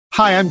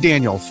Hi, I'm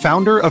Daniel,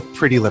 founder of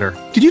Pretty Litter.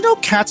 Did you know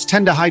cats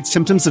tend to hide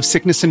symptoms of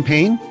sickness and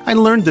pain? I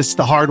learned this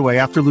the hard way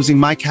after losing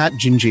my cat,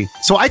 Gingy.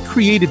 So I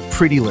created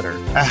Pretty Litter,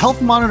 a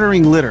health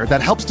monitoring litter that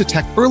helps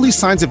detect early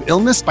signs of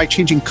illness by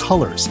changing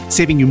colors,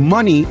 saving you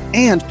money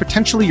and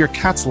potentially your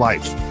cat's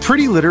life.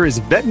 Pretty Litter is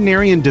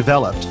veterinarian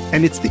developed,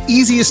 and it's the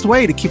easiest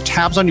way to keep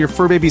tabs on your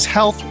fur baby's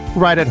health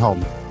right at home.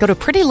 Go to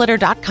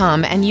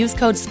prettylitter.com and use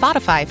code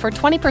SPOTIFY for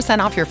 20%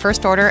 off your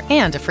first order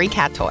and a free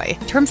cat toy.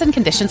 Terms and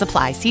conditions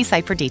apply. See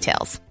site for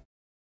details.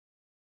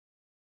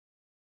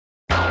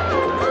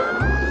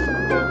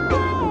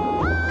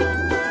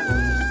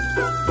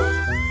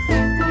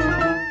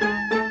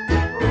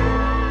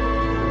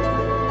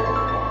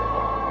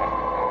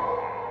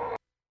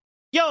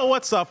 Yo,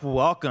 what's up?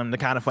 Welcome to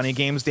Kind of Funny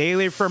Games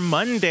Daily for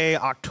Monday,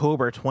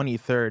 October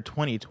 23rd,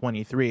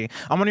 2023.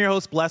 I'm one of your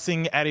hosts,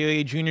 Blessing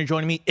Adeoye Jr.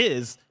 Joining me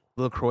is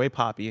LaCroix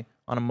Poppy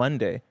on a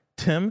Monday,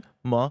 Tim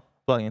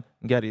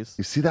Geddes.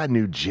 You see that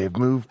new jib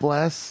move,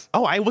 Bless?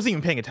 Oh, I wasn't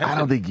even paying attention. I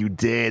don't think you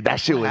did. That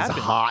shit was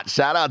hot.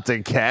 Shout out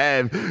to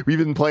Kev. We've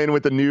been playing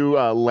with the new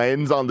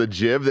lens on the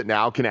jib that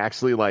now can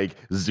actually like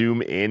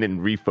zoom in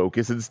and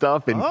refocus and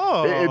stuff. And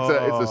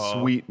it's a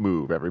sweet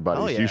move, everybody.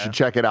 Oh, So yeah. you should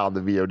check it out on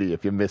the VOD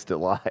if you missed it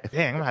live.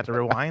 Dang, I'm gonna have to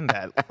rewind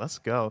that. Let's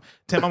go.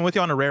 Tim, I'm with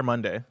you on a rare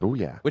Monday. Oh,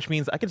 yeah. Which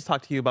means I get to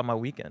talk to you about my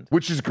weekend.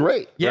 Which is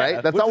great, Yeah, right?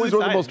 That's which is always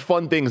one of the exciting. most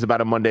fun things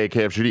about a Monday at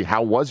KFGD.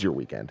 How was your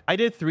weekend? I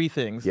did three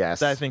things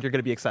that I think you're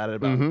gonna be excited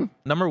about.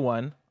 Number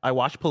one, I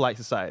watched Polite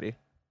Society.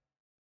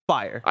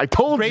 Fire. I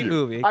told Great you.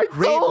 movie. I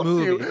Great told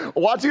movie. you.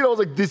 Watching it, I was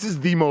like, this is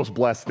the most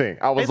blessed thing.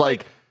 I was It's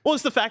like well,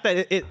 it's the fact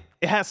that it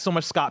has so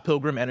much Scott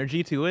Pilgrim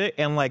energy to it,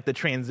 and like the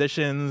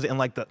transitions and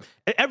like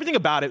everything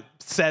about it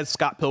says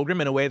Scott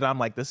Pilgrim in a way that I'm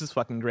like, this is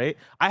fucking great.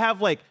 I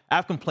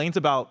have complaints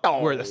about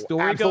where the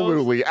story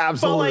goes. Absolutely.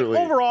 But like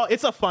overall,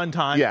 it's a fun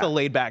time. Yeah. It's a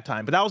laid back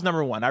time. But that was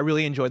number one. I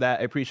really enjoyed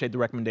that. I appreciate the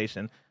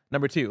recommendation.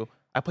 Number two,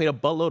 I played a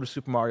buttload of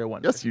Super Mario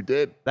Wonder. Yes, you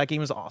did. That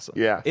game is awesome.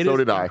 Yeah, it so is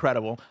did I.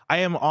 incredible. I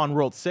am on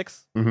World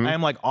 6. I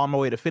am like on my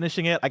way to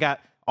finishing it. I got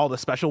all the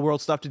special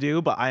world stuff to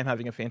do, but I am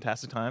having a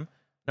fantastic time.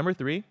 Number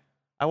three,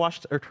 I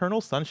watched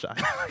Eternal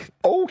Sunshine.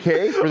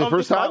 Okay, for the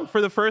first time?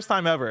 For the first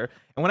time ever.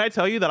 And when I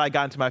tell you that I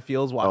got into my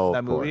feels watching that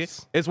of movie,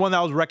 course. it's one that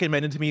was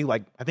recommended to me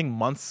like I think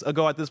months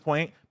ago at this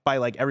point by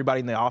like everybody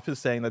in the office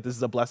saying that this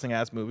is a blessing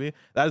ass movie.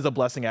 That is a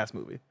blessing ass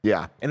movie.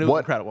 Yeah. And it was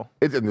incredible.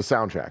 It's in the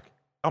soundtrack.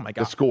 Oh my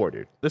god. The score,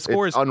 dude. The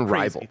score It's is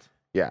unrivaled. crazy.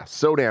 Yeah,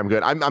 so damn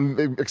good. I'm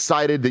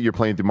excited that you're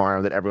playing through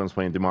Mario, that everyone's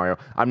playing through Mario.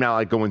 I'm now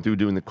like going through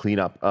doing the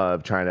cleanup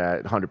of trying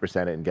to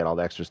 100% it and get all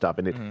the extra stuff.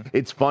 And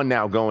it's fun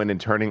now going and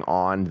turning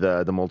on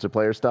the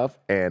multiplayer stuff.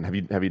 And have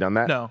you done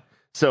that? No.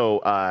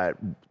 So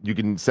you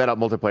can set up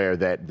multiplayer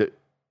that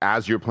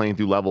as you're playing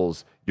through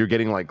levels, you're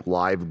getting like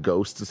live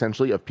ghosts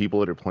essentially of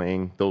people that are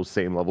playing those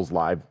same levels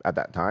live at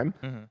that time.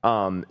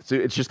 So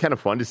it's just kind of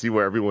fun to see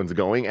where everyone's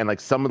going. And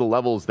like some of the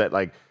levels that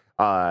like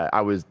I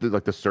was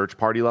like the search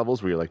party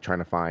levels where you're like trying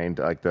to find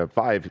like the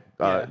 5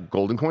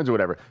 golden coins or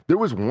whatever. There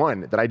was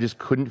one that I just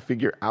couldn't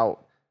figure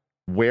out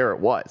where it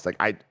was. Like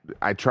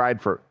I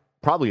tried for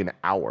probably an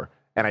hour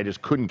and I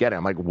just couldn't get it.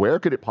 I'm like, where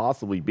could it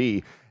possibly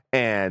be?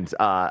 And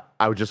I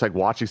was just like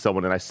watching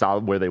someone and I saw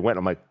where they went.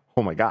 I'm like,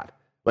 oh my God.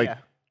 Like,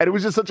 and it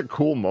was just such a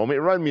cool moment. It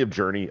reminded me of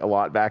Journey a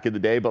lot back in the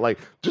day, but like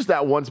just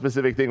that one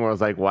specific thing where I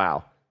was like,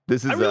 wow,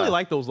 this is. I really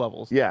like those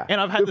levels. Yeah. And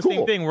I've had the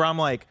same thing where I'm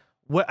like,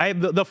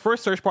 the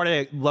first search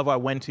party level I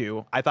went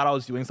to, I thought I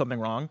was doing something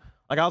wrong.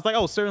 Like I was like,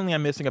 oh, certainly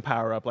I'm missing a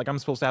power up. Like I'm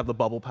supposed to have the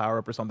bubble power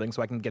up or something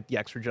so I can get the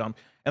extra jump.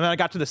 And then I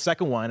got to the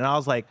second one and I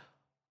was like,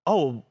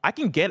 oh, I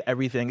can get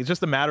everything. It's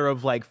just a matter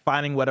of like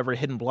finding whatever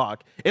hidden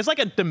block. It's like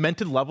a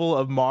demented level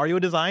of Mario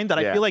design that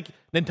I feel like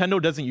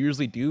Nintendo doesn't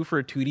usually do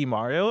for 2D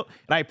Mario,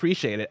 and I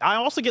appreciate it. I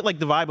also get like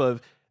the vibe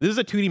of this is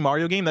a 2D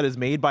Mario game that is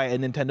made by a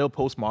Nintendo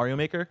post Mario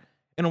Maker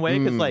in a way,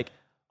 because like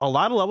a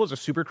lot of levels are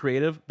super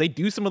creative. They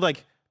do some of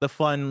like the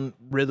fun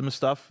rhythm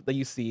stuff that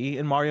you see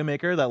in Mario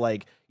Maker that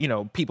like, you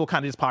know, people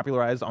kind of just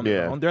popularized on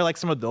their own. There are like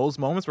some of those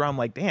moments where I'm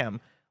like,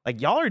 damn, like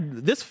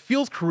this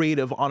feels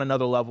creative on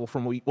another level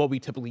from what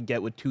we typically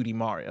get with 2D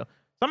Mario. So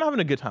I'm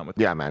having a good time with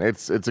it. Yeah, man,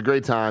 it's a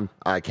great time.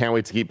 I can't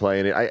wait to keep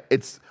playing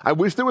it. I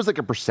wish there was like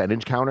a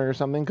percentage counter or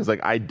something, because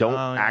like I don't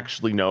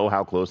actually know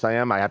how close I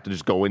am. I have to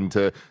just go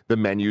into the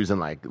menus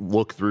and like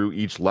look through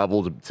each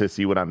level to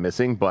see what I'm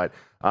missing. But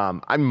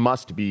I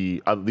must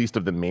be, at least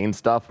of the main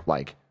stuff,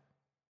 like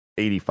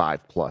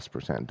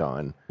 85+%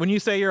 done. When you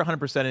say you're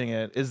 100%ing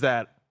it, is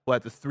that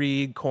what, the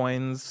 3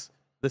 coins,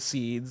 the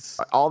seeds?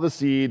 All the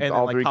seeds, and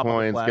all then, 3 top of the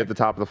coins, flag? get the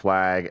top of the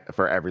flag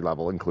for every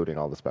level, including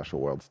all the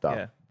special world stuff.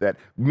 Yeah. That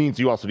means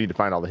you also need to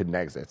find all the hidden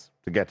exits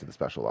to get to the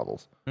special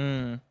levels.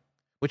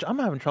 Which I'm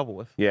having trouble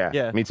with.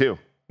 Yeah, me too.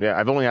 Yeah,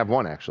 I've only have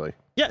one actually.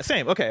 Yeah,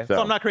 same. Okay, so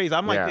I'm not crazy.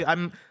 I'm like,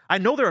 I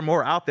know there are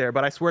more out there,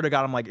 but I swear to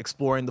God, I'm like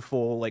exploring the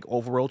full like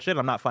overworld shit.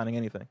 I'm not finding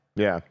anything.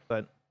 Yeah,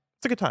 but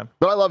it's a good time.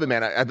 But I love it,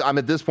 man. I'm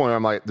at this point where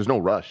I'm like, there's no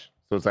rush,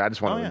 so it's like I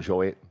just want to yeah.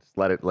 enjoy it. Just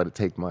let it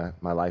take my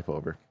life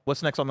over.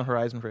 What's next on the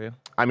horizon for you?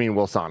 I mean,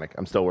 well, Sonic.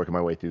 I'm still working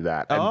my way through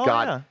that. Oh, I've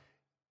got,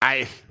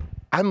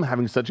 I'm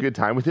having such a good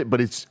time with it,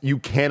 but you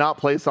cannot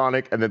play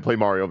Sonic and then play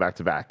Mario back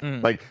to back.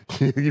 Like,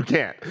 you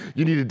can't.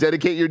 You need to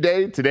dedicate your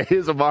day. Today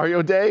is a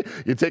Mario day.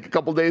 You take a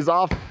couple days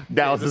off.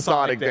 Now it's a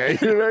Sonic day.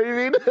 You know what I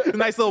mean? It's a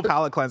nice little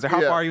palate cleanser. How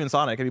far are you in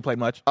Sonic? Have you played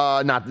much?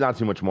 Not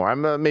too much more.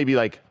 I'm maybe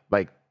like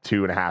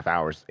 2.5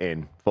 hours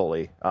in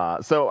fully.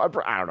 So I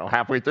don't know,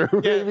 halfway through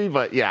maybe,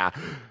 but yeah,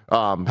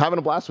 having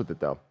a blast with it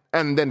though.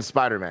 And then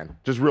Spider-Man,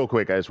 just real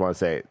quick, I just want to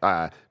say,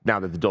 now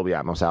that the Dolby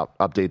Atmos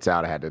update's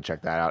out, I had to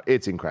check that out.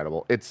 It's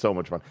incredible. It's so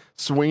much fun.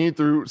 Swinging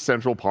through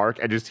Central Park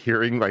and just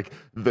hearing like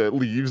the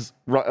leaves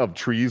of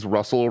trees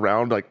rustle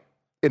around like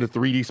in a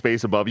 3D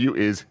space above you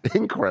is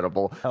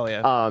incredible. Hell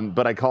yeah.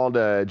 But I called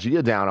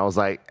Gia down. I was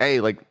like, hey,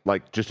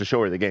 like just to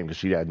show her the game because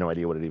she had no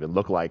idea what it even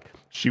looked like.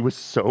 She was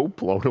so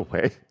blown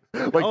away.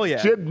 Like,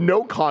 she had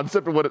no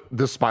concept of what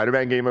the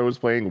Spider-Man game I was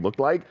playing looked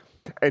like.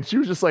 And she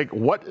was just like,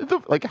 what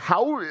the, like,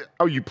 how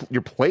are you're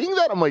playing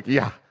that? I'm like,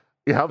 yeah,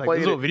 I'm like,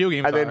 playing this is what video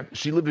games And then are.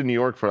 she lived in New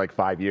York for like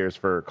 5 years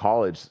for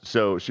college.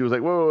 So she was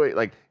like, wait,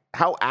 like,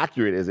 how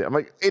accurate is it? I'm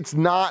like, it's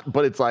not,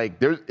 but it's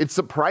like, it's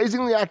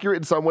surprisingly accurate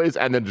in some ways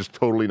and then just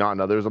totally not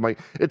in others. I'm like,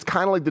 it's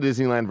kind of like the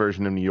Disneyland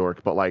version of New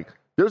York, but like,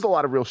 there's a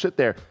lot of real shit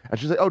there. And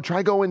she's like, oh,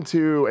 try going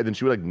to, and then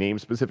she would like name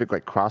specific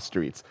like cross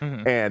streets.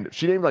 And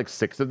she named like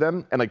 6 of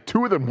them, and like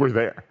 2 of them were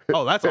there.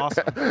 Oh, that's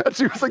awesome. And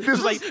she was like, this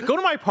is like, go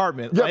to my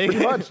apartment. yeah, like,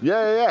 pretty much.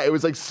 Yeah. It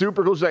was like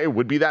super cool. She's like, it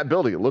would be that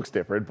building. It looks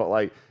different, but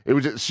like, it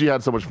was just, she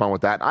had so much fun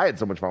with that. I had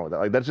so much fun with that.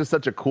 Like, that's just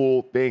such a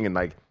cool thing. And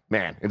like,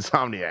 man,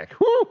 Insomniac.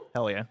 Woo!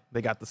 Hell yeah.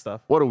 They got the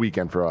stuff. What a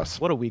weekend for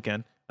us. What a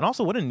weekend. And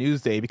also, what a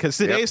news day, because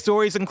today's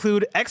stories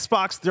include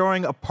Xbox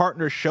throwing a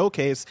partner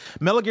showcase,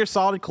 Metal Gear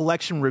Solid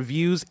Collection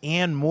reviews,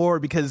 and more,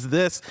 because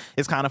this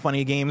is Kinda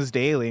Funny Games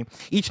Daily.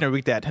 Each and every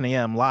weekday at 10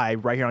 a.m.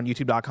 live right here on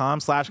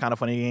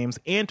youtube.com/kindafunnygames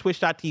and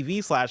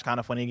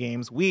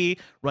twitch.tv/kindafunnygames. We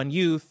run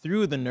you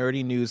through the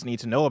nerdy news you need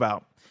to know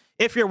about.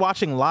 If you're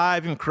watching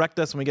live, you can correct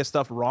us when we get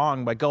stuff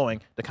wrong by going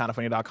to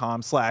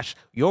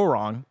kindafunny.com/you're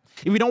wrong.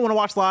 If you don't want to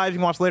watch live, you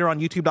can watch later on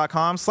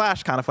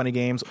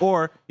youtube.com/kindafunnygames,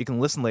 or you can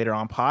listen later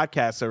on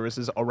podcast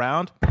services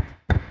around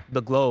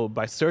the globe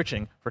by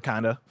searching for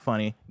Kinda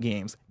Funny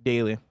Games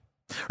Daily.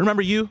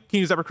 Remember, you can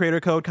use Epic Creator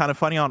Code Kinda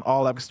Funny on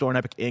all Epic Store and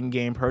Epic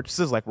in-game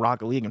purchases like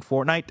Rocket League and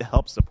Fortnite to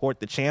help support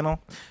the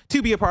channel.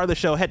 To be a part of the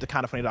show, head to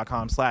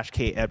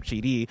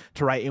kindafunny.com/KFGD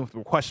to write in with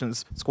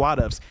questions, squad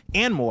ups,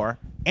 and more.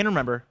 And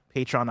remember,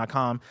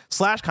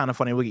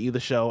 patreon.com/kindafunny will get you the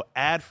show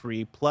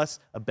ad-free plus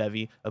a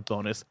bevy of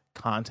bonus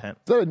content.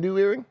 Is that a new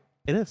earring?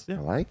 It is, yeah. I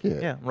like it.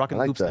 Yeah, rocking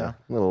I like hoops the now.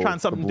 little Trying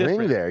something bling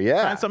different. there,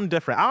 yeah. Trying something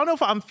different. I don't know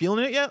if I'm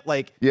feeling it yet.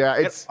 Like, Yeah,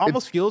 it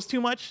almost feels too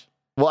much.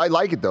 Well, I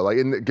like it though. Like,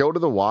 go to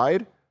the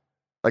wide.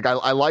 Like,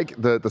 I like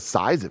the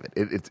size of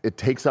it. It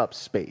takes up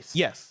space.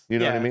 Yes. You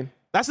know what I Yeah. mean?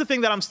 That's the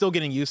thing that I'm still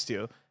getting used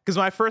to. Because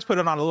when I first put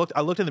it on,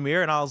 I looked in the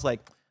mirror and I was like,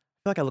 I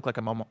feel like I look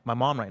like my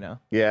mom right now.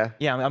 Yeah.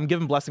 Yeah, I'm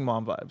giving Blessing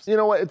Mom vibes. You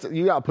know what?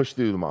 You gotta push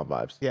through the mom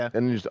vibes. Yeah.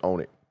 And then just own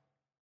it.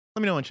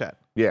 Let me know in chat.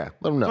 Yeah.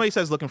 Let them know. Somebody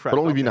says looking fresh. But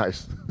only be Okay.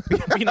 nice.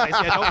 Be nice.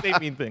 Yeah, don't say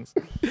mean things.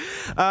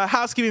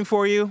 Housekeeping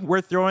for you.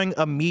 We're throwing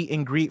a meet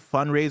and greet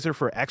fundraiser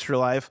for Extra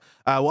Life.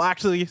 Well,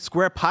 actually,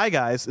 Square Pie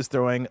Guys is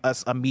throwing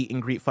us a meet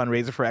and greet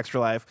fundraiser for Extra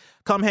Life.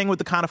 Come hang with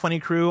the Kinda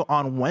Funny crew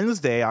on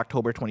Wednesday,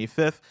 October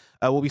 25th.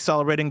 We'll be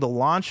celebrating the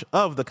launch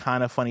of the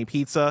Kinda Funny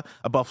Pizza,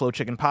 a buffalo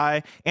chicken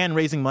pie, and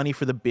raising money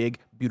for the big,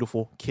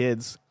 beautiful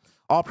kids.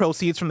 All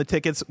proceeds from the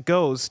tickets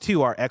goes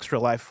to our Extra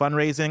Life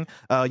fundraising.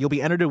 You'll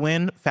be entered to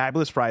win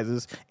fabulous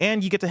prizes,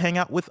 and you get to hang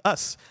out with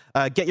us.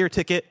 Get your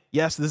ticket.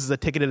 Yes, this is a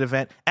ticketed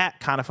event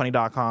at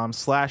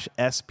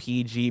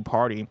kindafunny.com/SPG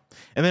party.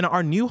 And then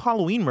our new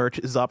Halloween merch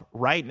is up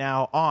right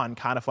now on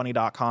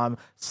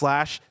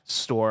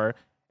kindafunny.com/store.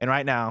 And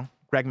right now,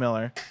 Greg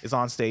Miller is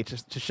on stage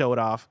to show it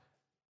off.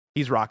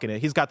 He's rocking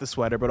it. He's got the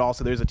sweater, but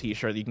also there's a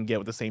t-shirt that you can get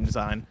with the same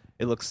design.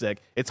 It looks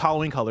sick. It's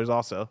Halloween colors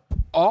also.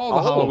 All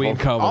the Halloween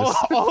colors.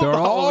 They're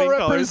all Halloween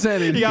colors.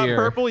 represented You got here.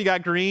 purple, you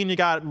got green, you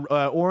got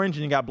orange,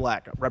 and you got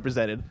black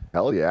represented.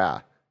 Hell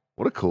yeah.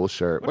 What a cool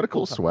shirt. What a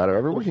cool sweater.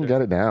 Everyone can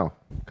get it now.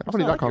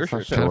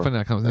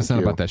 Kindafunny.com. It's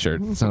not about that shirt.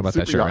 It's not about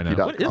that shirt right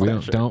now. What is We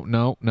that don't, shirt?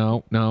 no. We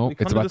come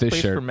It's to about this this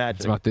place shirt. for magic.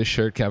 It's about this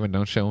shirt, Kevin.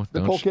 Don't show.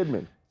 Nicole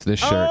Kidman. It's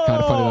this shirt.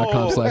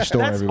 Kindafunny.com/store, That's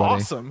everybody.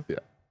 awesome. Yeah.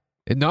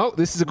 No,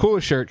 this is a cooler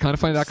shirt.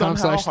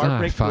 Kindafunny.com/store.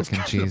 Heartbreak goes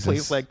Fucking to the place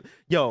Jesus. like,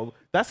 yo,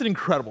 that's an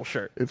incredible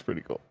shirt. It's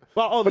pretty cool.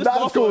 Well, But this not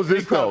as also cool as is an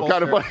this though.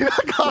 incredible Kind of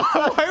shirt.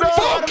 funny.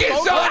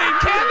 Focus on it, We're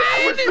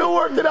Kevin! still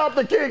working out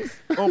the kinks.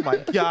 Oh my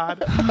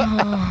god,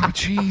 Oh,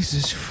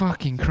 Jesus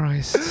fucking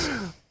Christ.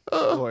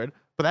 Lord!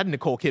 But that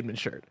Nicole Kidman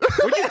shirt.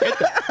 Where'd you get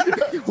that?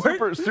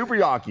 Super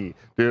yucky.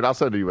 Dude, I'll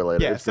send it to you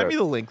later. Yeah, It's send there. me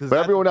the link, 'cause But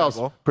that's everyone else,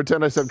 incredible.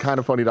 pretend I said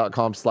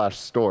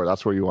kindafunny.com/store.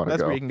 That's where you want to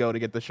That's go. where you can go to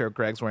get the shirt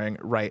Greg's wearing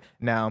right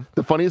now.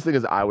 The funniest thing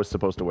is I was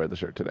supposed to wear the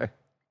shirt today.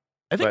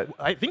 I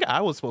think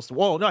I was supposed to.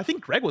 Well, no, I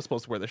think Greg was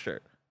supposed to wear the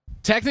shirt.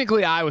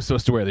 Technically, I was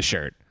supposed to wear the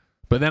shirt,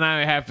 but then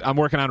I'm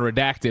working on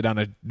Redacted on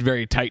a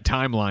very tight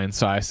timeline.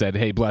 So I said,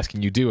 "Hey, Bless,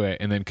 can you do it?"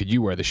 And then could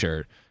you wear the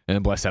shirt? And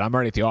then Bless said, "I'm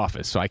already at the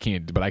office, so I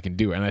can't, but I can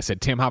do it." And I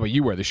said, "Tim, how about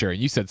you wear the shirt?"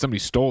 And you said somebody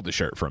stole the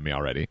shirt from me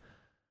already.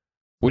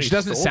 Which You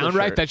doesn't stole the sound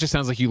right. shirt. That just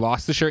sounds like you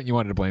lost the shirt and you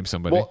wanted to blame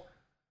somebody. Well,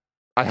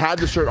 I had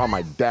the shirt on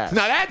my desk.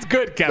 Now that's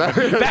good,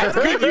 Kevin. That's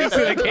good use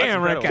of the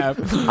camera,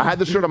 Kev. I had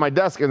the shirt on my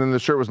desk, and then the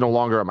shirt was no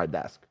longer on my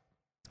desk.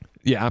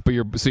 Yeah, but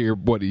you're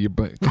what are you?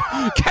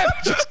 Kevin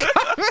just.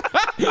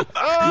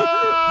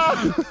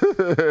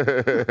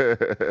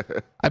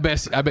 I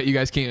bet you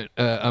guys can't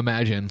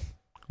imagine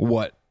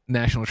what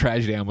national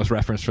tragedy I almost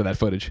referenced for that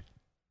footage.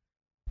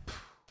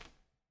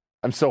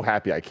 I'm so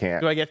happy I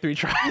can't. Do I get 3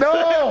 tries?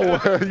 No,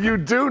 you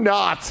do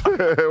not. Tell me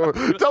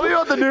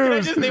about the Can I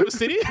news. just name a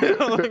city?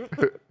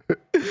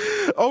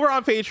 Over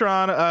on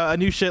Patreon, a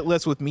new shit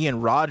list with me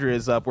and Roger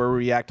is up where we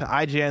react to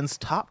IGN's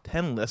top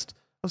 10 list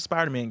of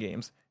Spider-Man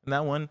games. And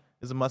that one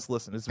is a must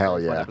listen. It's a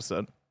very fun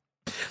episode.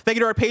 Thank you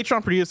to our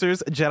Patreon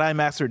producers, Jedi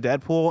Master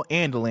Deadpool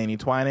and Delaney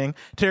Twining.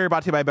 Today we're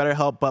brought to you by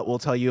BetterHelp, but we'll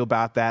tell you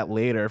about that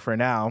later. For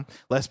now,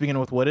 let's begin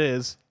with what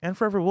is, and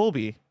forever will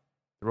be,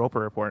 the Roper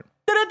Report.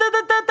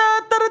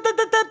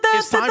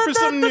 It's time for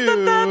some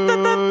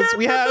news.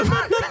 We have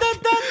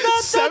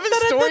 7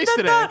 stories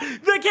today.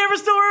 The camera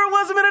store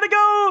was a minute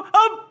ago.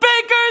 A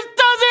baker's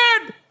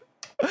dozen.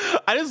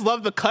 I just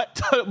love the cut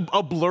to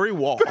a blurry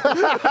wall.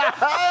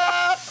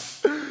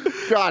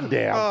 God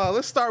damn.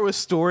 Let's start with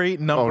story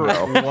number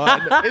Oh,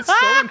 1. It's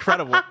so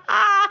incredible.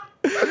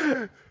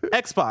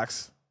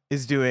 Xbox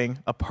is doing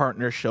a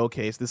partner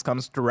showcase. This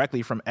comes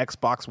directly from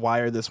Xbox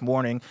Wire this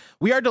morning.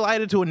 We are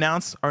delighted to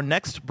announce our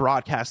next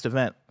broadcast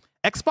event,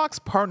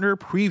 Xbox Partner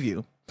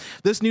Preview.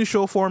 This new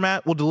show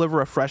format will deliver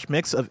a fresh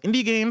mix of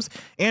indie games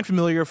and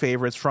familiar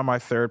favorites from our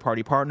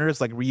third-party partners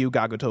like Ryu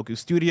Ga Gotoku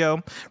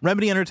Studio,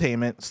 Remedy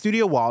Entertainment,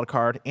 Studio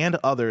Wildcard, and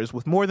others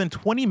with more than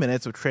 20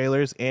 minutes of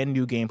trailers and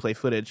new gameplay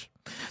footage.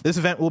 This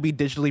event will be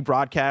digitally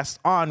broadcast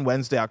on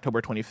Wednesday,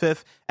 October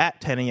 25th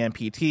at 10 a.m.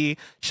 PT,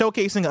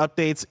 showcasing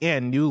updates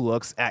and new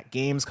looks at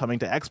games coming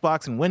to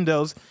Xbox and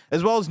Windows,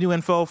 as well as new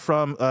info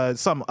from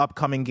some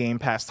upcoming Game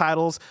Pass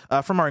titles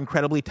from our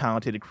incredibly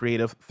talented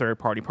creative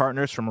third-party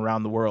partners from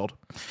around the world.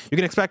 You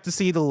can expect to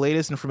see the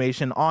latest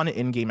information on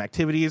in-game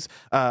activities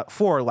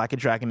for Like a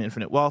Dragon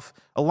Infinite Wealth,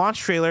 a launch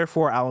trailer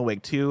for Alan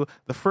Wake 2,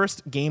 the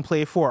first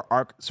gameplay for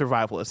Ark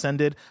Survival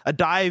Ascended, a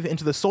dive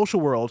into the social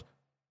world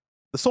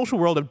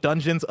of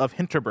Dungeons of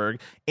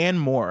Hinterberg, and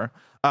more.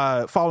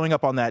 Following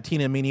up on that,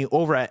 Tina Meany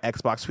over at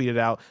Xbox tweeted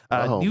out,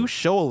 new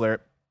show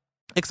alert.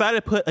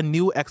 Excited to put a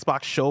new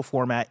Xbox show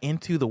format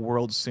into the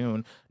world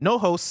soon. No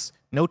hosts,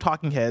 no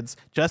talking heads,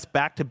 just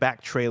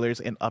back-to-back trailers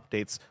and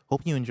updates.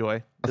 Hope you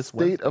enjoy this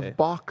State Wednesday. of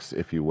box,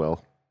 if you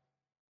will.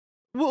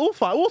 We'll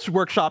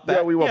workshop that.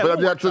 Yeah, we will. But we'll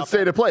that's the workshop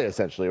state of play,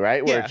 essentially,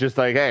 right? Where Yeah. it's just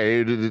like,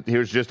 hey,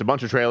 here's just a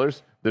bunch of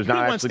trailers. There's that. not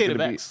We want actually State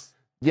going of to be. X.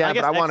 Yeah, I but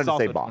guess I X wanted is to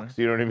say also box.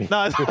 You know what I mean?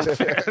 No, it's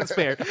fair. It's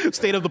fair.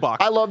 State of the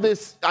box. I love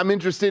this. I'm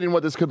interested in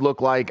what this could look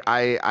like.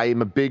 I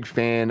am a big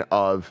fan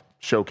of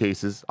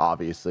showcases,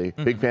 obviously.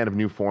 Big fan of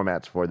new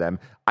formats for them.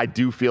 I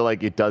do feel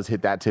like it does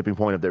hit that tipping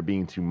point of there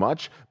being too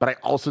much, but I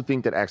also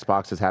think that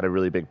Xbox has had a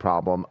really big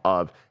problem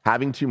of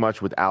having too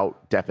much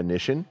without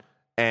definition.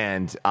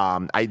 And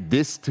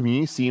this to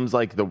me seems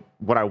like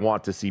what I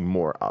want to see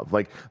more of.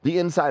 Like the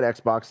inside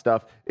Xbox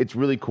stuff, it's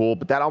really cool,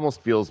 but that almost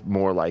feels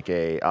more like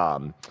a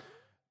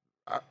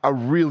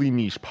really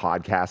niche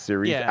podcast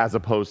series as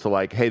opposed to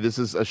like, hey, this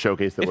is a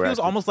showcase that it feels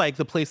almost like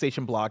the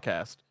PlayStation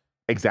Blogcast.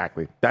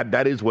 Exactly.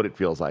 That is what it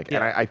feels like.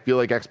 Yeah. And I feel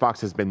like Xbox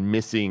has been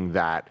missing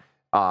that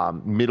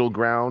middle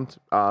ground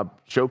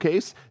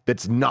showcase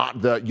that's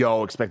not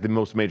expect the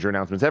most major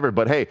announcements ever,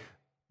 but hey,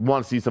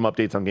 want to see some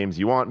updates on games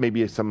you want,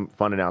 maybe some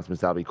fun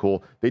announcements, that'll be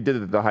cool. They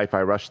did the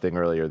Hi-Fi Rush thing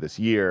earlier this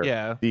year.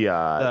 Yeah.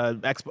 The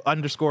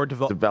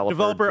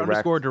developer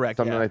underscore direct.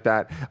 Something like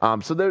that.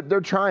 So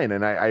they're trying,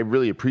 and I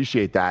really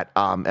appreciate that.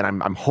 And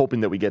I'm hoping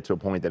that we get to a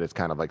point that it's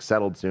kind of like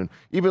settled soon.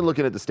 Even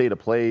looking at the state of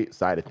play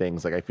side of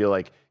things, like I feel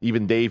like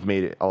even they've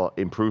made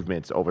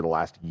improvements over the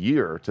last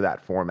year to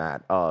that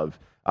format of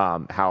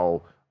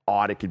how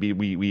odd it could be.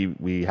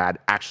 We had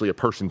actually a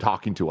person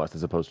talking to us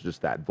as opposed to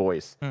just that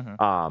voice,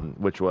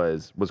 which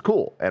was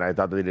cool. And I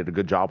thought that they did a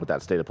good job with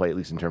that state of play, at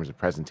least in terms of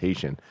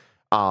presentation.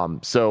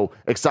 So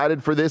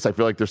excited for this. I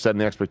feel like they're setting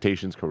the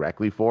expectations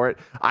correctly for it.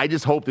 I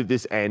just hope that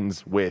this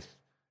ends with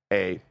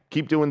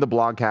keep doing the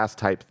blogcast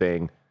type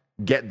thing,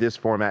 get this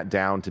format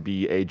down to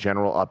be a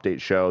general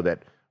update show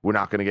that we're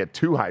not going to get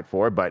too hyped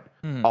for, but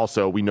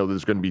also we know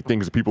there's going to be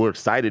things that people are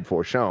excited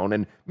for shown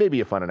and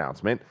maybe a fun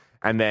announcement.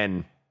 And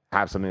then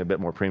have something a bit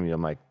more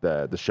premium like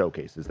the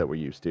showcases that we're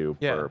used to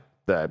for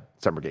the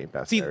Summer Game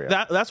Fest area.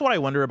 That's what I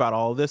wonder about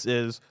all of this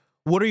is,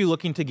 what are you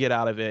looking to get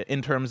out of it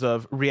in terms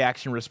of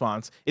reaction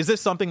response? Is this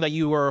something that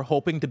you are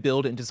hoping to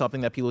build into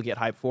something that people get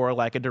hyped for,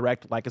 like a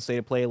direct, like a state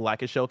of play,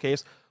 like a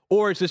showcase?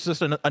 Or is this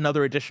just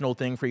another additional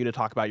thing for you to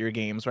talk about your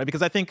games, right?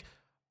 Because I think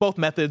both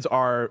methods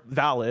are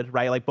valid,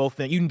 right? Like both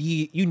things.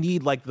 You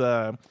need like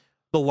the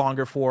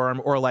longer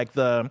form or like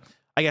the,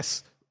 I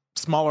guess,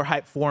 smaller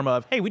hype form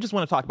of, hey, we just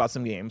want to talk about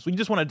some games. We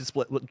just want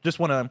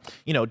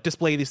to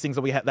display these things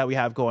that we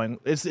have going.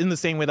 It's in the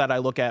same way that I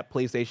look at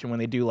PlayStation when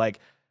they do like,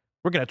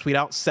 we're going to tweet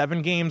out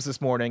 7 games this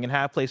morning and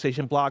have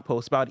PlayStation blog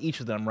posts about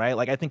each of them, right?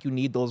 Like I think you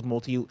need those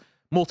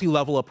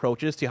multi-level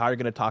approaches to how you're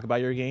going to talk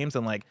about your games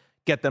and like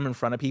get them in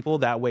front of people.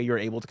 That way you're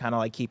able to kind of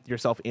like keep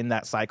yourself in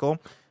that cycle.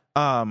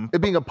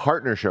 It being a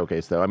partner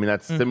showcase, though, I mean,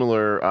 that's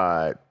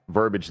similar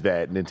verbiage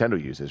that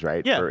Nintendo uses,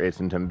 right? Yeah. For its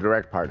Nintendo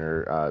Direct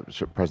partner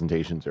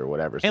presentations or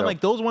whatever. And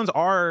like those ones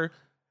are,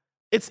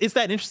 it's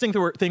that interesting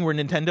thing where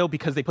Nintendo,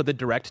 because they put the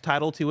Direct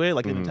title to it,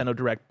 like the Nintendo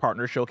Direct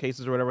partner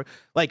showcases or whatever,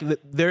 like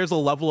there's a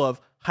level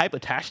of hype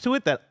attached to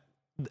it that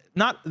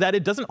not that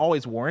it doesn't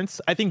always warrant.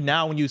 I think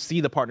now when you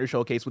see the partner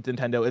showcase with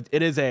Nintendo,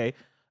 it is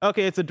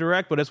it's a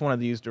Direct, but it's one of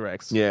these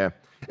Directs. Yeah.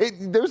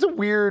 There's a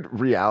weird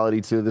reality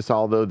to this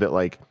all, though, that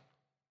like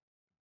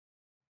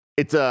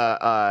it's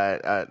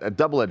a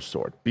double-edged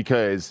sword,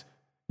 because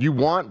you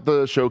want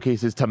the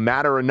showcases to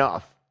matter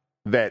enough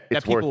that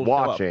it's worth people will show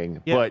up.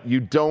 watching, Yeah. but you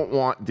don't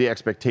want the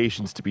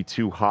expectations to be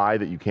too high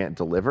that you can't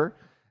deliver.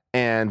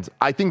 And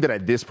I think that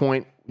at this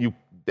point,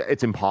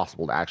 it's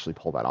impossible to actually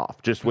pull that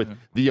off, just with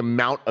the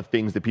amount of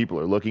things that people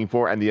are looking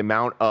for and the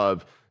amount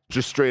of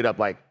just straight up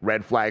like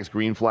red flags,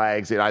 green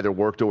flags. It either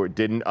worked or it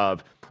didn't.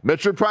 Of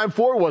Metroid Prime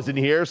 4 wasn't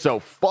here, so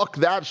fuck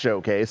that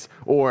showcase.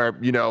 Or,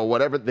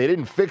 whatever. They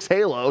didn't fix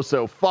Halo,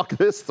 so fuck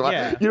this.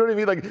 Yeah. You know what I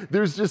mean? Like,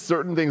 there's just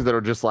certain things that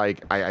are just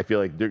like, I feel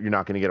like you're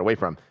not going to get away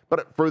from.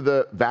 But for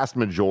the vast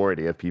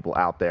majority of people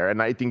out there,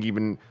 and I think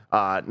even,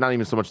 not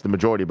even so much the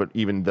majority, but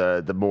even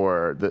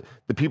the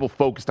people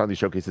focused on these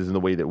showcases in the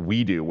way that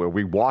we do, where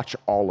we watch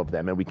all of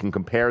them and we can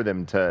compare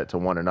them to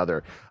one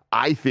another.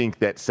 I think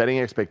that setting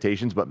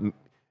expectations, but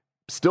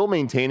still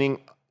maintaining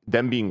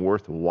them being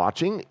worth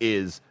watching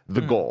is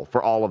the goal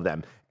for all of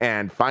them.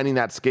 And finding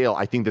that scale,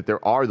 I think that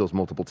there are those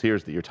multiple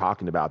tiers that you're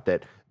talking about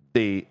that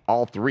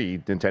all three,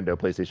 Nintendo,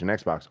 PlayStation,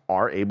 Xbox,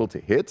 are able to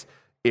hit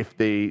if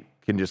they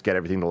can just get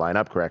everything to line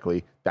up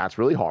correctly. That's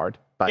really hard.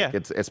 Like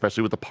it's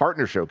especially with the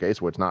partner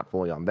showcase where it's not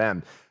fully on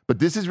them. But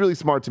this is really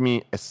smart to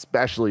me,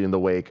 especially in the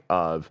wake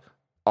of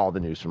all the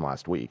news from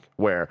last week,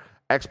 where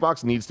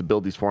Xbox needs to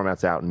build these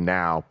formats out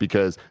now,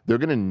 because they're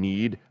going to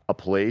need a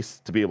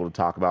place to be able to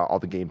talk about all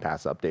the Game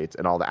Pass updates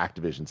and all the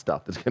Activision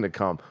stuff that's going to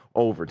come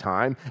over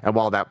time. And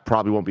while that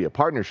probably won't be a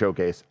partner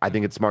showcase, I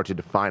think it's smart to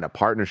define a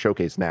partner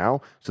showcase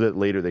now so that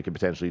later they can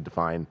potentially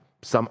define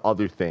some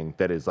other thing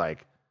that is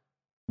like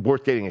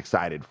worth getting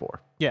excited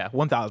for. Yeah,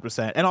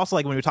 1,000%. And also,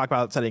 like, when we talk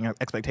about setting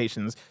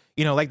expectations,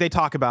 like they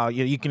talk about,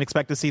 you can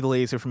expect to see the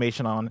latest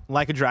information on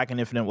Like a Dragon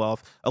Infinite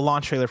Wealth, a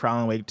launch trailer for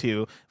Alan Wake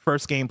 2,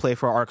 first gameplay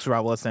for Ark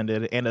Survival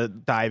Ascended, and a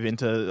dive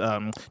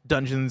into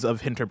Dungeons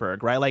of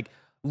Hinterberg, right? Like,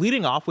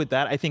 leading off with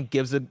that, I think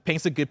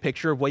paints a good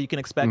picture of what you can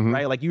expect,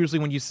 right? Like, usually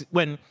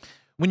when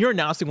you're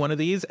announcing one of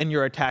these and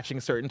you're attaching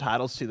certain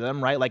titles to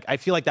them, right? Like, I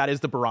feel like that is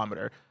the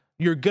barometer.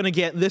 You're going to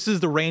get, this is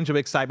the range of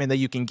excitement that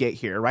you can get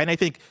here, right? And I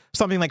think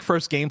something like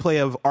first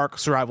gameplay of Ark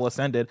Survival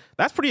Ascended,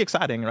 that's pretty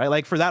exciting, right?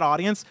 Like, for that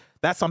audience,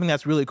 that's something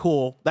that's really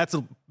cool. That's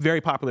a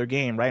very popular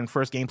game, right? And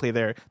first gameplay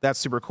there, that's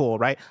super cool,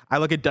 right? I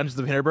look at Dungeons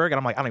of Hinterberg and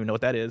I'm like, I don't even know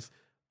what that is.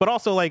 But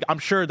also, like, I'm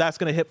sure that's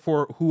going to hit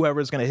for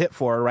whoever's going to hit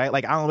for, right?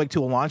 Like, Alan Wake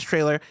 2, a launch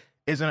trailer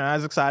isn't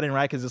as exciting,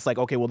 right? Because it's like,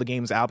 okay, well, the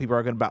game's out, people are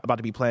about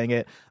to be playing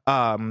it.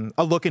 A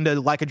look into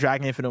Like a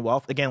Dragon Infinite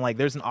Wealth, again, like,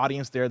 there's an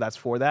audience there that's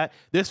for that.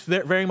 This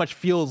very much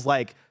feels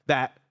like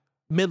that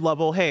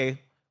mid-level,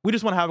 hey, we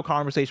just want to have a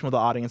conversation with the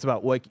audience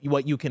about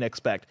what you can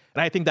expect.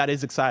 And I think that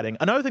is exciting.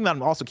 Another thing that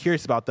I'm also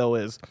curious about, though,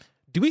 is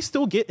do we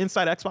still get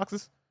inside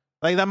Xboxes?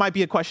 Like, that might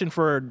be a question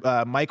for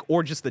Mike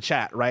or just the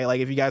chat, right?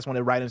 Like, if you guys want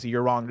to write into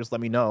You're Wrong, just let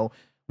me know.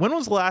 When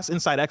was the last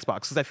inside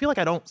Xbox? Because I feel like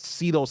I don't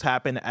see those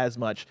happen as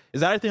much. Is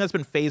that a thing that's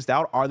been phased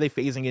out? Are they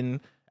phasing in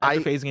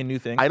new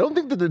things? I don't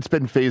think that it's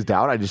been phased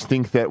out. I just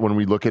think that when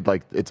we look at,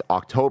 like, it's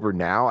October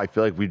now, I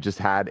feel like we've just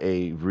had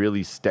a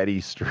really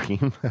steady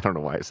stream. I don't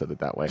know why I said it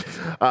that way.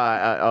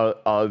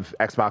 Of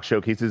Xbox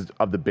showcases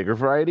of the bigger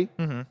variety.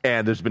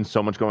 And there's been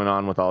so much going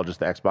on with all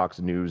just the Xbox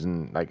news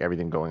and like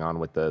everything going on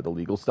with the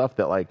legal stuff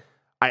that, like,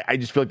 I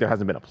just feel like there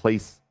hasn't been a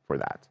place for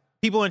that.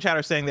 People in chat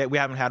are saying that we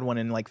haven't had one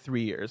in like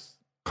 3 years.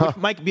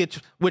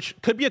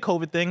 Which could be a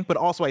COVID thing, but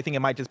also I think it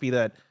might just be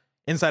that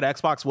inside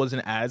Xbox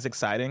wasn't as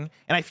exciting,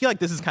 and I feel like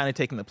this is kind of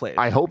taking the place.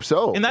 I hope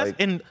so. And that's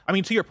and I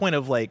mean, to your point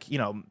of, like,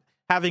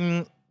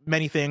 having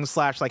many things /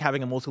 like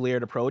having a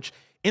multi-layered approach,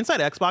 inside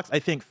Xbox I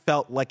think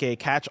felt like a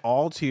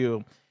catch-all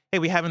to, hey,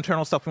 we have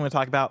internal stuff we want to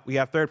talk about, we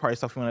have third-party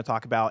stuff we want to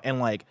talk about, and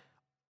like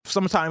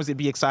sometimes it'd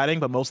be exciting,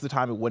 but most of the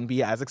time it wouldn't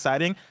be as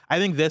exciting. I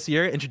think this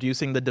year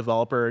introducing the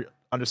developer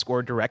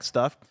 _direct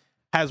stuff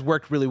has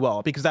worked really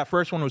well, because that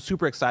first one was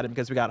super exciting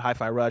because we got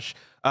Hi-Fi Rush.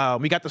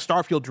 We got the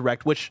Starfield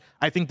Direct, which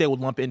I think they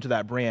would lump into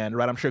that brand,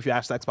 right? I'm sure if you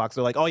ask Xbox,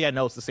 they're like, oh yeah,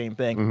 no, it's the same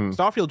thing.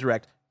 Starfield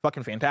Direct,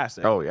 fucking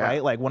fantastic. Oh yeah.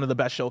 Right? Like one of the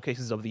best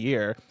showcases of the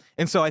year.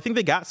 And so I think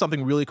they got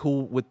something really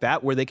cool with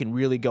that, where they can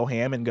really go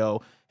ham and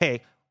go,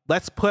 hey,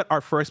 let's put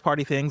our first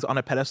party things on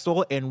a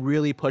pedestal and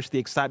really push the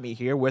excitement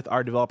here with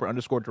our developer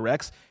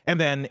 _directs. And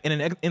then in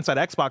an inside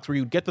Xbox where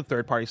you get the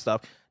third party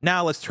stuff,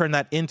 now let's turn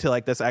that into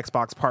like this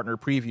Xbox partner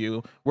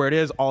preview where it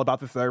is all about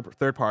the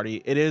third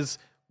party. It is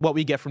what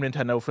we get from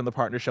Nintendo from the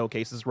partner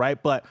showcases,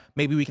 right? But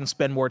maybe we can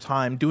spend more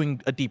time doing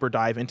a deeper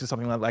dive into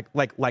something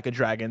like a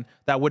Dragon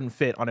that wouldn't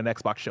fit on an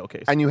Xbox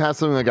showcase. And you have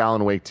something like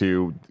Alan Wake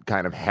 2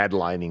 kind of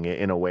headlining it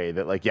in a way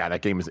that, like, yeah,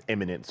 that game is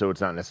imminent, so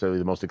it's not necessarily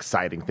the most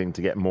exciting thing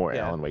to get more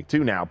Alan Wake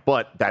 2 now,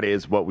 but that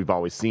is what we've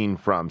always seen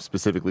from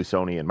specifically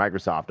Sony and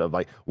Microsoft of,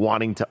 like,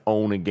 wanting to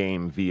own a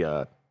game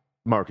via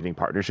marketing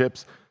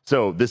partnerships.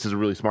 So this is a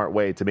really smart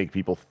way to make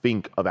people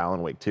think of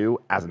Alan Wake 2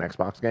 as an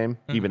Xbox game,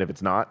 even if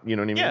it's not, you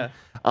know what I mean?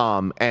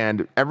 Yeah.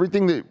 And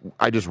everything that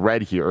I just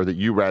read here, or that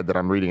you read that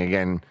I'm reading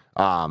again,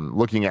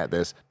 looking at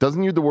this,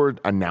 doesn't use the word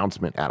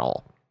announcement at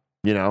all.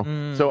 You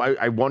know? So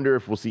I wonder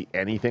if we'll see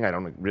anything. I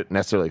don't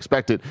necessarily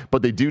expect it,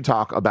 but they do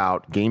talk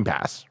about Game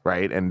Pass,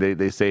 right? And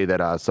they say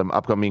that some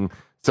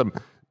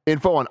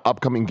info on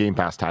upcoming Game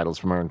Pass titles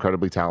from our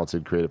incredibly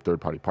talented creative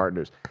third-party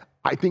partners.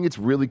 I think it's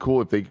really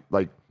cool if they,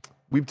 like,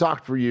 we've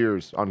talked for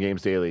years on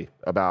Games Daily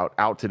about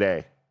Out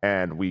Today,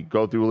 and we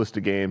go through a list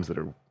of games that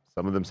are,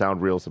 some of them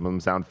sound real, some of them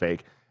sound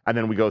fake, and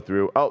then we go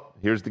through, oh,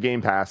 here's the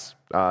Game Pass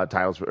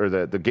titles, or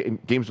the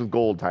Games with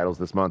Gold titles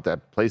this month,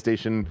 that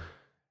PlayStation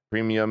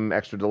Premium,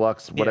 Extra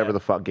Deluxe, whatever the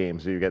fuck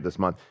games you get this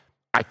month.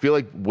 I feel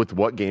like with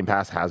what Game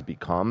Pass has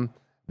become,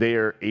 they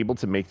are able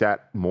to make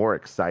that more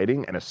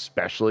exciting, and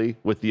especially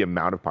with the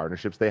amount of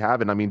partnerships they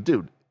have. And I mean,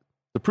 dude,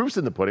 the proof's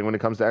in the pudding when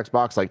it comes to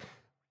Xbox. Like,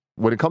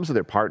 when it comes to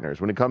their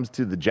partners, when it comes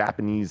to the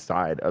Japanese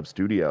side of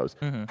studios,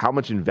 how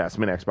much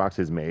investment Xbox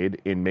has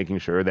made in making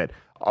sure that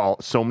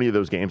so many of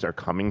those games are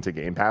coming to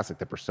Game Pass, like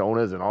the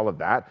Personas and all of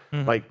that.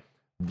 Like,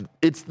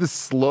 it's the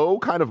slow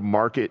kind of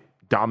market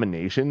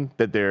domination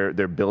that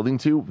they're building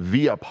to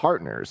via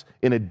partners,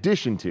 in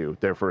addition to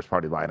their first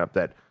party lineup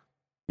that,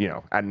 you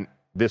know, at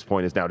this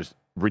point is now just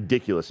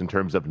ridiculous in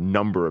terms of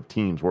number of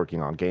teams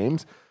working on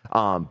games.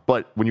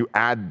 But when you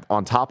add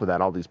on top of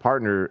that all these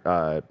partners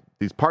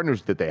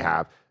that they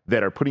have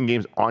that are putting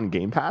games on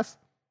Game Pass,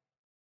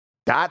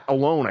 that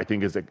alone I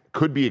think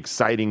could be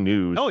exciting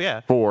news. Oh yeah,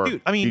 for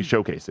dude, I mean, these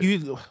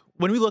showcases.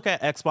 When we look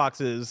at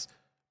Xbox's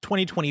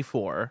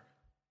 2024,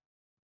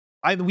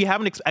 we have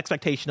an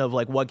expectation of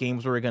like what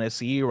games we're going to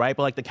see, right?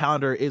 But like the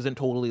calendar isn't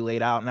totally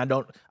laid out, and I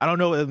don't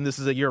know if this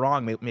is a year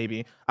long.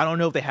 Maybe I don't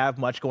know if they have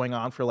much going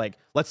on for, like,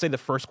 let's say the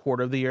first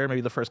quarter of the year,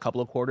 maybe the first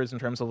couple of quarters in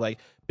terms of like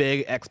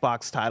big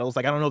Xbox titles.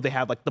 Like, I don't know if they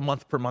have like the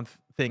month per month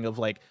thing of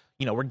like,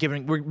 you know,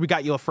 we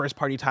got you a first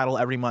party title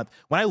every month.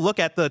 When I look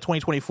at the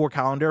 2024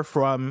 calendar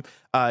from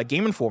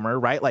Game Informer,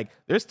 right, like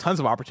there's tons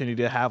of opportunity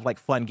to have like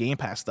fun Game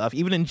Pass stuff.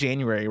 Even in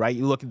January, right,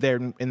 you look there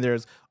and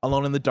there's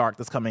Alone in the Dark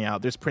that's coming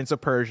out. There's Prince of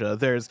Persia.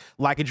 There's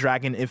Like a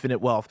Dragon: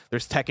 Infinite Wealth.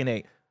 There's Tekken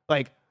 8.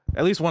 Like,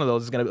 at least one of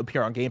those is going to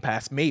appear on Game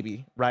Pass,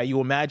 maybe, right? You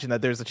imagine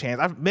that there's a chance.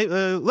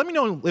 Let me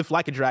know if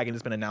Like a Dragon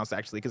has been announced,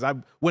 actually, because I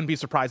wouldn't be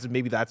surprised if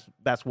maybe that's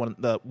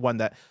the one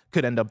that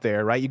could end up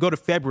there, right? You go to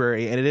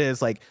February, and it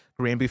is like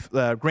Grand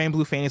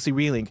Blue Fantasy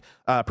Relink,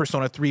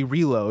 Persona 3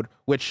 Reload,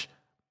 which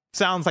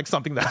sounds like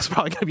something that's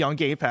probably going to be on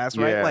Game Pass,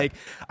 right? Yeah. Like,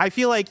 I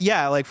feel like,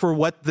 yeah, like for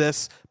what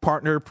this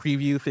partner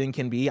preview thing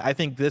can be, I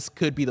think this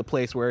could be the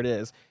place where it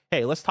is.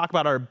 Hey, let's talk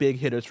about our big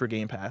hitters for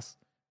Game Pass.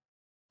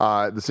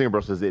 The Singer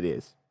Bro says it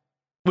is.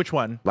 Which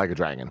one? Like a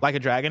Dragon. Like a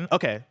Dragon?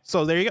 Okay,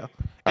 so there you go.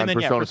 And then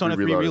Persona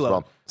 3 Reload. as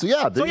well. So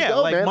yeah, there you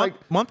go, like man.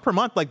 month per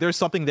month, like there's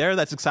something there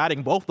that's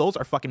exciting. Both those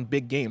are fucking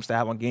big games to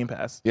have on Game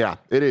Pass. Yeah,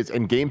 it is.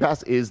 And Game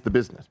Pass is the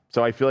business.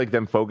 So I feel like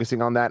them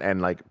focusing on that and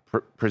like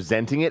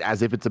presenting it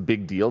as if it's a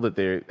big deal that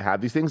they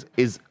have these things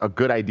is a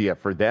good idea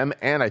for them,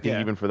 and I think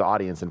even for the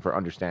audience and for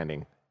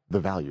understanding the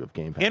value of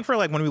Game Pass. And for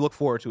like when we look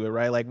forward to it,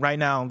 right? Like right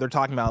now they're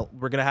talking about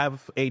we're going to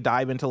have a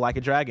dive into Like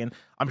a Dragon.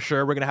 I'm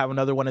sure we're going to have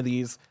another one of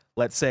these,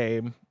 let's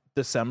say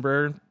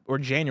December or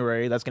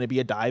January, that's going to be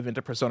a dive into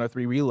Persona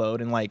 3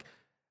 Reload, and like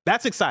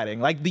that's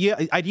exciting. Like the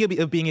idea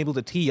of being able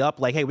to tee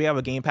up like, hey, we have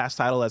a Game Pass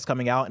title that's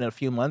coming out in a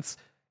few months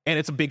and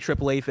it's a big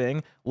AAA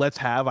thing, let's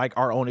have like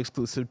our own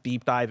exclusive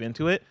deep dive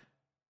into it.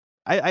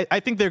 I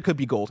think there could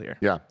be gold here.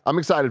 Yeah, I'm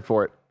excited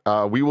for it.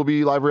 We will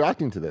be live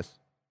reacting to this.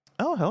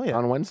 Oh hell yeah,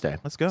 on Wednesday.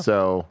 Let's go.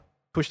 So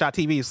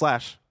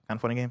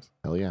Push.tv/KindofFunnyGames.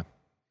 Hell yeah.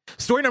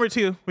 Story number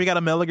 2, we got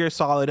a Metal Gear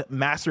Solid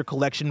Master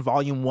Collection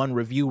Volume 1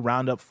 review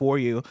roundup for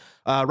you.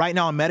 Right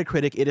now on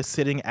Metacritic, it is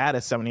sitting at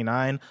a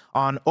 79.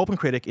 On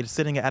OpenCritic, it is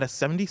sitting at a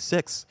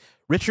 76.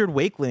 Richard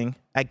Wakeling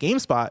at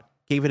GameSpot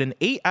gave it an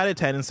 8 out of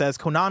 10 and says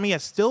Konami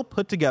has still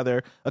put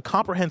together a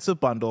comprehensive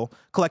bundle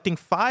collecting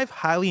 5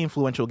 highly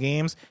influential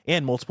games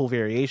and multiple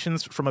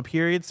variations from a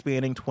period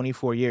spanning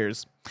 24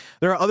 years.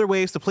 There are other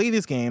ways to play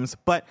these games,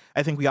 but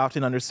I think we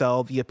often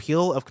undersell the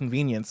appeal of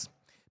convenience.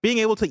 Being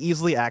able to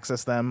easily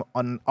access them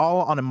on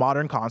a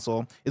modern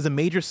console is a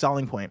major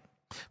selling point.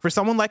 For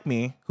someone like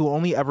me, who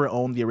only ever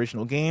owned the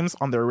original games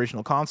on their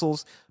original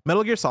consoles,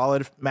 Metal Gear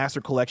Solid Master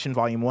Collection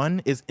Volume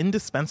 1 is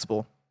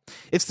indispensable.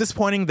 It's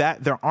disappointing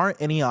that there aren't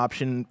any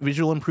option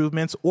visual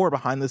improvements or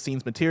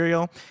behind-the-scenes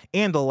material,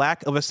 and the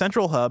lack of a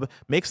central hub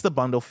makes the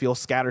bundle feel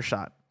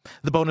scattershot.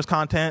 The bonus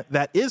content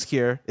that is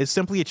here is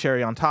simply a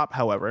cherry on top,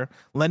 however,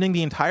 lending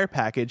the entire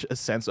package a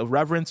sense of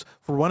reverence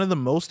for one of the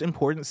most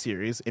important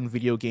series in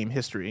video game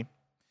history.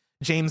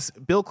 James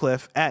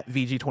Billcliffe at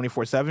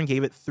VG247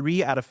 gave it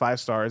 3 out of 5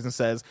 stars and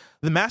says,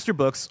 the master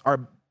books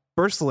are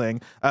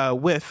bursting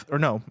with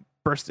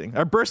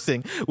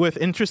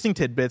interesting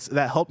tidbits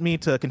that helped me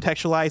to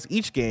contextualize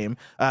each game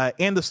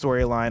and the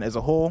storyline as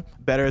a whole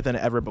better than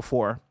ever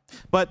before.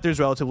 But there's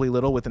relatively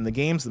little within the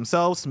games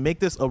themselves to make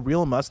this a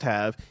real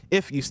must-have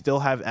if you still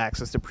have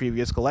access to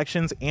previous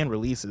collections and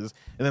releases.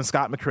 And then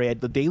Scott McCrae at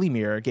the Daily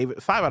Mirror gave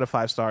it 5 out of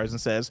 5 stars and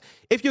says,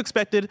 if you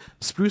expected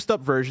spruced up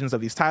versions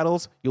of these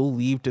titles, you'll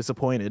leave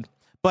disappointed.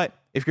 But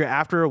if you're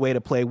after a way to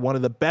play one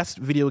of the best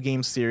video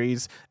game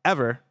series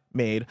ever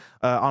made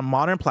on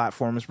modern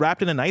platforms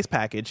wrapped in a nice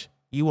package,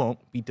 you won't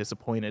be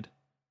disappointed.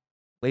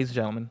 Ladies and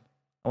gentlemen,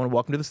 I want to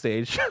welcome to the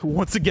stage,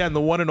 once again, the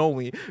one and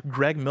only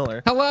Greg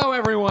Miller. Hello,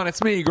 everyone.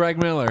 It's me, Greg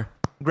Miller.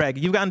 Greg,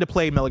 you've gotten to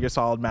play Metal Gear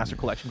Solid Master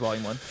Collection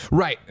Volume 1.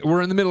 Right.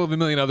 We're in the middle of a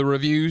million other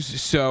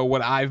reviews, so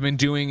what I've been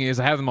doing is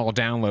I have them all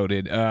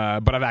downloaded,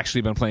 but I've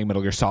actually been playing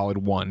Metal Gear Solid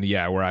 1,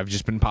 where I've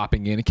just been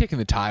popping in and kicking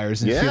the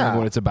tires and feeling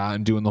what it's about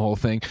and doing the whole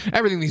thing.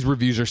 Everything these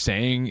reviews are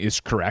saying is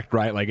correct,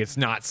 right? Like, it's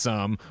not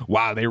some,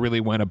 wow, they really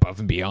went above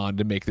and beyond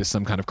to make this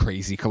some kind of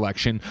crazy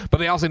collection, but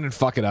they also didn't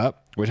fuck it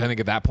up, which I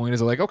think at that point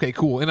is like, okay,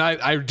 cool. And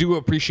I do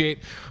appreciate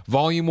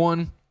Volume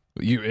 1.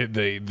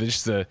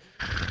 The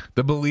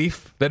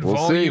belief that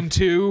Volume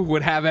 2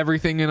 would have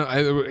everything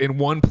in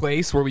one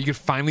place where we could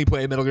finally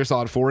play Metal Gear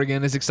Solid 4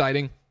 again is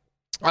exciting.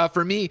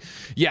 For me,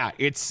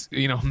 it's,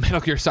 Metal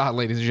Gear Solid,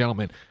 ladies and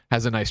gentlemen,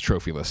 has a nice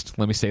trophy list.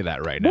 Let me say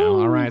that right now.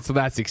 Woo! All right, so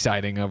that's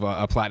exciting. Of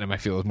a platinum, I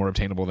feel, is more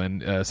obtainable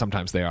than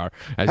sometimes they are,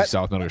 as you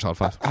saw with Metal Gear Solid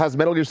 5. Has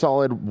Metal Gear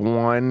Solid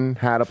 1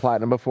 had a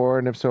platinum before,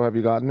 and if so, have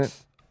you gotten it?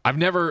 I've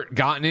never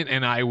gotten it,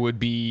 and I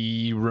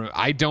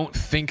don't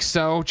think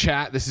so,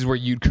 chat. This is where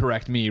you'd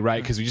correct me,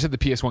 right? Because we just had the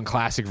PS1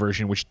 Classic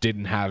version, which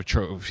didn't have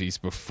trophies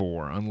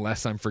before,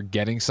 unless I'm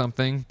forgetting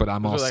something. But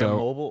I'm was also... it like a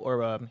mobile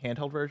or a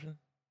handheld version?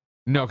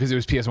 No, because it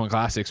was PS1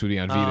 Classics would be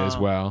on Vita as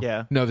well.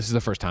 Yeah. No, this is the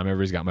first time.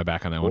 Everybody's got my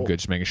back on that one. Good,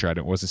 just making sure I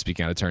wasn't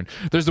speaking out of turn.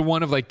 There's the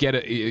one of like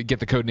get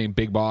the code name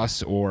Big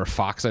Boss or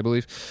Fox, I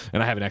believe,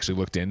 and I haven't actually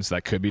looked in, so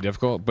that could be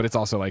difficult. But it's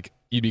also like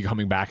you'd be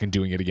coming back and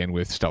doing it again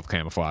with stealth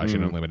camouflage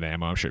and unlimited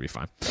ammo. I'm sure it'd be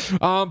fine.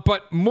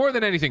 But more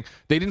than anything,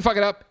 they didn't fuck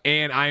it up,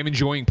 and I am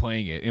enjoying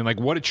playing it. And like,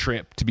 what a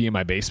trip to be in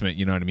my basement.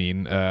 You know what I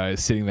mean?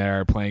 Sitting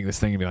there playing this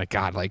thing and be like,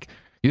 God, like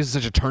this is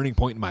such a turning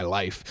point in my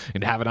life,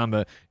 and to have it on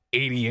the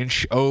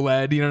 80-inch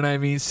OLED, you know what I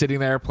mean? Sitting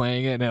there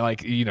playing it, and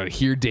like, to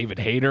hear David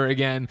Hayter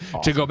again,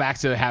 to go back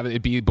to have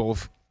it be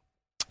both,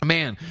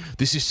 man,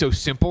 this is so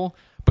simple,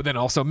 but then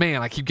also,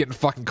 man, I keep getting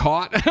fucking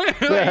caught. You know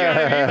what I mean?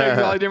 There's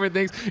all the different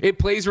things. It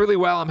plays really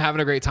well. I'm having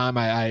a great time.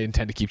 I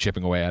intend to keep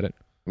chipping away at it.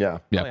 Yeah.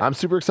 I'm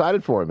super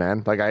excited for it,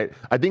 man. Like I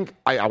think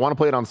I want to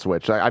play it on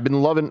Switch. I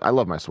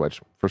love my Switch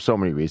for so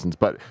many reasons,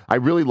 but I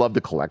really love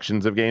the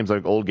collections of games,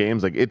 like old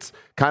games. Like it's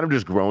kind of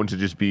just grown to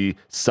just be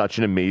such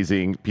an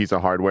amazing piece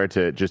of hardware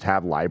to just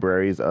have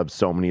libraries of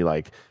so many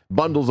like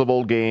bundles of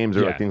old games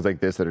or like things like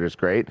this that are just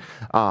great.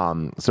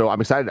 So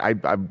I'm excited.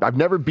 I've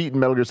never beaten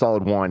Metal Gear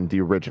Solid 1, the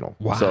original.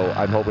 Wow. So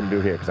I'm hoping to do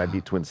it here because I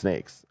beat Twin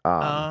Snakes.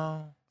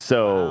 I'm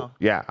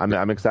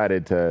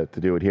excited to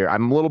do it here.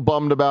 I'm a little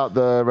bummed about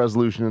the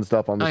resolution and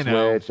stuff on the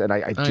Switch, and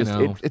I just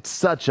it's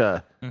such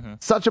a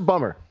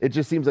bummer. It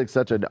just seems like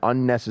such an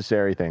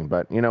unnecessary thing,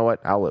 but you know what?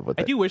 I'll live with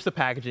it. I do wish the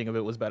packaging of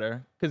it was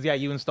better because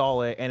you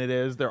install it and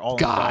they're all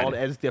installed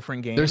as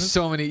different games. There's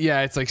so many.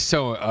 Yeah, it's like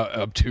so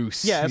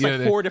obtuse. Yeah, it's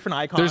like 4 different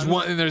icons. There's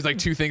one, and there's like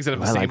 2 things that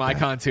have the same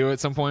icon too. At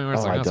some point, where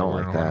it's like, I don't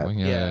like that.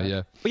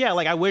 Yeah. But yeah,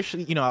 like I wish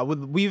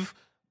we've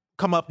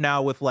come up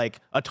now with like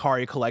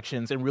Atari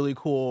collections and really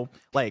cool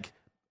like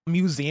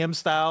museum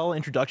style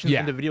introductions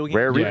into video games.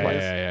 Rare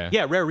replays.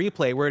 Rare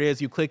replay, where it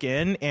is you click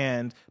in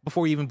and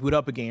before you even boot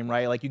up a game,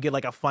 right? Like you get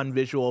like a fun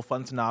visual,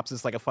 fun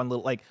synopsis, like a fun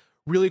little like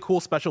really cool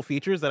special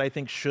features that I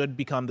think should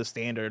become the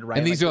standard, right?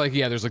 And these are like,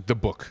 there's like the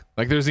book,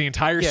 like there's the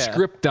entire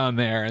script on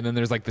there, and then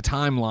there's like the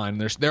timeline.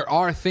 There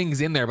are things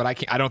in there,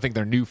 but I don't think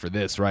they're new for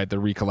this, right? The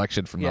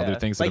recollection from other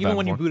things. Like even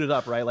when you boot it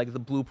up, right? Like the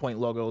Blue Point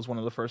logo is one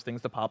of the first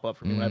things to pop up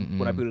for me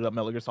when I booted up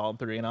Metal Gear Solid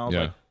 3, and I was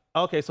like,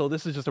 okay, so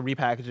this is just a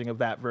repackaging of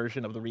that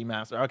version of the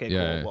remaster.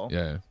 Okay, cool.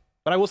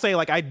 But I will say,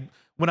 like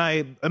when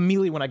I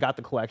got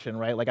the collection,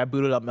 right? Like I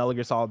booted up Metal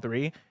Gear Solid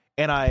 3.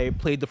 And I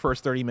played the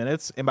first 30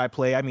 minutes. And by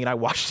play, I mean I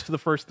watched the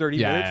first 30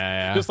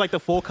 minutes. Just like the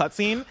full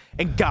cutscene.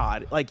 And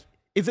God, like,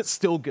 is it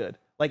still good?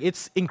 Like,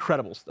 it's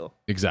incredible still.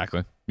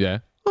 Exactly. Yeah.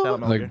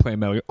 Like playing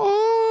Metal Gear.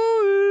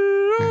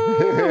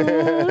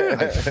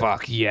 Like,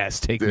 fuck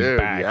yes. Take me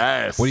back.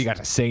 Yes. What do you got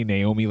to say,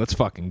 Naomi? Let's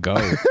fucking go.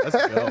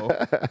 Let's go.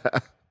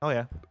 Oh,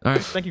 yeah. All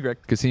right. Thank you, Greg.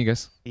 Good seeing you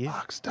guys.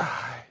 Fox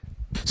die.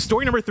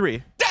 Story number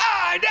 3. Die.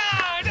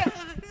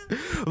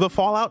 The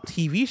Fallout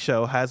TV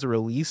show has a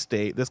release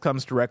date. This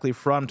comes directly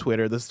from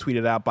Twitter. This is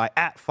tweeted out by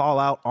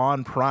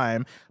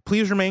 @FalloutOnPrime.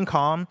 Please remain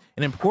calm.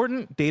 An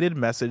important dated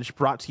message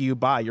brought to you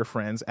by your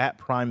friends at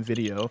Prime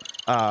Video.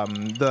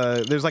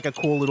 There's like a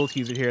cool little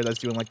teaser here that's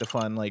doing like the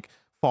fun like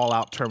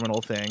Fallout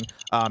terminal thing,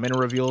 and it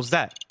reveals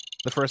that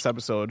the first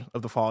episode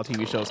of the Fallout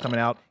TV show is coming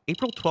out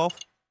April 12th,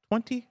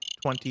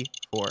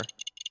 2024.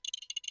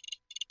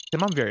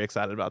 Tim, I'm very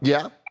excited about this.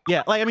 Yeah.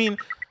 Yeah, like I mean,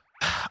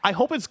 I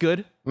hope it's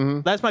good.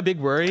 Mm-hmm. That's my big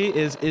worry.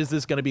 Is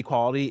this going to be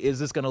quality? Is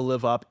this going to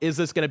live up? Is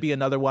this going to be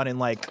another one in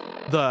like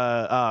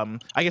the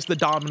I guess the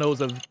dominoes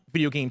of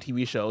video game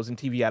TV shows and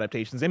TV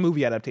adaptations and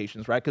movie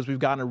adaptations, right? Because we've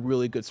gotten a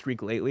really good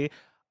streak lately.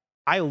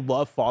 I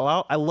love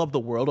Fallout. I love the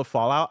world of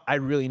Fallout. I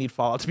really need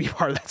Fallout to be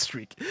part of that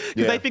streak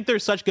because I think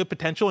there's such good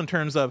potential in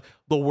terms of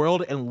the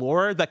world and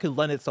lore that could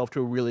lend itself to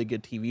a really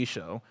good TV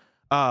show.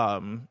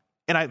 And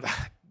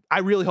I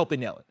really hope they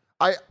nail it.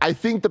 I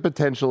think the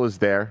potential is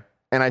there.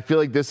 And I feel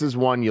like this is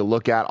one you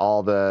look at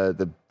all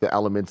the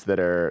elements that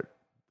are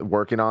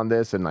working on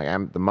this and like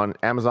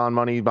Amazon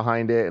money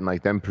behind it and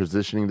like them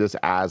positioning this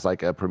as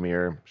like a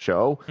premiere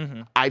show.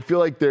 Mm-hmm. I feel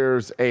like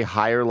there's a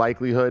higher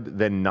likelihood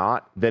than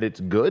not that it's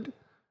good,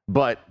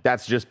 but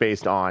that's just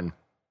based on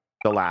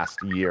the last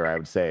year, I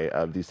would say,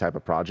 of these type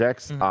of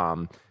projects.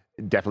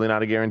 Mm-hmm. Definitely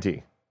not a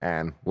guarantee.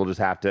 And we'll just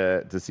have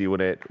to see when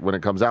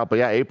it comes out. But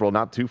yeah, April,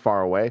 not too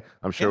far away.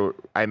 I'm sure.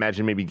 Yeah. I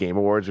imagine maybe Game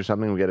Awards or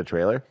something. We get a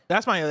trailer.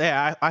 That's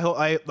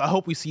I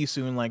hope we see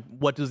soon. Like,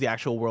 what does the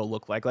actual world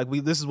look like? Like,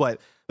 this is what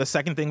the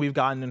second thing we've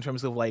gotten in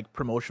terms of like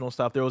promotional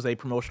stuff. There was a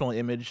promotional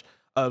image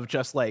of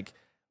just like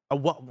a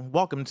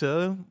welcome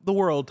to the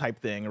world type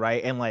thing,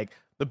 right? And like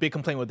the big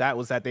complaint with that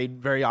was that they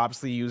very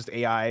obviously used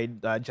AI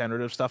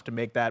generative stuff to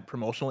make that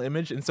promotional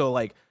image, and so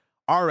like.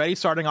 Already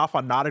starting off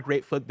on not a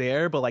great foot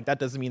there, but like that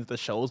doesn't mean that the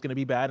show is going to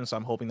be bad, and so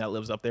I'm hoping that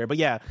lives up there. But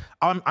yeah,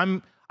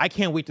 I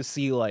can't wait to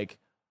see like,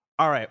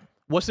 all right,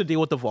 what's the deal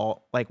with the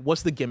vault? Like,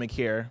 what's the gimmick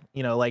here?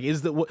 You know, like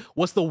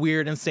what's the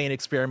weird, insane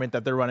experiment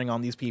that they're running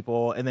on these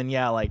people? And then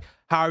yeah, like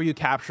how are you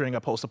capturing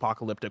a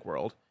post-apocalyptic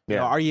world? You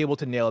know, are you able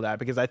to nail that?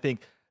 Because I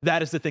think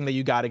that is the thing that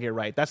you got to get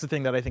right. That's the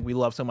thing that I think we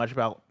love so much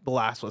about The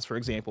Last of Us, for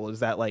example,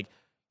 is that like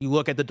you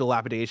look at the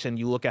dilapidation,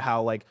 you look at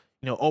how like.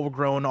 You know,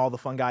 overgrown all the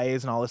fungi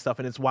is and all this stuff,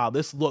 and it's wow,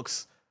 this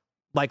looks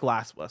like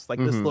Last of Us. Like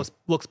this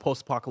looks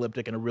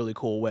post-apocalyptic in a really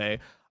cool way.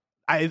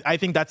 I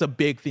think that's a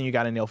big thing you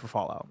got to nail for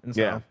Fallout. And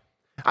so, yeah,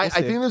 I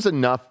think there's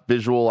enough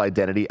visual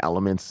identity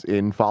elements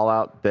in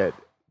Fallout that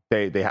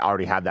they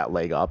already have that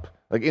leg up.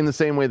 Like in the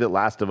same way that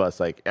Last of Us,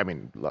 like I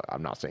mean, look,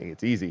 I'm not saying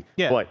it's easy,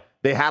 but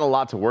they had a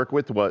lot to work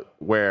with.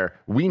 Where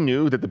we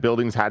knew that the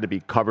buildings had to be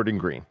covered in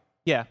green.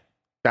 Yeah,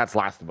 that's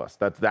Last of Us.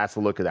 That's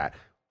the look of that.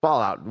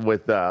 Fallout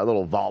with a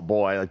little vault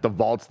boy, like the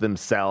vaults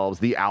themselves,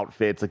 the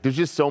outfits. Like there's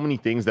just so many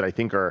things that I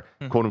think are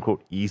quote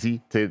unquote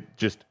easy to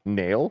just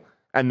nail.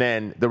 And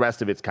then the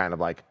rest of it's kind of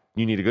like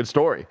you need a good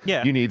story.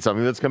 Yeah. You need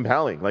something that's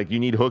compelling. Like you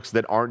need hooks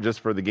that aren't just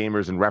for the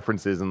gamers and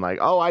references and like,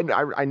 oh,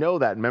 I know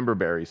that member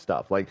berry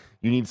stuff. Like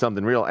you need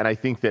something real. And I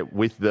think that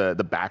with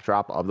the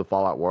backdrop of the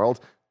Fallout world,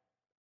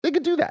 they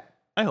could do that.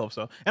 I hope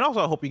so. And also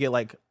I hope you get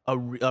like a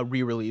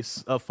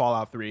re-release of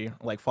Fallout 3,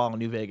 like Fallout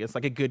New Vegas,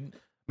 like a good.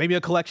 Maybe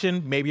a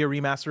collection, maybe a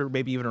remaster,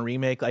 maybe even a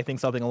remake. I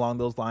think something along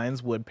those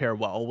lines would pair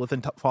well with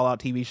a Fallout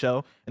TV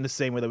show in the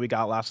same way that we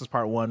got Last of Us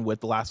Part 1 with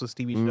the Last of Us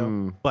TV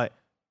show. But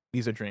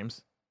these are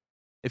dreams.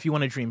 If you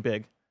want to dream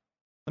big,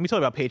 let me tell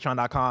you about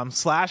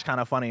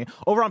patreon.com/kindafunny.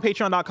 Over on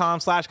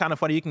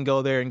patreon.com/kindafunny, you can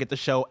go there and get the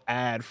show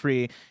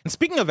ad-free. And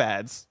speaking of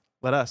ads,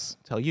 let us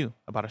tell you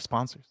about our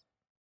sponsors.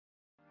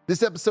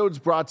 This episode is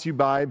brought to you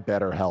by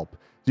BetterHelp.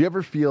 Do you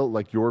ever feel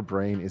like your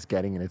brain is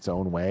getting in its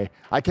own way?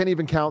 I can't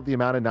even count the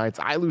amount of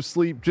nights I lose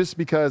sleep just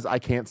because I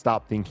can't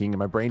stop thinking and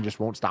my brain just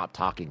won't stop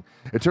talking.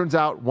 It turns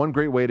out one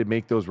great way to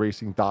make those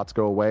racing thoughts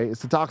go away is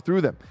to talk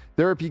through them.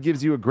 Therapy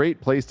gives you a great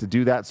place to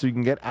do that so you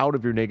can get out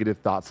of your negative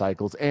thought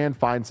cycles and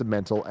find some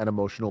mental and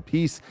emotional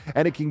peace.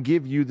 And it can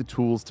give you the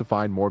tools to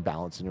find more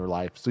balance in your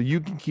life so you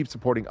can keep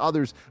supporting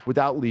others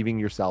without leaving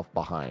yourself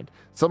behind.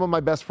 Some of my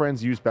best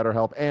friends use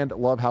BetterHelp and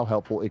love how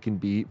helpful it can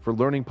be for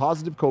learning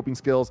positive coping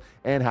skills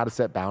and how to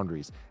set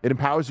boundaries. It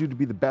empowers you to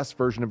be the best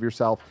version of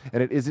yourself,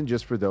 and it isn't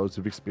just for those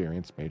who've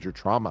experienced major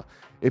trauma.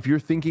 If you're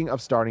thinking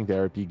of starting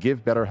therapy,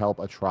 give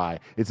BetterHelp a try.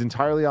 It's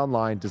entirely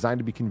online, designed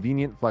to be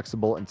convenient,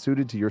 flexible, and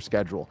suited to your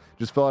schedule.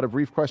 Just fill out a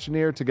brief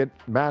questionnaire to get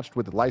matched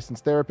with a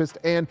licensed therapist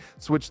and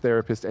switch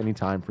therapist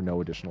anytime for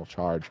no additional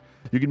charge.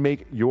 You can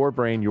make your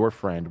brain your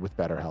friend with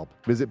BetterHelp.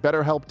 Visit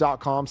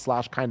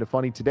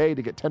BetterHelp.com/kindafunny today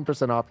to get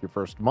 10% off your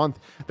first month.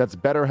 That's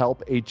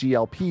BetterHelp,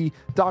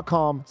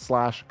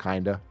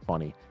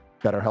 HELP.com/kindafunny.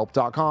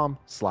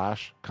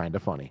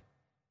 BetterHelp.com/kindafunny.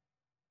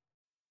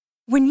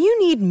 When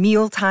you need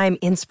mealtime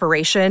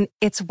inspiration,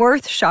 it's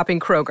worth shopping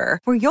Kroger,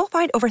 where you'll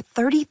find over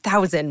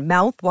 30,000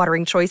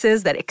 mouth-watering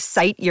choices that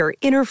excite your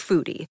inner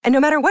foodie. And no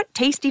matter what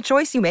tasty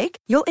choice you make,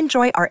 you'll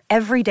enjoy our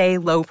everyday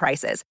low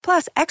prices,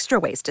 plus extra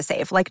ways to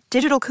save, like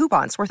digital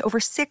coupons worth over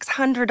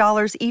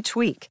 $600 each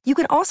week. You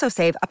can also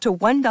save up to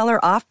 $1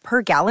 off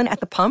per gallon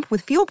at the pump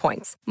with fuel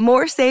points.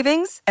 More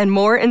savings and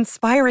more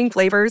inspiring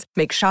flavors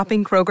make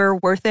shopping Kroger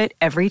worth it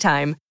every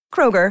time.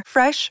 Kroger,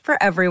 fresh for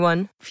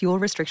everyone. Fuel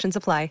restrictions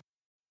apply.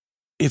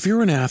 If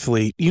you're an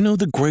athlete, you know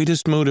the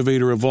greatest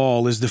motivator of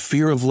all is the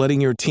fear of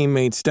letting your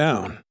teammates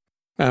down.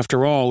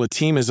 After all, a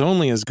team is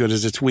only as good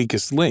as its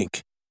weakest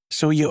link.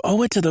 So you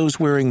owe it to those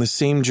wearing the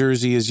same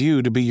jersey as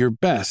you to be your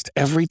best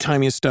every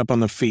time you step on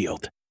the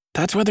field.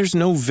 That's why there's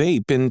no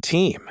vape in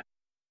team.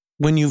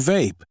 When you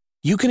vape,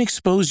 you can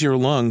expose your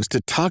lungs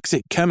to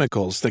toxic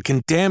chemicals that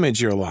can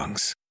damage your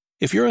lungs.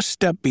 If you're a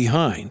step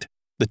behind,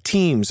 the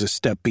team's a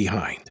step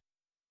behind.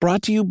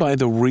 Brought to you by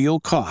The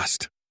Real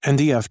Cost and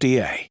the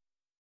FDA.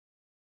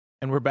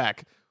 And we're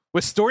back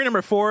with story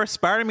number 4.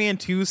 Spider-Man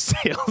 2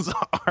 sales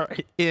are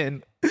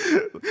in.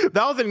 That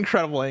was an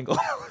incredible angle.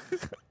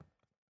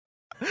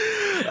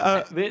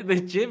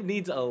 The gym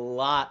needs a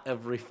lot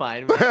of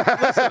refinement.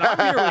 Listen, I'm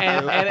here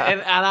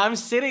and I'm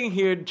sitting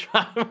here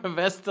trying my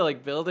best to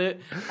like build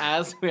it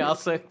as we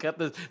also cut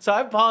this. So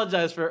I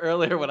apologize for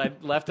earlier when I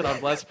left it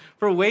on Bless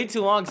for way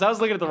too long because I was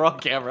looking at the wrong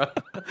camera.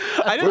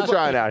 We're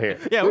trying out here.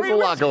 Yeah, there's a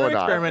lot going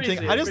on.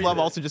 Experimenting. I just love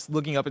also just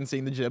looking up and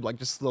seeing the gym like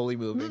just slowly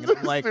moving. And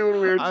I'm like, doing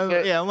weird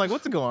shit. Yeah, I'm like,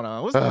 what's going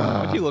on? What's going on?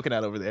 What are you looking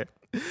at over there?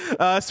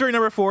 Story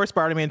number 4,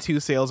 Spider-Man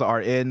 2 sales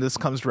are in. This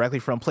comes directly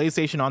from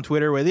PlayStation on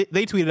Twitter, where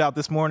they tweeted out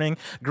this morning,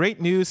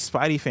 great news,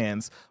 Spidey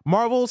fans.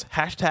 Marvel's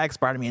hashtag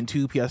Spider-Man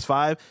 2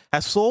 PS5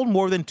 has sold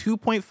more than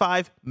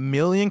 2.5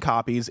 million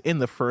copies in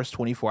the first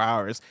 24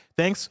 hours.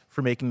 Thanks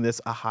for making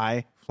this a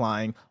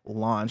high-flying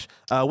launch.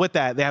 With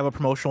that, they have a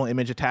promotional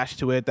image attached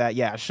to it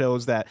that,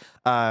 shows that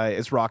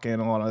it's rocking.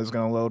 A lot of it's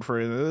going to load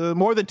for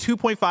more than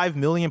 2.5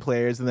 million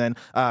players. And then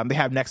they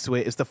have next to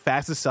it is the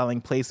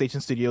fastest-selling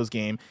PlayStation Studios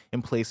game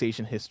in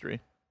PlayStation history.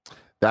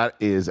 That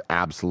is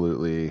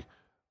absolutely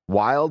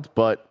wild,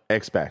 but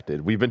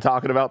expected. We've been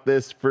talking about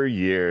this for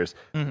years.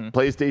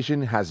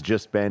 PlayStation has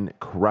just been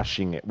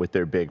crushing it with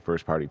their big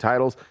first-party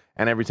titles.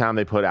 And every time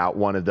they put out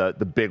one of the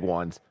big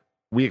ones,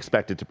 we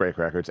expect it to break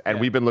records. And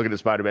we've been looking at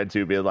Spider-Man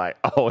 2 being like,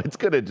 oh, it's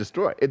going to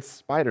destroy. It's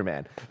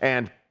Spider-Man.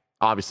 And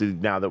obviously,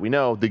 now that we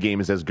know the game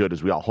is as good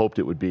as we all hoped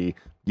it would be,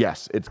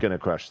 yes, it's going to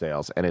crush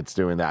sales, and it's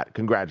doing that.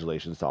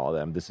 Congratulations to all of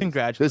them. This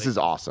is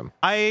awesome.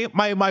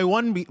 My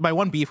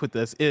one beef with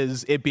this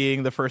is it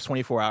being the first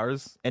 24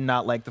 hours and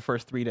not like the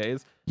first 3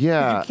 days.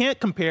 Yeah. You can't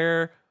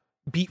compare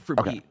beat for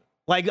beat.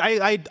 Like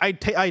I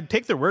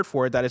take their word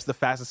for it that it's the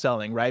fastest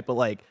selling, right? But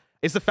like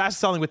it's the fastest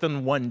selling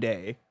within 1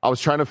 day. I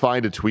was trying to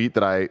find a tweet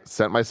that I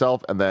sent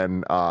myself, and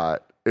then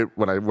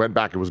when I went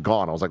back, it was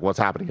gone. I was like, what's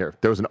happening here?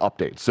 There was an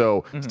update.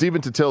 So Steven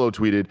Totillo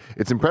tweeted,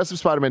 it's impressive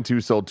Spider-Man 2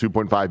 sold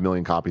 2.5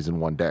 million copies in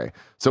 1 day.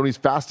 Sony's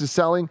fastest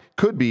selling?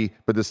 Could be,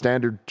 but the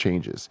standard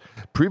changes.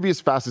 Previous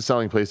fastest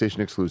selling PlayStation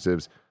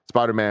exclusives,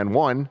 Spider-Man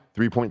 1,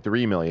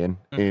 3.3 million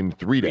in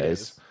 3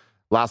 days.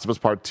 Last of Us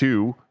Part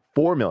 2,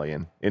 4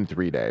 million in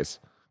 3 days.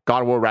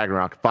 God of War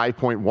Ragnarok,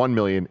 5.1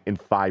 million in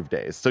 5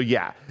 days. So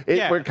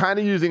we're kind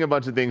of using a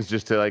bunch of things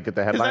just to like get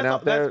the headline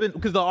out there.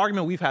 Because the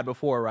argument we've had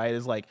before, right,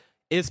 is like,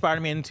 is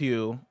Spider-Man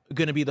 2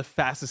 going to be the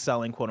fastest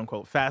selling, quote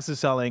unquote, fastest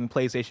selling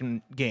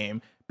PlayStation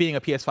game being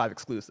a PS5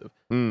 exclusive?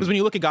 Because when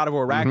you look at God of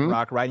War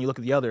Ragnarok, right, and you look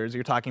at the others,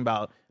 you're talking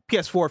about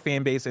PS4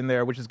 fan base in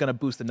there, which is going to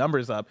boost the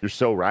numbers up. You're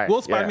so right.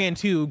 Will Spider-Man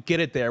 2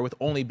 get it there with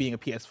only being a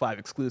PS5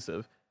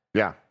 exclusive?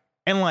 Yeah.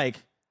 And like,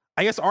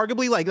 I guess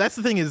arguably, like, that's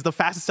the thing is the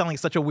fastest selling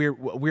is such a weird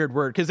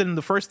word. Because in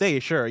the first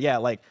day, sure, yeah,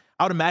 like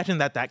I would imagine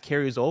that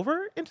carries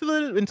over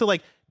into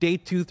like day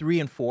 2,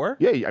 3, and 4.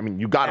 Yeah, I mean,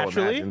 you got to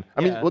imagine.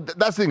 I mean,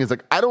 that's the thing is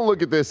like I don't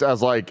look at this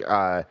as like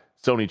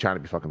Sony trying to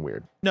be fucking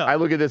weird. No, I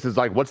look at this as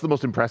like what's the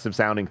most impressive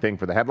sounding thing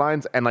for the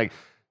headlines, and like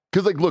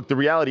because like look, the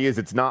reality is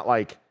it's not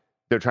like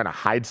they're trying to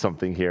hide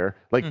something here.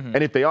 Like,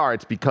 and if they are,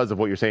 it's because of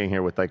what you're saying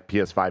here with like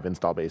PS5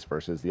 install base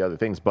versus the other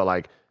things. But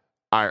like,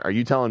 are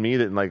you telling me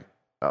that in like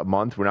a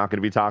month we're not going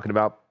to be talking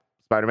about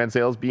Spider-Man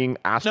sales being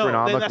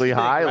astronomically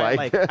high? Right?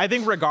 Like I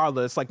think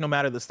regardless, like no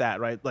matter the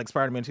stat, right? Like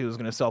Spider-Man 2 is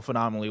going to sell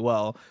phenomenally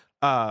well.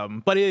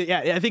 But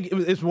I think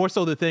it's more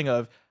so the thing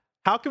of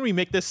how can we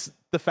make this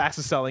the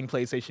fastest selling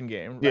PlayStation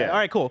game? Right? Yeah. All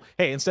right, cool.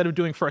 Hey, instead of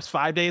doing first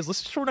 5 days,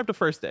 let's shorten up to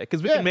first day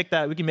because we can make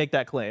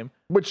that claim.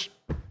 Which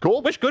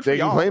cool. Which good for y'all.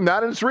 They can claim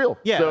that and it's real.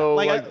 Yeah. So,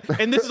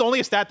 and this is only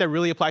a stat that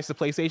really applies to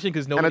PlayStation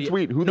because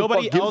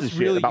nobody else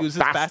really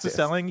uses fastest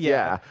selling.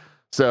 Yeah.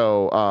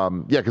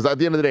 So, because at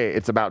the end of the day,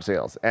 it's about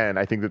sales. And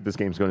I think that this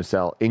game's going to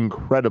sell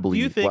incredibly well. Do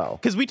you think,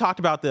 because we talked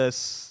about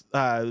this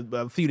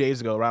a few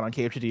days ago, right, on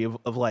KFGD,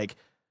 of like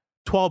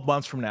 12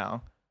 months from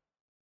now,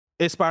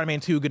 is Spider-Man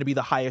 2 going to be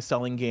the highest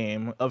selling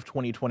game of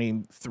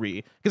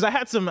 2023? Because I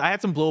had some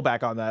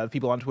blowback on that, of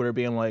people on Twitter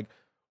being like,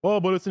 oh,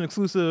 but it's an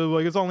exclusive,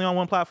 like it's only on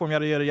one platform,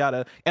 yada, yada,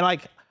 yada. And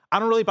like, I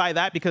don't really buy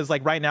that because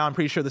like right now, I'm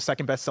pretty sure the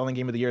second best selling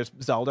game of the year is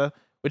Zelda,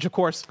 which of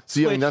course, I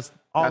mean, that's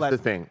the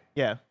thing.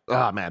 Yeah.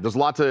 Oh man, there's a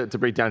lot to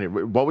break down here.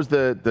 What was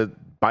the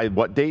by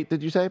what date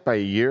did you say? By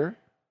a year?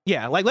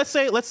 Yeah, like let's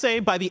say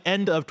by the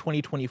end of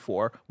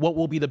 2024, what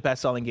will be the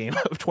best selling game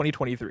of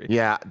 2023?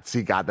 Yeah,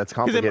 see, God, that's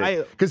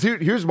complicated. Because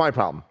here's my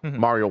problem: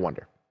 Mario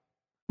Wonder.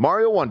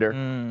 Mario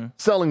Wonder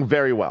selling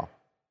very well,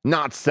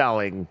 not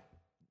selling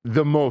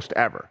the most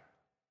ever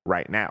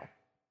right now.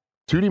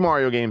 2D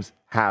Mario games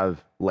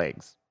have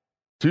legs.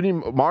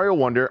 2D Mario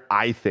Wonder,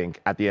 I think,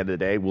 at the end of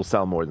the day, will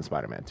sell more than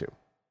Spider-Man 2.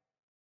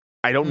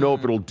 I don't know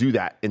if it'll do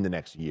that in the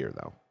next year,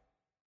 though.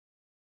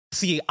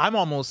 See, I'm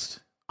almost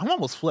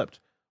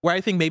flipped. Where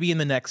I think maybe in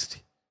the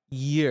next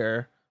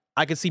year,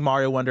 I could see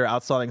Mario Wonder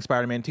outselling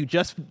Spider-Man 2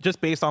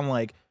 just based on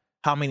like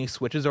how many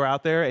Switches are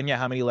out there and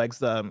how much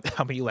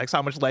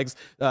legs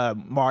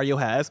Mario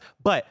has.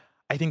 But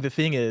I think the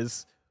thing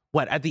is,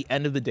 at the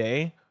end of the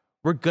day,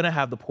 we're going to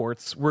have the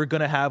ports. We're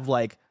going to have,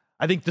 like,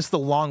 I think just the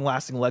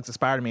long-lasting legs of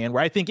Spider-Man,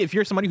 where I think if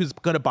you're somebody who's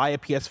going to buy a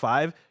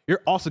PS5,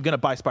 you're also going to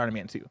buy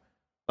Spider-Man 2.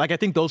 Like, I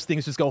think those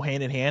things just go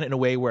hand in hand in a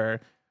way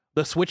where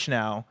the Switch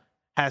now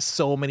has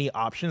so many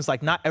options.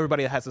 Like, not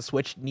everybody that has a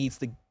Switch needs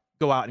to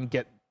go out and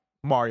get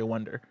Mario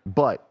Wonder.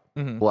 But,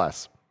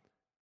 Bless,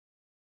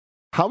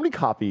 how many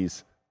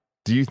copies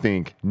do you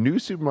think New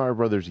Super Mario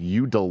Bros.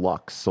 U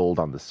Deluxe sold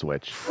on the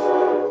Switch?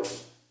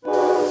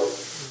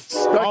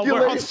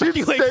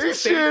 Speculation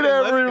station,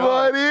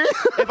 everybody.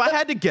 If I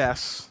had to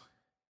guess,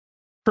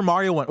 for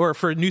Mario One or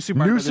for New Super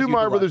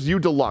Mario Bros. U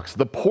Deluxe,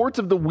 the port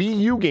of the Wii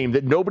U game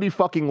that nobody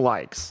fucking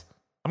likes,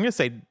 I'm gonna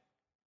say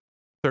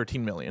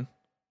 13 million.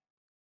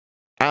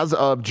 As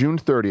of June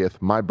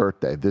 30th, my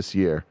birthday this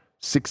year,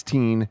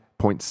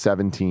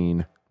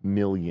 16.17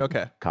 million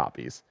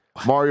copies.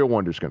 Mario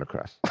Wonder's gonna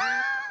crush.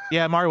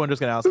 Yeah, Mario Wonder's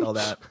gonna outsell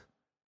that.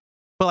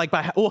 But like,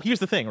 here's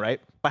the thing, right?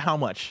 By how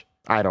much?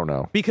 I don't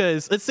know.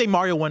 Because let's say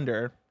Mario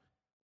Wonder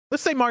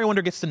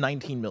gets to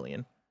 19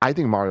 million. I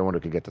think Mario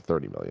Wonder could get to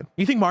 30 million.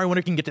 You think Mario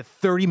Wonder can get to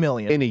 30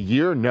 million? In a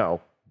year?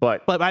 No.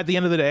 But at the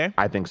end of the day?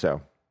 I think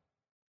so.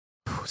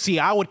 See,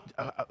 I would...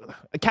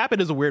 cap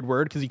it is a weird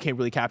word because you can't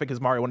really cap it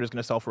because Mario Wonder is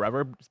going to sell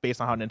forever based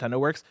on how Nintendo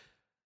works.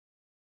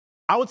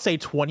 I would say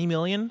 20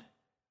 million.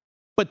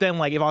 But then,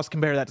 like, if I was to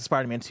compare that to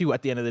Spider-Man 2,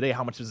 at the end of the day,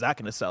 how much is that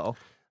going to sell?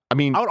 I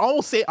mean... I would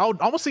almost say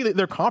that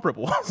they're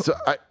comparable. So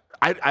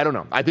I don't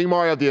know. I think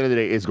Mario at the end of the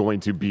day is going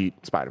to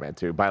beat Spider-Man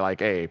 2 by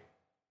like a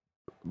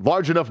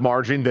large enough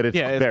margin that it's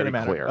very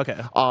clear. Okay.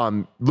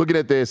 Looking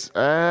at this,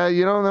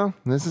 you don't know.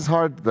 This is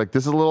hard. Like,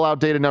 this is a little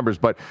outdated numbers,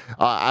 but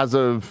as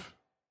of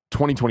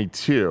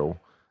 2022,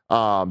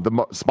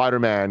 the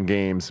Spider-Man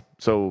games,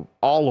 so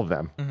all of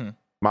them,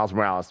 Miles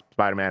Morales,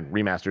 Spider-Man,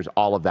 remasters,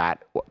 all of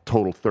that,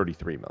 total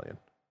 33 million.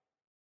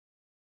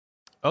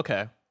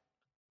 Okay.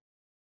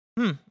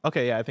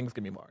 Okay, yeah, I think it's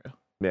going to be Mario.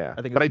 Yeah,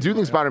 but I do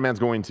think Spider-Man's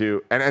going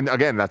to, and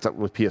again, that's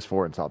with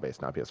PS4 install base,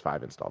 not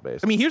PS5 install base.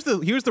 I mean, here's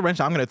the wrench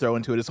I'm going to throw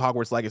into it is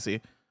Hogwarts Legacy.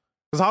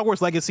 Because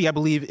Hogwarts Legacy, I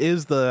believe,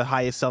 is the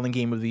highest selling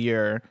game of the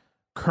year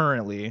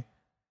currently.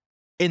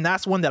 And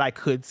that's one that I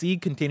could see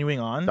continuing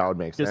on. That would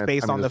make sense. Just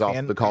based on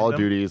the Call of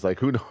Duties, like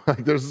who knows?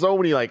 Like, there's so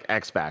many like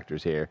X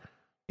factors here.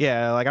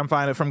 Yeah, like I'm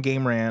finding it from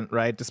Game Rant,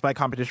 right? Despite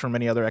competition from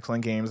many other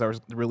excellent games that were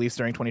released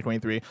during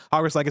 2023,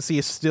 Hogwarts Legacy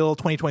is still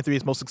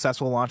 2023's most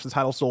successful launch. The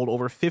title sold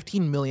over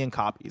 15 million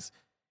copies.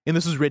 And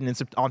this was written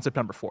on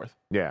September 4th.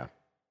 Yeah.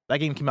 That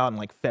game came out in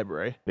like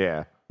February.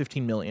 Yeah.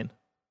 15 million.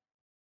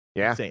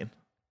 Yeah. Insane.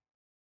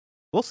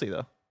 We'll see,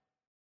 though.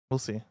 We'll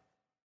see.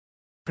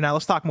 For now,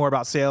 let's talk more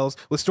about sales.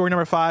 With story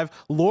number 5,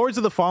 Lords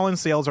of the Fallen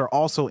sales are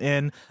also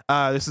in.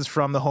 This is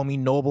from the homie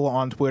Noble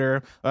on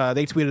Twitter.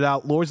 They tweeted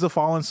out, Lords of the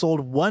Fallen sold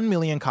 1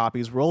 million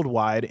copies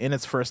worldwide in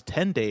its first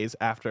 10 days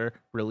after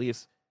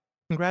release.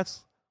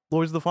 Congrats,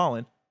 Lords of the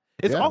Fallen.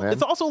 It's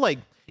also like,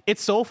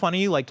 it's so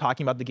funny, like,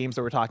 talking about the games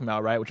that we're talking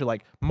about, right? Which are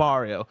like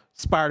Mario,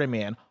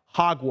 Spider-Man,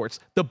 Hogwarts,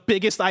 the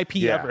biggest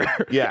IP ever.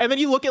 Yeah. And then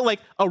you look at like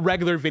a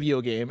regular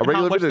video game and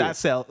how much that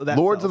sells.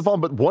 Lords of the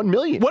Fallen, but 1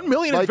 million. 1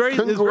 million like, is very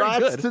good.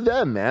 Congrats to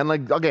them, man.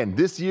 Like, again,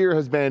 this year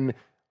has been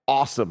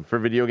awesome for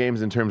video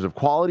games in terms of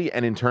quality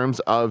and in terms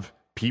of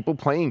people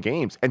playing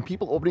games and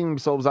people opening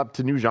themselves up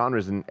to new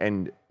genres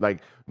and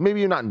like maybe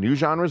you're not new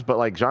genres, but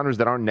like genres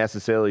that aren't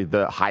necessarily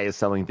the highest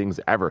selling things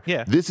ever.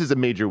 Yeah. This is a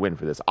major win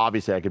for this.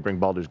 Obviously, I could bring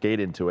Baldur's Gate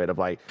into it of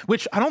like,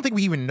 which I don't think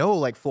we even know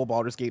like full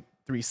Baldur's Gate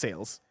 3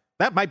 sales.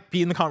 That might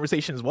be in the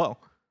conversation as well.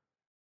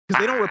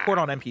 Because they don't report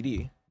on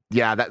MPD.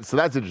 Yeah, that's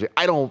interesting.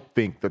 I don't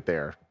think that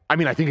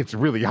I think it's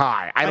really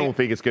high. I don't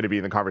think it's going to be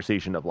in the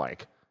conversation of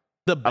like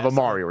of a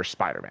Mario or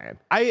Spider-Man.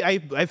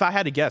 If I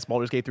had to guess,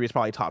 Baldur's Gate 3 is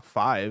probably top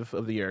 5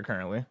 of the year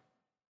currently.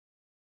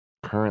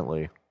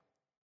 Currently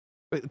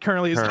is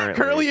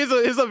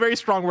a very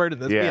strong word in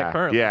this. Yeah,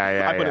 currently.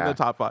 I put it in the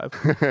top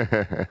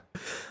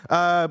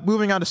 5.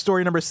 Moving on to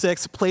story number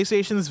 6,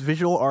 PlayStation's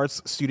visual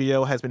arts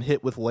studio has been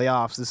hit with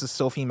layoffs. This is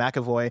Sophie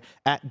McAvoy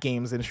at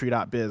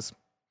GamesIndustry.biz.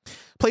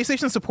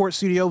 PlayStation support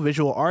studio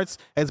Visual Arts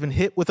has been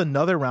hit with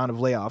another round of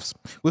layoffs,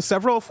 with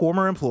several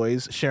former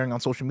employees sharing on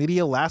social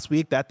media last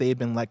week that they've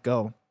been let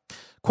go.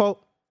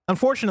 Quote,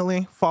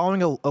 unfortunately,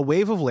 following a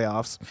wave of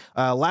layoffs,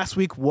 last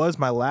week was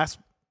my last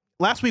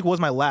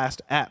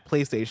at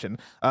PlayStation.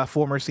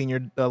 Former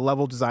senior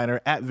level designer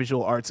at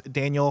Visual Arts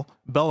Daniel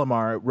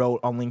Bellamar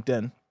wrote on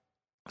LinkedIn.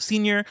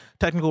 Senior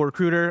technical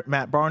recruiter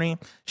Matt Barney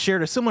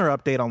shared a similar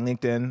update on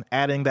LinkedIn,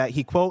 adding that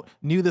he, quote,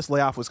 knew this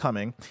layoff was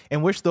coming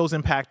and wished those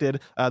impacted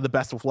the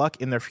best of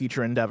luck in their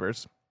future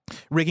endeavors.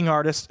 Rigging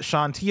artist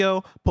Sean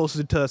Teo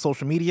posted to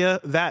social media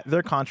that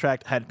their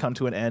contract had come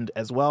to an end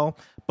as well,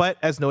 but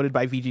as noted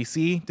by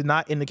VGC, did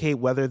not indicate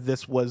whether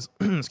this was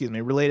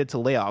related to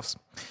layoffs.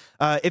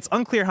 It's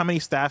unclear how many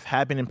staff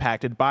have been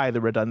impacted by the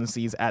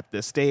redundancies at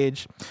this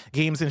stage.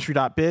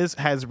 GamesIndustry.biz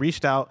has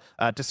reached out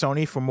to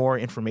Sony for more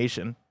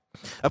information.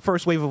 A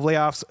first wave of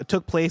layoffs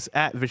took place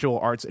at Visual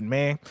Arts in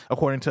May,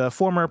 according to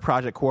former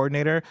project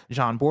coordinator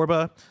John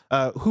Borba,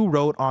 who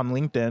wrote on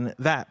LinkedIn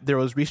that there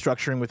was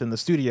restructuring within the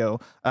studio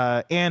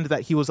and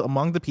that he was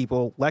among the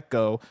people let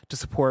go to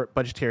support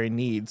budgetary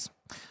needs.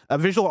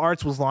 Visual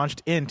Arts was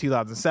launched in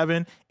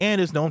 2007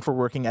 and is known for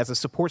working as a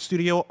support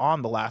studio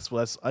on The Last of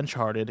Us,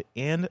 Uncharted,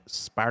 and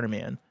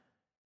Spider-Man.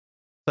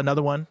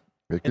 Another one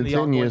in the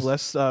ongoing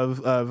list of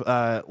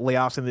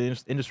layoffs in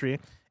the industry.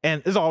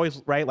 And as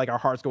always, right, like our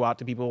hearts go out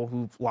to people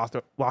who've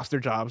lost their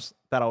jobs.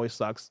 That always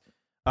sucks.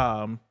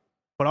 But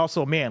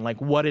also, man,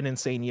 like what an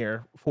insane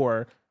year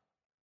for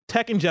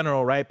tech in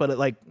general, right? But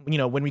like, you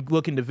know, when we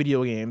look into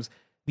video games,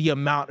 the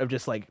amount of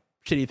just like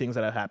shitty things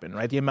that have happened,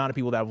 right? The amount of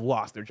people that have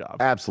lost their jobs.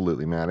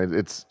 Absolutely, man.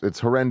 It's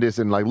horrendous.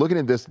 And like looking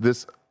at this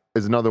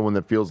is another one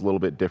that feels a little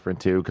bit different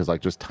too, because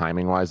like just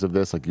timing wise of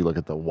this, like you look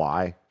at the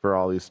why for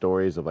all these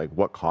stories of like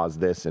what caused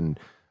this, and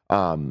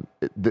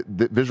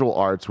the Visual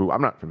Arts, who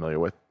I'm not familiar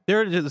with.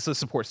 They're just a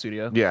support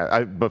studio.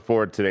 Yeah,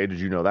 before today, did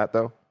you know that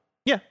though?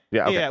 Yeah.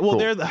 Okay, yeah. Well,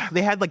 cool.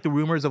 they had like the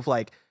rumors of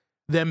like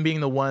them being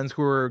the ones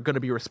who were going to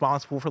be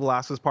responsible for the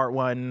Last of Us Part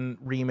 1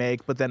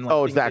 remake, but then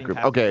like, it's that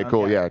group. Okay,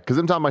 cool. Yeah, because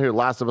I'm talking about here,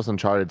 Last of Us,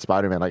 Uncharted,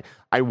 Spider-Man. Like,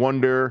 I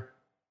wonder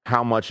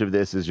how much of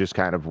this is just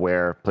kind of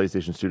where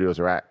PlayStation Studios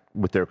are at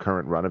with their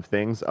current run of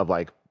things, of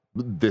like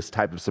this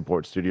type of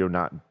support studio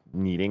not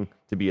needing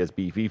to be as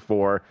beefy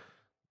for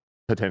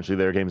potentially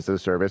their games as a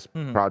service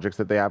projects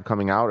that they have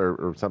coming out,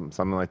 or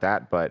something like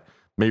that. But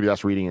maybe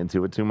that's reading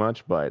into it too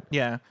much. But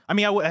yeah, I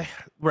mean,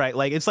 right?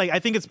 Like, it's like I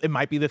think it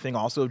might be the thing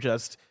also,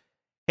 just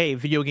hey,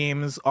 video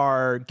games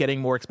are getting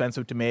more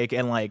expensive to make,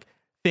 and like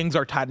things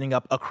are tightening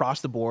up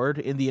across the board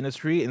in the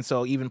industry, and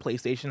so even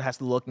PlayStation has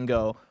to look and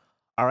go,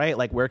 all right,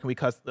 like where can we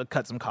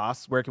cut some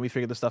costs? Where can we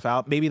figure this stuff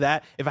out? Maybe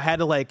that, if I had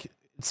to like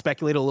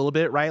speculate a little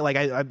bit, right? Like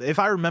if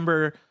I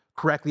remember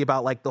correctly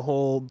about like the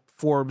whole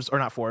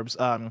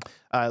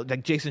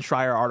like Jason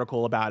Schreier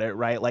article about it,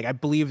 right? Like I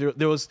believe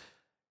there was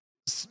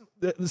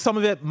some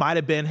of it might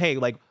have been, hey,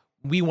 like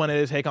we wanted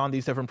to take on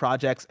these different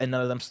projects and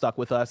none of them stuck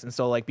with us, and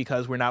so like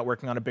because we're not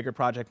working on a bigger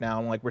project now,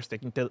 and like we're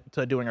sticking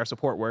to doing our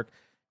support work,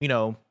 you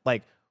know,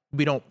 like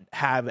we don't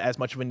have as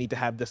much of a need to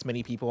have this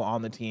many people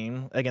on the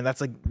team. Again,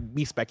 that's like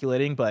me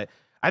speculating, but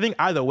I think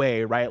either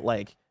way, right?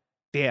 Like,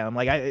 damn,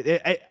 like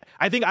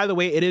I think either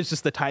way, it is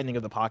just the tightening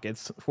of the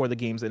pockets for the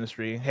games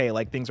industry. Hey,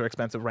 like things are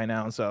expensive right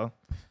now, and so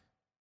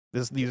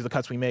these are the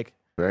cuts we make.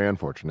 Very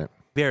unfortunate.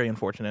 Very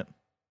unfortunate.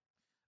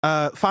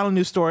 Final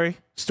news story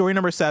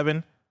number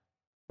 7.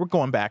 We're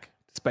going back to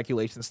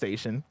speculation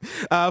station.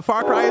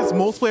 Far Cry's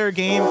multiplayer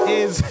game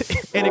is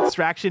an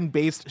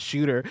extraction-based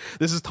shooter.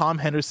 This is Tom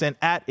Henderson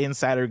at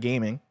Insider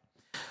Gaming.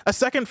 A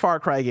second Far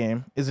Cry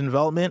game is in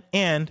development,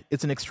 and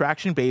it's an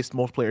extraction-based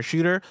multiplayer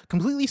shooter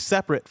completely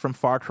separate from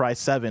Far Cry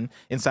 7,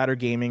 Insider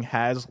Gaming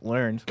has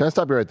learned. Can I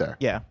stop you right there?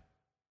 Yeah.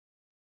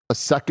 A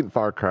second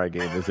Far Cry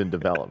game is in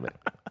development.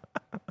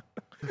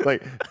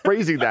 Like,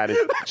 phrasing that is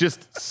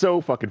just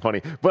so fucking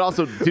funny. But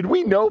also, did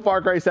we know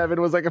Far Cry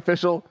 7 was like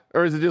official,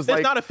 or is it just like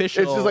it's not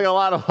official? It's just like a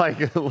lot of like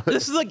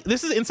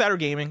this is Insider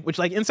Gaming, which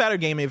like Insider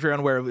Gaming, if you're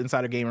unaware of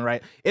Insider Gaming,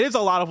 right? It is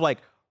a lot of like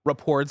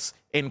reports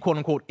and quote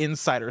unquote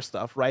insider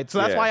stuff, right? So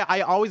that's why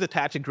I always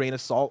attach a grain of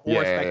salt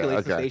or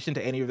speculation station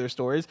to any of their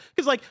stories,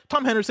 because like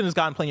Tom Henderson has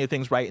gotten plenty of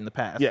things right in the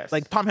past. Yes.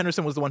 Like Tom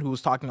Henderson was the one who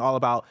was talking all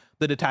about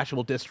the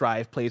detachable disk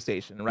drive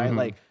PlayStation, right?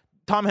 Like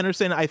Tom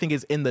Henderson, I think,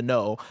 is in the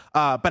know,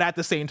 but at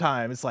the same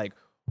time, it's like,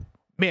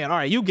 man, all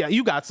right,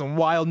 you got some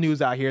wild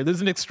news out here. This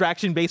is an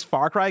extraction-based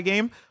Far Cry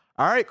game.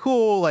 All right,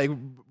 cool. Like,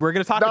 we're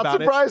gonna talk about it.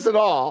 Not surprised at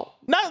all.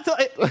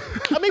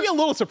 Maybe a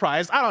little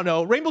surprised. I don't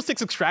know. Rainbow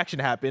Six Extraction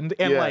happened,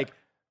 and like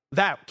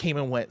that came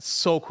and went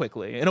so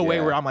quickly in a way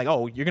where I'm like,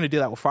 oh, you're gonna do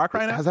that with Far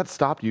Cry now? Has that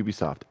stopped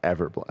Ubisoft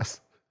ever,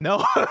 Bless?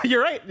 No,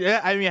 you're right.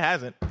 Yeah, I mean, it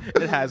hasn't.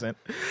 It hasn't.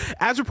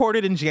 As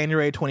reported in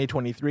January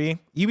 2023,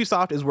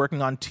 Ubisoft is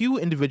working on 2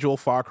 individual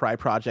Far Cry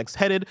projects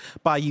headed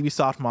by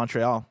Ubisoft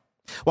Montreal.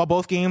 While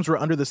both games were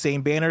under the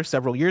same banner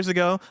several years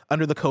ago,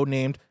 under the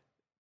codenamed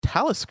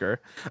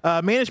Talisker,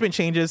 management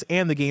changes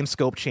and the game's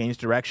scope changed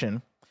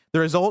direction.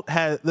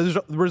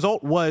 The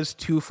result was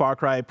 2 Far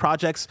Cry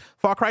projects,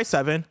 Far Cry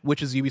 7,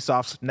 which is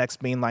Ubisoft's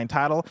next mainline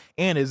title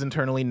and is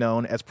internally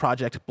known as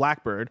Project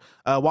Blackbird,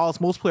 while its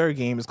multiplayer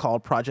game is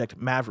called Project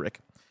Maverick.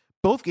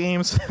 Both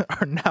games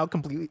are now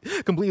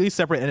completely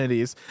separate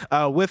entities,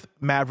 with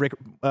Maverick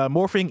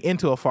morphing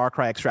into a Far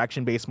Cry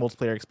extraction-based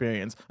multiplayer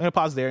experience. I'm going to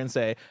pause there and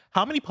say,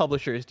 how many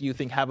publishers do you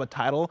think have a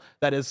title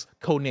that is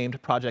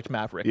codenamed Project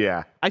Maverick?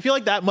 Yeah. I feel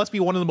like that must be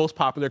one of the most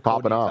popular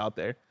codenames out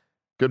there.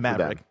 Good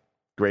Maverick. for them.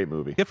 Great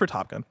movie. Good for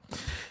Top Gun.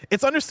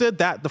 It's understood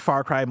that the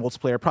Far Cry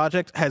multiplayer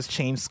project has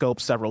changed scope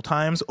several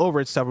times over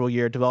its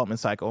several-year development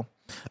cycle,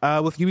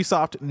 with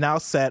Ubisoft now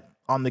set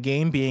on the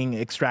game being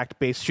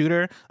extract-based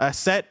shooter,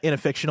 set in a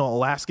fictional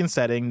Alaskan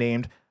setting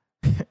named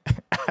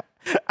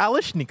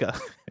Alishnika.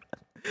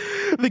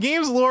 The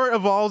game's lore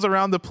evolves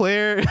around the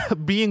player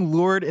being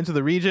lured into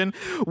the region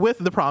with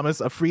the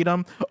promise of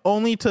freedom,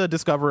 only to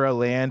discover a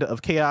land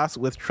of chaos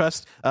with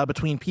trust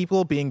between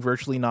people being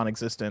virtually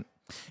non-existent.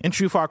 In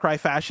true Far Cry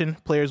fashion,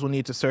 players will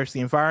need to search the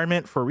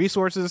environment for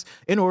resources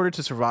in order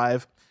to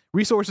survive.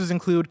 Resources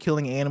include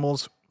killing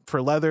animals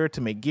for leather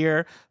to make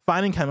gear,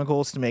 finding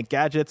chemicals to make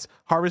gadgets,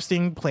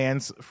 harvesting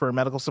plants for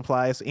medical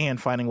supplies,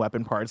 and finding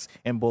weapon parts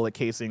and bullet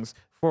casings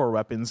for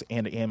weapons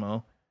and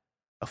ammo.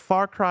 A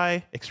Far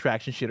Cry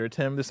extraction shooter.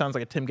 Tim, this sounds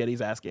like a Tim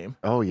Geddes ass game.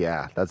 Oh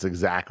yeah, that's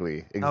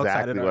exactly what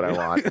I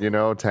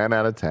want. 10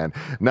 out of 10.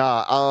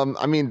 Nah,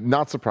 I mean,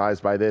 not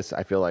surprised by this.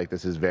 I feel like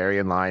this is very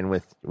in line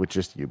with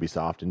just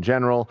Ubisoft in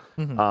general.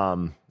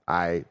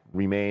 I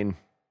remain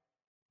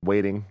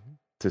waiting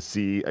to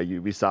see a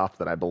Ubisoft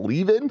that I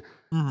believe in.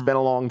 It's been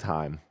a long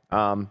time.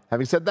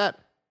 Having said that,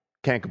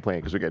 can't complain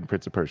because we're getting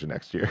Prince of Persia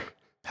next year.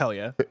 Hell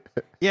yeah.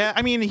 Yeah,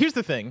 I mean, here's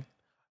the thing.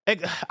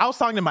 I was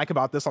talking to Mike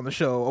about this on the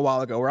show a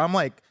while ago where I'm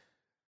like,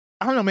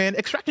 I don't know, man.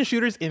 Extraction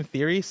shooters in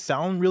theory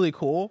sound really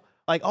cool.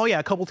 Like, oh yeah,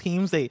 a couple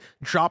teams, they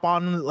drop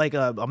on like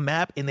a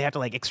map and they have to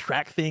like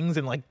extract things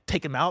and like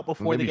take them out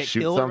before they get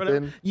killed. Or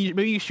whatever.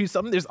 Maybe you shoot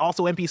something. There's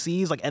also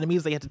NPCs, like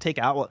enemies they have to take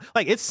out.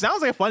 Like, it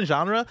sounds like a fun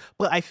genre,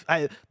 but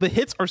the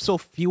hits are so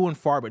few and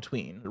far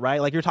between,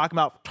 right? Like, you're talking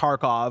about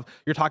Tarkov,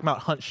 you're talking about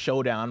Hunt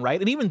Showdown, right?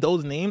 And even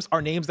those names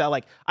are names that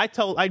like I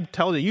tell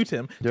to you,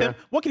 Tim. Yeah. Tim,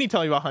 what can you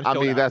tell me about Hunt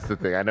Showdown? I mean, that's the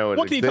thing. I know.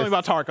 What can you tell me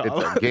about Tarkov?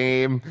 It's a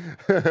game.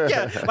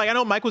 Yeah, like I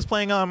know Mike was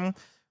playing.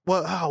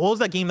 What was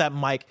that game that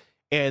Mike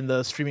and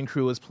the streaming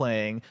crew was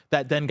playing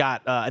that then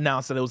got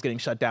announced that it was getting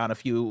shut down a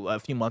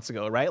few months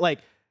ago, right?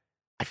 Like,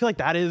 I feel like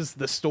that is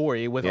the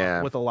story with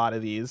a lot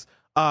of these.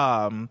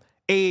 I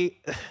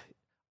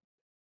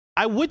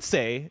would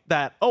say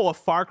that a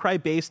Far Cry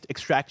based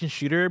extraction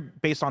shooter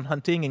based on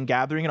hunting and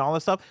gathering and all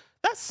that stuff,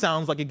 that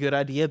sounds like a good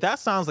idea. That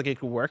sounds like it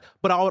could work.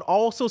 But I would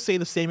also say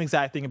the same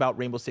exact thing about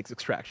Rainbow Six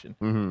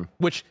Extraction,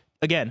 which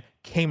again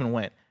came and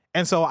went.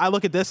 And so I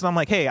look at this and I'm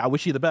like, hey, I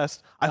wish you the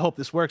best. I hope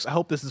this works. I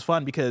hope this is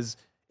fun, because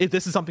if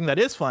this is something that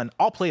is fun,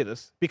 I'll play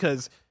this,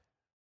 because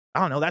I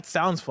don't know, that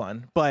sounds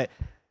fun, but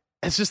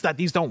it's just that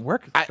these don't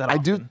work that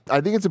often.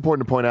 I think it's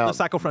important to point out the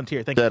Psycho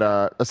Frontier,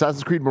 that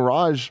Assassin's Creed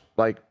Mirage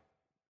like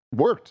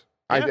worked.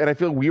 Yeah. And I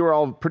feel we were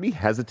all pretty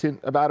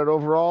hesitant about it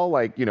overall.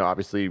 Like,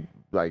 obviously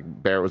like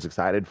Barrett was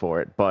excited for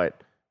it,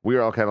 but we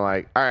were all kind of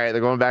like, all right, they're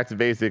going back to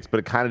basics,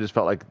 but it kind of just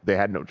felt like they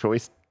had no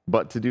choice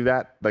but to do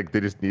that. Like, they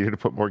just needed to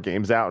put more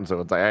games out. And so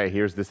it's like, hey,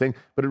 here's this thing,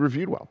 but it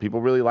reviewed well.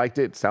 People really liked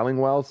it, selling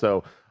well.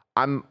 So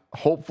I'm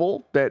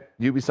hopeful that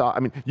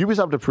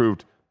Ubisoft have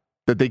proved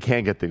that they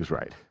can get things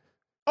right.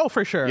 Oh,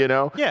 for sure.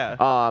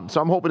 Yeah.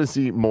 So I'm hoping to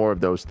see more of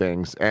those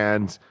things.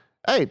 And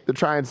hey, they're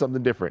trying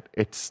something different.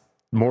 It's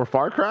more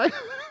Far Cry.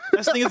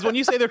 Best thing is when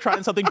you say they're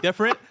trying something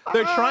different,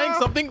 they're trying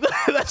something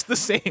that's the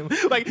same.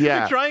 Like,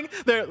 here's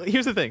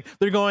the thing.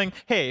 They're going,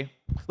 hey,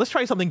 let's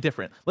try something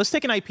different. Let's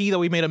take an IP that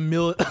we made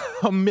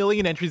a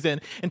million entries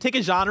in and take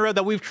a genre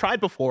that we've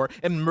tried before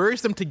and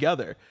merge them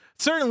together.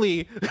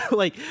 Certainly,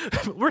 like,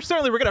 we're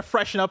going to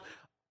freshen up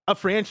a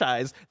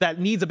franchise that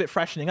needs a bit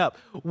freshening up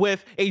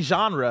with a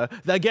genre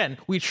that, again,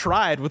 we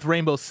tried with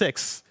Rainbow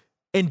Six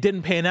and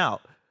didn't pan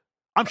out.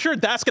 I'm sure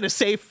that's going to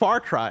save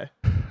Far Cry.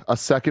 A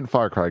second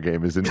Far Cry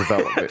game is in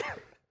development.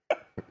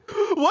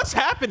 What's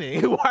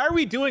happening? Why are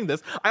we doing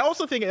this? I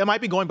also think it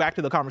might be going back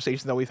to the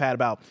conversation that we've had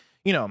about,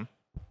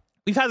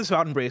 we've had this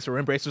about Embracer,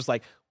 where Embracer's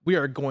like, we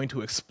are going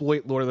to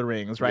exploit Lord of the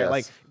Rings, right?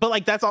 Yes.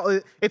 But that's all.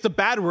 It's a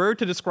bad word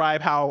to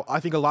describe how I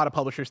think a lot of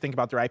publishers think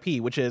about their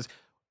IP, which is,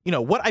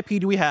 what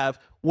IP do we have?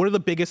 What are the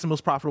biggest and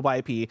most profitable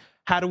IP?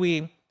 How do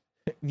we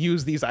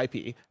use these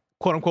IP?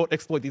 "Quote unquote,"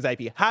 exploit these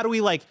IP. How do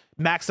we like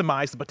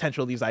maximize the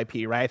potential of these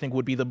IP? Right, I think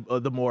would be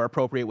the more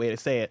appropriate way to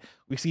say it.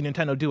 We've seen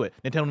Nintendo do it.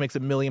 Nintendo makes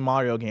 1 million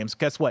Mario games.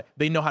 Guess what?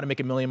 They know how to make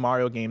 1 million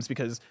Mario games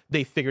because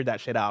they figured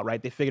that shit out.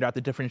 Right? They figured out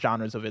the different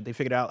genres of it. They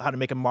figured out how to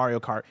make a Mario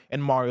Kart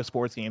and Mario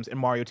sports games and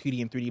Mario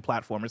 2D and 3D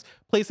platformers.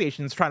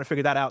 PlayStation's trying to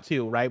figure that out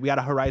too. Right? We got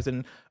a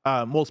Horizon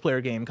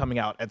multiplayer game coming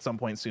out at some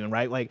point soon.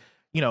 Right? Like,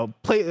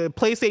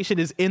 PlayStation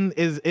is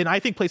in, I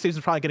think PlayStation's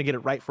probably going to get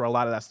it right for a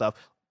lot of that stuff.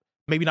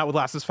 Maybe not with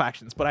Last of Us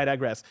Factions, but I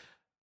digress.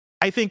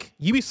 I think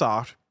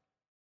Ubisoft,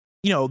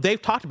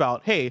 they've talked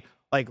about, hey,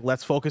 like,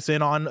 let's focus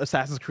in on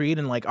Assassin's Creed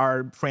and like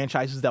our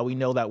franchises that we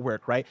know that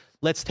work, right?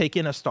 Let's take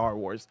in a Star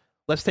Wars.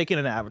 Let's take in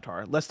an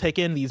Avatar. Let's take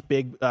in these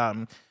big,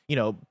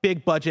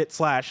 big budget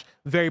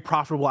 / very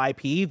profitable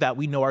IP that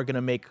we know are going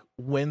to make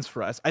wins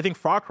for us. I think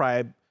Far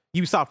Cry,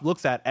 Ubisoft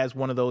looks at as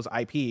one of those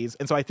IPs.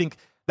 And so I think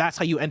that's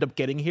how you end up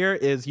getting here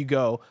is you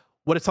go,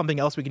 what is something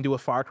else we can do with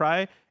Far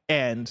Cry?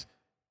 And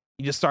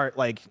you just start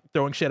like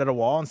throwing shit at a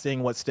wall and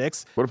seeing what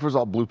sticks. What if it was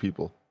all blue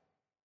people?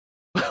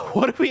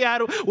 What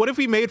if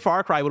we made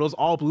Far Cry with those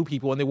all blue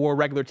people and they wore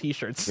regular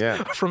t-shirts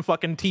from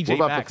fucking TJ We're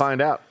about Maxx? to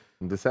find out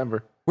in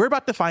December. We're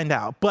about to find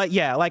out. But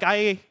yeah, like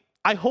I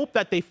hope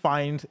that they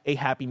find a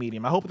happy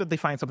medium. I hope that they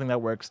find something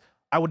that works.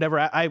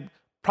 I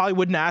probably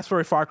wouldn't ask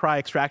for a Far Cry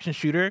extraction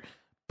shooter,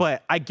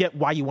 but I get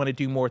why you want to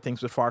do more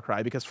things with Far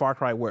Cry, because Far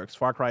Cry works.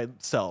 Far Cry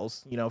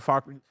sells.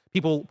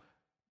 People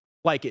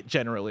like it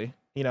generally.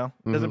 It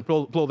doesn't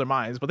blow their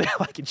minds, but they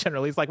like it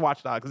generally. It's like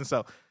Watch Dogs. And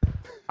so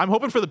I'm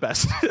hoping for the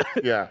best.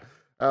 Yeah.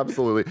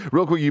 Absolutely.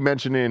 Real quick, you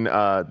mentioned in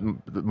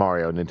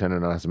Mario,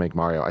 Nintendo knows how to make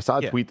Mario. I saw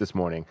a tweet this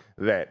morning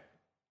that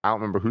I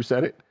don't remember who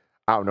said it.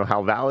 I don't know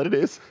how valid it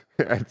is.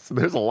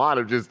 There's a lot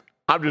of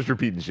I'm just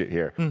repeating shit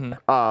here.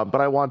 But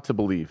I want to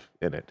believe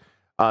in it.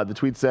 The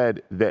tweet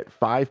said that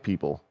 5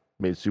 people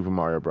made Super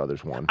Mario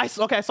Brothers 1. I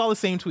saw the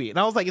same tweet, and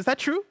I was like, is that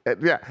true?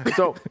 Yeah.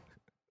 So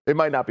it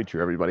might not be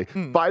true, everybody.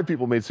 5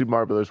 people made Super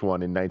Mario Brothers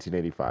 1 in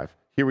 1985.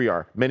 Here we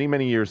are, many,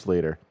 many years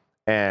later,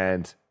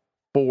 and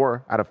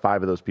 4 out of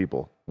 5 of those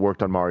people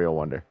worked on Mario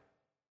Wonder.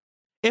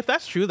 If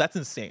that's true, that's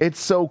insane. It's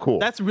so cool.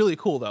 That's really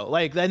cool, though.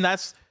 Like, then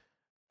that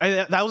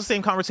was the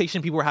same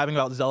conversation people were having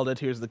about Zelda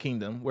Tears of the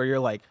Kingdom, where you're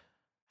like,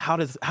 how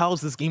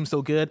is this game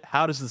so good?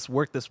 How does this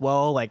work this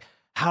well? Like,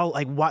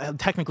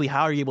 technically,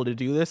 how are you able to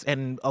do this?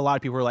 And a lot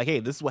of people were like,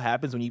 hey, this is what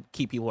happens when you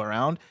keep people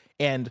around.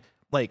 And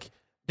like,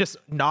 just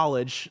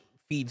knowledge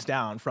feeds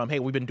down from, hey,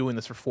 we've been doing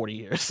this for 40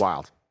 years.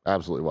 Wild.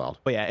 Absolutely wild.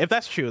 But yeah, if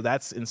that's true,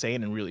 that's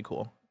insane and really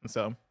cool. And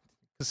so,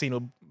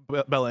 Casino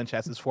Bella and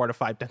Chess is 4 out of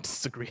 5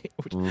 dentists agree,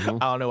 which I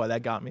don't know why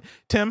that got me.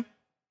 Tim,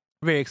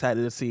 very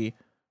excited to see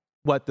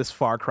what this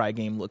Far Cry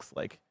game looks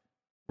like.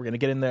 We're going to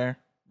get in there.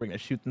 We're going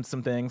to shoot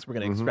some things. We're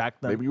going to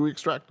extract them. Maybe we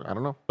extract. I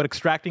don't know. But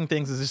extracting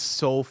things is just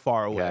so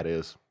far away. Yeah, it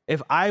is.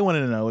 If I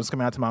wanted to know what's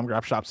coming out to Mom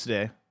Grab Shops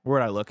today, where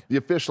would I look? The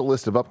official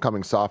list of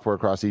upcoming software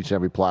across each and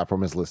every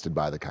platform is listed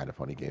by the Kind of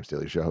Funny Games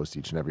Daily Show host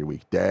each and every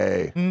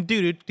weekday.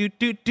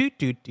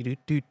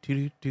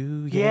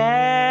 Yeah.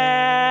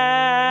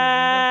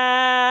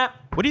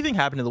 What do you think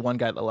happened to the one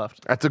guy that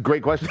left? That's a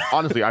great question.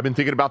 Honestly, I've been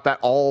thinking about that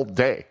all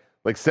day.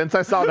 Like, since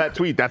I saw that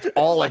tweet, that's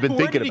all I've been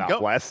thinking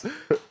about, Wes.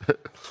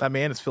 That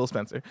man is Phil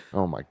Spencer.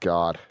 Oh, my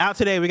God. Out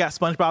today, we got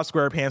SpongeBob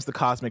SquarePants The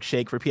Cosmic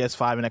Shake for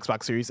PS5 and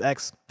Xbox Series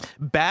X,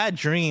 Bad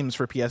Dreams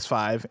for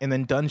PS5, and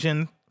then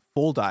Dungeon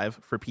Full Dive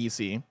for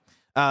PC.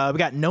 We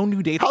got no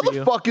new dates for you.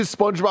 How the fuck is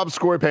SpongeBob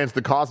SquarePants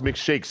The Cosmic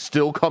Shake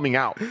still coming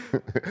out?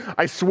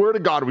 I swear to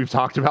God, we've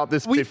talked about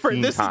this 15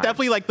 times. This is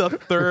definitely like the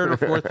 3rd or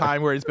 4th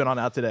time where it's been on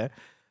out today.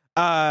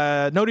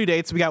 No new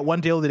dates. We got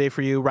one deal of the day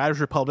for you. Riders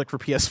Republic for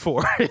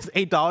PS4 is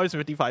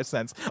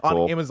 $8.55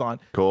 on Amazon.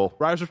 Cool.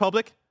 Riders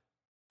Republic,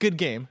 good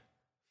game,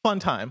 fun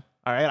time.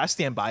 All right, I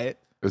stand by it.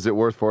 Is it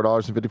worth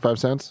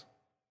 $4.55?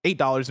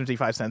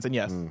 $8.55, and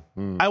yes,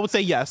 I would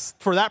say yes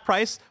for that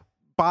price.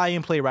 Buy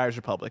and play Riders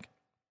Republic.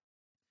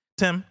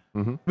 Tim,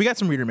 we got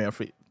some reader mail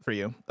for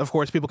you. Of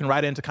course, people can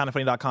write into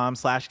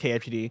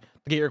kindoffunny.com/KFGD to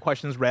get your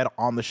questions read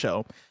on the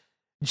show.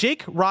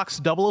 Jake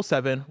Rocks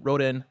 007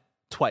 wrote in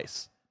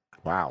twice.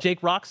 Wow.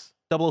 Jake Rocks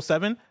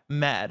 007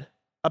 mad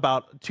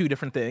about 2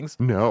 different things.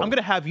 No. I'm going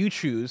to have you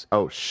choose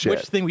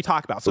which thing we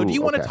talk about. So do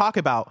you want to talk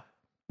about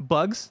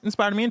bugs in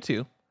Spider-Man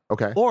 2?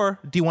 Okay. Or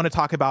do you want to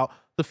talk about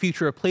the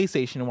future of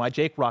PlayStation and why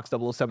Jake Rocks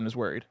 007 is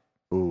worried?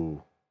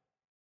 Ooh.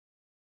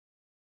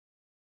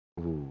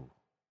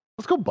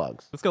 Let's go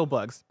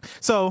bugs.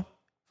 So,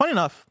 funny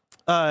enough,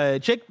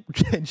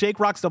 Jake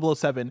Rocks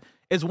 007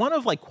 is one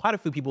of like quite a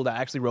few people that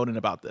actually wrote in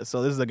about this.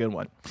 So this is a good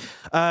one.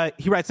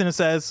 He writes in and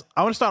says,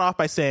 I want to start off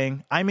by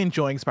saying I'm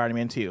enjoying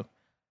Spider-Man 2.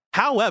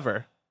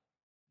 However,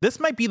 this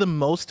might be the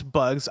most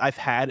bugs I've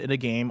had in a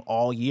game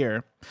all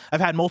year. I've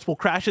had multiple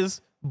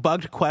crashes,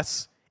 bugged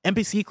quests,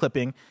 NPC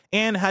clipping,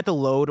 and had to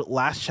load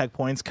last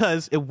checkpoints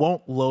because it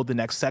won't load the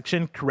next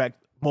section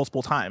correct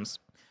multiple times.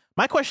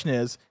 My question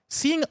is,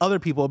 seeing other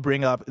people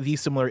bring up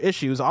these similar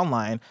issues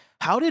online,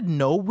 how did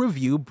no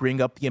review bring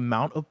up the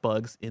amount of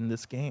bugs in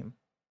this game?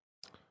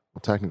 Well,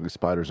 technically,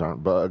 spiders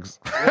aren't bugs.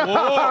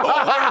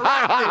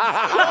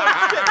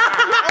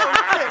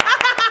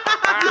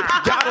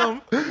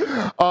 Got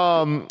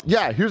him.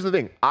 Yeah, here's the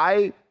thing.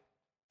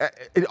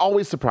 It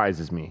always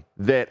surprises me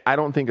that I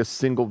don't think a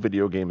single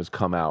video game has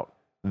come out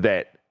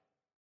that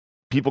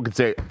people could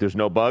say there's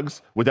no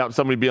bugs without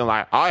somebody being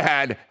like, I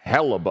had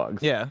hella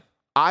bugs. Yeah.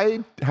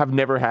 I have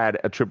never had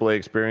a AAA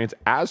experience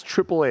as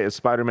AAA as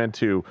Spider-Man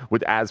 2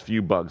 with as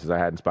few bugs as I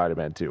had in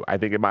Spider-Man 2. I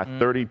think in my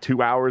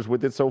 32 hours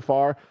with it so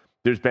far,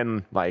 there's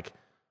been like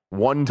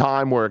one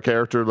time where a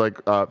character like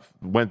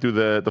went through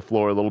the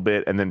floor a little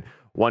bit, and then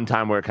one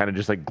time where it kind of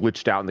just like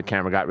glitched out and the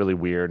camera got really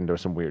weird and there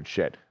was some weird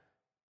shit.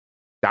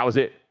 That was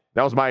it.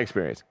 That was my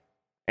experience.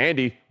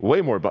 Andy,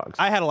 way more bugs.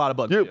 I had a lot of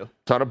bugs too.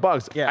 Ton of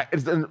bugs. Yeah.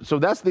 So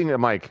that's the thing.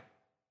 I'm like,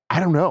 I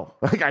don't know.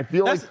 Like I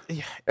feel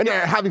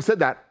having said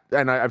that,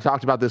 and I've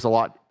talked about this a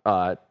lot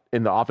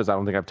in the office. I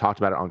don't think I've talked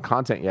about it on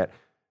content yet.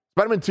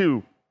 Spider-Man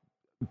 2,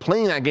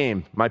 playing that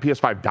game, my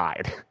PS5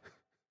 died.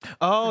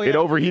 Oh, yeah. It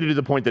overheated to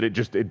the point that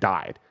it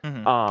died.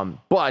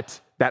 But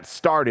that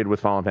started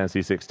with Final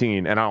Fantasy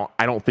 16, and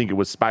I don't think it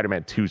was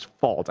Spider-Man 2's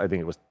fault. I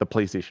think it was the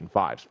PlayStation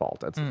 5's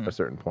fault at a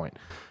certain point.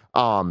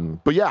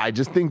 But yeah, I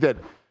just think that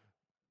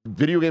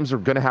video games are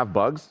going to have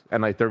bugs,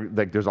 and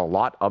there's a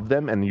lot of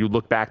them. And you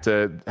look back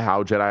to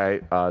how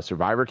Jedi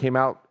Survivor came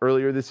out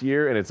earlier this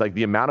year, and it's like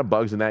the amount of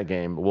bugs in that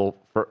game will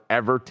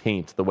forever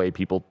taint the way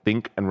people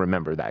think and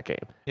remember that game.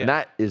 Yeah. And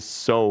that is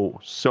so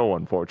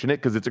unfortunate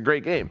because it's a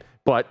great game,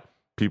 but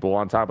people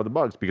on top of the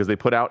bugs because they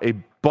put out a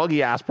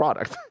buggy ass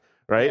product,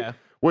 right? Yeah.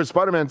 Whereas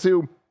Spider-Man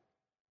 2,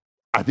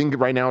 I think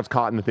right now it's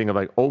caught in the thing of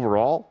like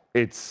overall,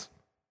 it's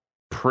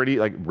pretty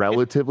like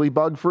relatively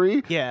bug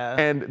free. Yeah.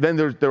 And then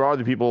there are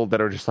the people that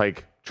are just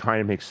like trying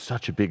to make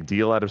such a big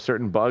deal out of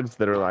certain bugs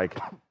that are like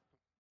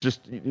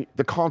just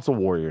the console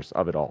warriors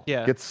of it all.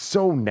 Yeah. It's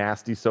so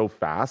nasty so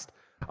fast.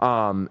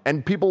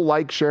 And people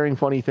like sharing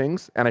funny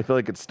things, and I feel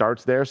like it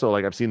starts there. So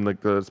like I've seen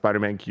like the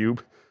Spider-Man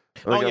cube.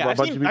 Like a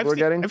bunch of people are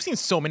getting. I've seen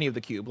so many of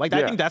the cube. Like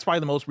I think that's probably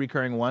the most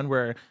recurring one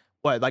where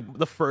like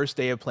the first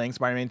day of playing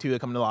Spider-Man 2 to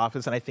come to the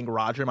office, and I think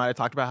Roger might have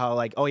talked about how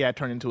like, oh yeah, it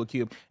turned into a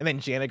cube. And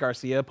then Janet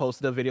Garcia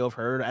posted a video of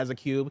her as a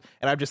cube.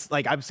 And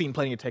I've seen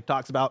plenty of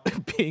TikToks about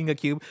being a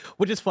cube,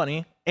 which is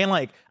funny. And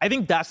like I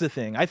think that's the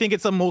thing. I think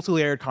it's a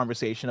multi-layered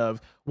conversation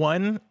of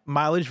one,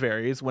 mileage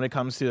varies when it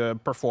comes to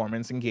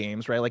performance in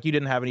games, right? Like you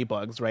didn't have any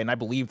bugs, right? And I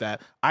believe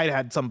that. I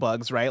had some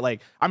bugs, right?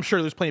 Like I'm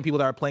sure there's plenty of people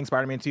that are playing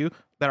Spider-Man 2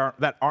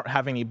 that aren't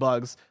having any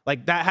bugs.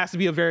 Like that has to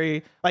be a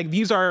very like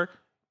these are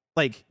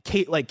like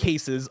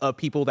cases of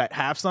people that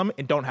have some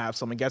and don't have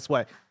some, and guess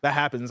what? That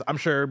happens. I'm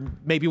sure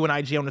maybe when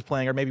IGN was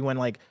playing, or maybe when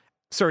like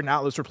certain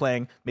outlets were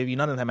playing, maybe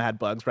none of them had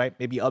bugs, right?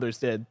 Maybe others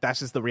did. That's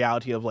just the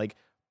reality of like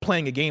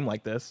playing a game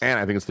like this. And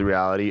I think it's the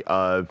reality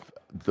of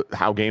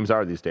how games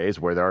are these days,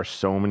 where there are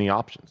so many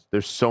options.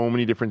 There's so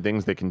many different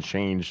things that can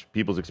change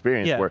people's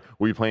experience. Yeah.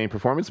 Were you playing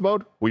performance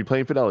mode? Were you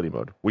playing fidelity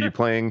mode? Were you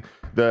playing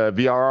the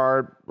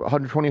VRR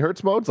 120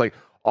 hertz modes? Like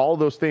all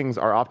those things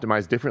are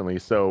optimized differently.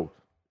 So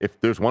if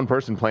there's one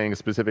person playing a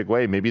specific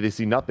way, maybe they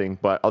see nothing,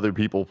 but other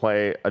people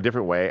play a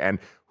different way. And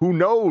who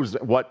knows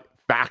what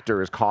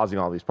factor is causing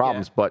all these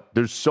problems, but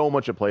there's so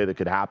much at play that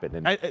could happen.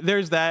 And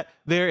there's that.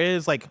 There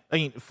is like, I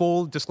mean,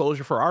 full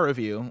disclosure for our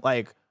review,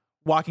 like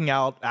walking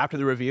out after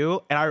the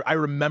review, and I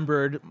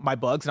remembered my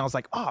bugs, and I was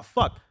like, oh,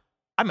 fuck,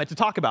 I meant to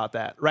talk about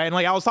that, right? And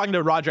like I was talking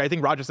to Roger, I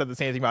think Roger said the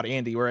same thing about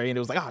Andy, where Andy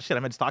was like, oh, shit, I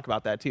meant to talk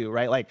about that too,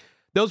 right? Like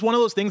that was one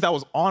of those things that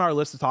was on our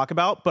list to talk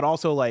about, but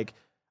also like,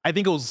 I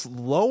think it was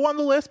low on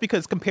the list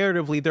because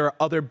comparatively there are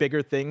other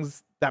bigger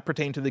things that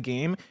pertain to the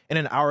game in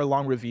an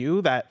hour-long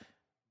review that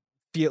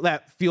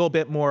feel a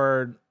bit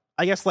more,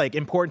 I guess, like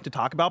important to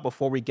talk about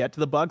before we get to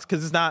the bugs,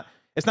 because it's not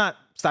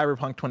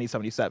Cyberpunk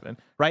 2077,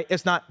 right?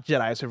 It's not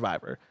Jedi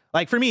Survivor.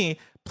 Like for me,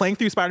 playing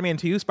through Spider-Man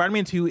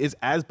 2 is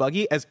as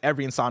buggy as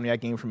every Insomniac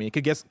game for me.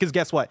 Because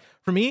guess what?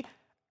 For me,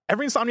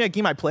 every Insomniac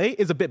game I play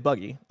is a bit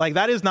buggy. Like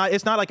it's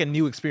not like a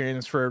new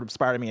experience for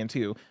Spider-Man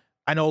 2.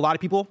 I know a lot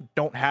of people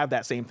don't have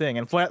that same thing.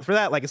 And for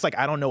that, like, it's like,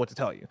 I don't know what to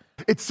tell you.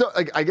 It's so,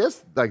 like, I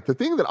guess, like, the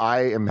thing that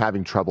I am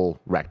having trouble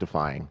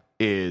rectifying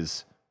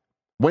is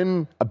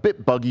when a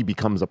bit buggy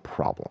becomes a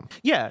problem.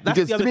 Yeah, that's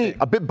because the other to me, thing.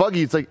 a bit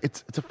buggy, it's like,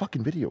 it's a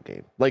fucking video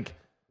game. Like,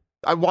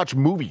 I watch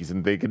movies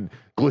and they can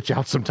glitch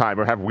out sometime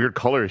or have weird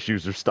color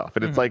issues or stuff.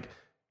 And it's like,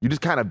 you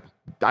just kind of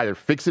either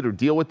fix it or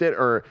deal with it.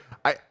 Or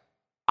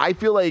I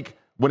feel like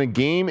when a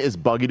game is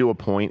buggy to a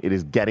point, it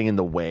is getting in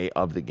the way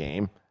of the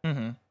game.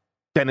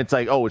 Then it's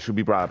like, oh, it should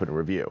be brought up in a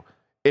review.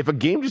 If a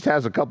game just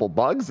has a couple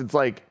bugs, it's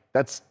like,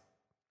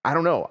 I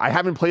don't know. I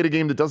haven't played a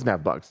game that doesn't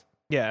have bugs.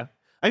 Yeah.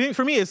 I think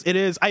for me, it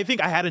is, I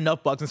think I had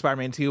enough bugs in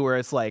Spider-Man 2 where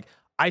it's like,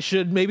 I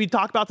should maybe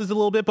talk about this a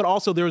little bit, but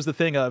also there was the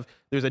thing of,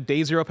 there's a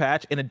day 0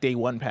 patch and a day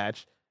 1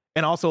 patch.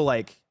 And also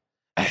like,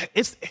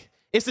 it's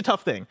a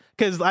tough thing.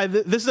 Because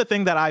this is a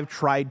thing that I've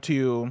tried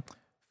to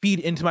feed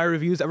into my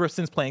reviews ever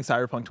since playing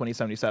Cyberpunk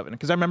 2077.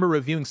 Because I remember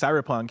reviewing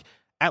Cyberpunk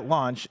at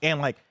launch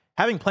and like,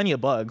 having plenty of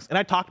bugs, and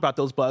I talked about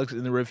those bugs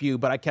in the review,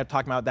 but I kept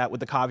talking about that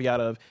with the caveat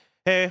of,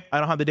 hey, I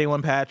don't have the day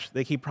 1 patch.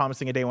 They keep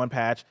promising a day 1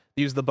 patch.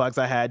 These are the bugs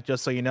I had,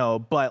 just so you know.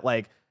 But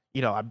like,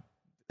 you know,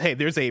 hey,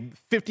 there's a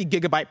 50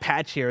 gigabyte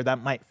patch here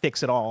that might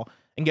fix it all.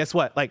 And guess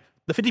what? Like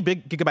the 50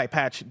 gigabyte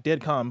patch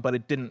did come, but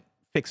it didn't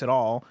fix it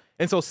all.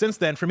 And so since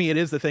then, for me, it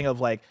is the thing of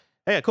like,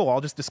 hey, cool, I'll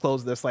just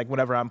disclose this like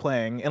whenever I'm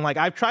playing. And like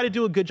I've tried to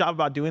do a good job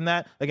about doing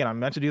that. Again, I'm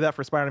meant to do that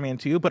for Spider-Man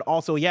 2, but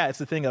also, yeah, it's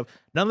the thing of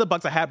none of the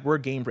bugs I had were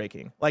game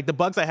breaking. Like the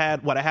bugs I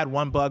had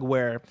one bug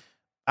where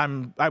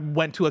I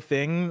went to a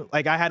thing,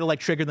 like I had to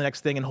like trigger the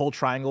next thing and hold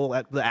triangle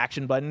at the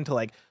action button to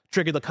like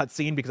trigger the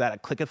cutscene because I had to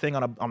click a thing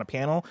on a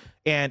panel,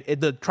 and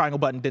the triangle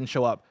button didn't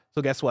show up.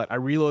 So guess what? I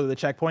reloaded the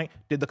checkpoint,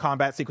 did the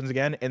combat sequence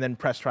again, and then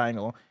pressed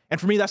triangle. And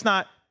for me, that's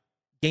not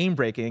game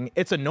breaking.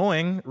 It's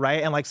annoying,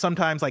 right? And like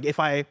sometimes like if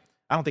I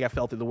don't think I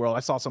fell through the world. I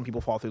saw some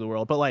people fall through the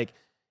world. But like,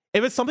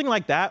 if it's something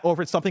like that, or if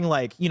it's something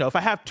like, you know, if I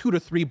have 2 to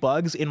 3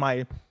 bugs in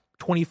my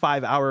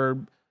 25-hour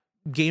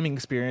gaming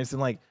experience, and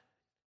like,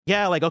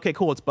 yeah, like, okay,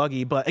 cool, it's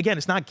buggy. But again,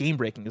 it's not game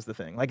breaking is the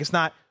thing. Like, it's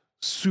not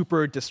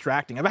super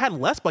distracting. I've had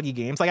less buggy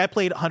games. Like, I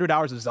played 100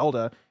 hours of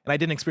Zelda, and I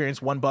didn't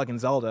experience 1 bug in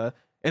Zelda.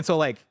 And so,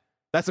 like,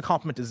 that's a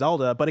compliment to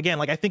Zelda. But again,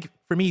 like, I think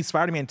for me,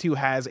 Spider-Man 2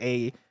 has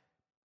an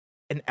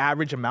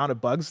average amount of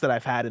bugs that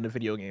I've had in a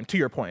video game, to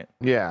your point.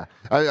 Yeah.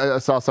 I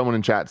saw someone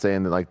in chat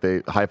saying that like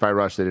the Hi-Fi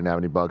Rush, they didn't have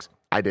any bugs.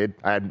 I did.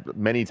 I had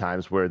many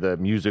times where the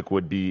music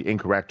would be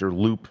incorrect or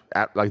loop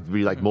at like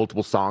be like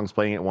multiple songs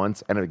playing at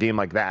once. And in a game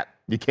like that,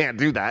 you can't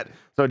do that.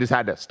 So I just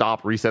had to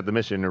stop, reset the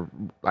mission, or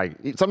like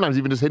sometimes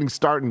even just hitting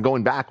start and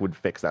going back would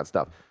fix that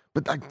stuff.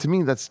 But like, to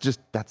me, that's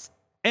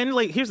and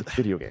like here's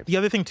video game. The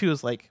other thing too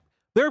is like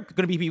there are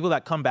going to be people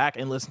that come back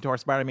and listen to our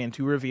Spider-Man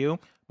 2 review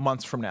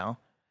months from now.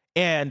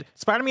 And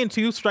Spider-Man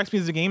 2 strikes me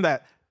as a game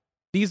that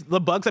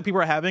the bugs that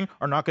people are having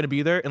are not going to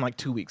be there in like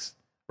 2 weeks,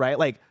 right?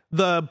 Like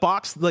the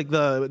box, like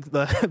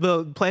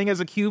the playing as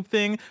a cube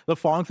thing, the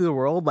falling through the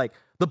world, like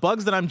the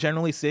bugs that I'm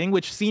generally seeing,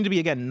 which seem to be,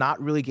 again,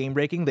 not really game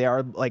breaking. They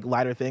are like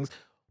lighter things.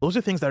 Those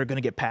are things that are going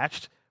to get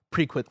patched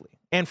pretty quickly.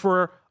 And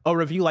for a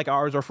review like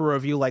ours, or for a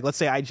review like, let's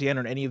say,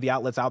 IGN or any of the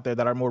outlets out there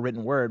that are more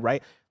written word,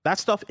 right? That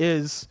stuff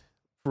is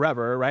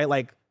forever, right?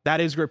 Like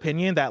that is your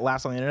opinion that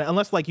lasts on the internet,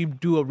 unless like you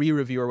do a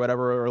re-review or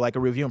whatever, or like a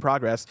review in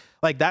progress.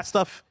 Like that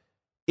stuff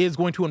is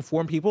going to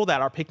inform people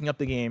that are picking up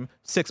the game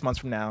 6 months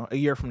from now, a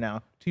year from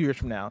now, 2 years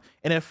from now.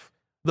 And if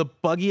the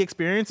buggy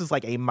experience is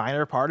like a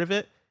minor part of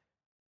it,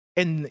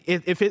 and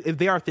if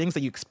they are things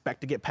that you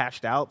expect to get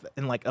patched out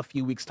in like a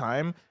few weeks'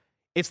 time,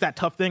 it's that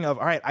tough thing of,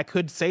 all right, I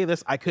could say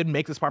this, I could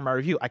make this part of my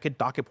review, I could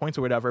dock it points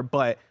or whatever,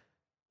 but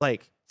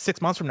like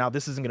 6 months from now,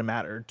 this isn't going to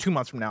matter. 2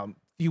 months from now, a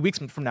few weeks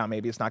from now,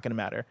 maybe it's not going to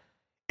matter.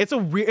 It's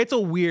a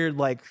weird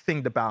like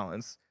thing to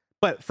balance.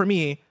 But for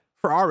me,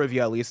 for our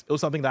review at least, it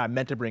was something that I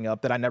meant to bring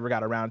up that I never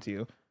got around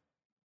to,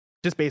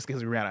 just basically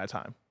because we ran out of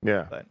time.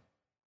 Yeah. But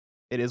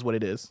it is what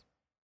it is.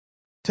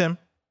 Tim,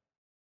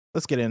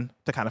 let's get in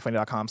to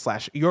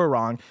kindoffunny.com/you're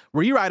wrong,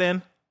 where you write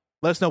in,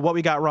 let us know what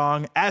we got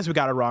wrong as we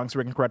got it wrong, so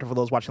we can correct it for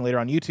those watching later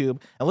on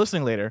YouTube and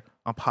listening later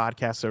on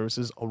podcast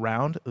services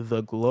around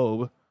the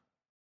globe.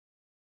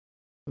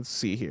 Let's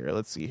see here.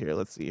 I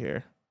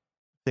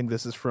think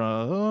this is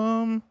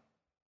from...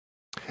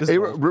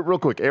 Real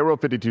quick,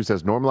 Arrow52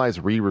 says,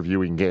 normalize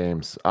re-reviewing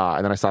games.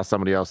 And then I saw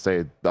somebody else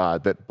say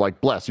that,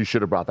 like, bless, you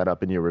should have brought that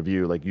up in your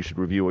review. Like, you should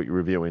review what you're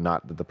reviewing,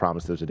 not the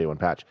promise there's a day one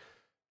patch.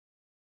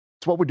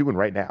 It's what we're doing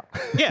right now.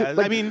 Yeah,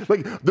 like, I mean...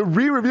 like, the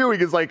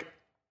re-reviewing is, like,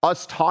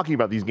 us talking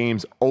about these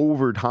games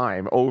over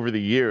time, over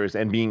the years,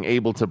 and being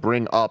able to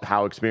bring up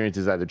how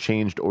experiences either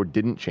changed or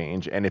didn't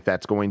change, and if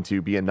that's going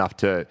to be enough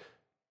to,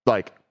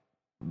 like,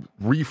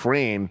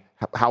 reframe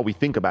how we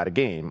think about a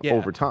game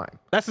over time.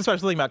 That's the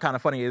special thing about Kind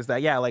of Funny is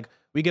that, like,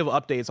 we give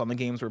updates on the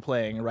games we're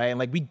playing, right? And,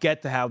 like, we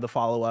get to have the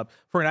follow-up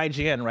for an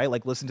IGN, right?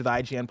 Like, listen to the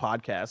IGN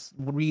podcast,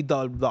 read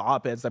the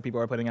op-eds that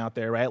people are putting out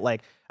there, right?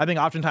 Like, I think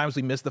oftentimes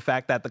we miss the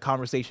fact that the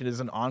conversation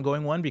is an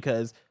ongoing one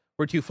because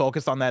we're too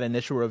focused on that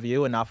initial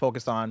review and not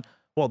focused on,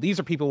 well, these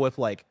are people with,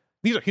 like,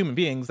 these are human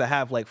beings that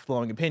have, like,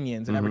 flowing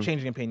opinions and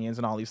ever-changing opinions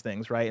and all these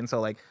things, right? And so,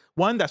 like,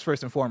 one, that's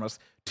first and foremost.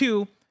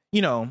 Two,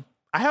 you know,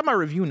 I have my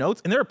review notes,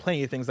 and there are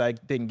plenty of things that I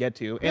didn't get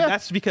to, and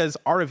that's because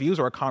our reviews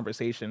are a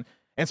conversation.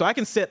 And so I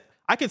could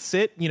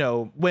sit, you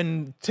know,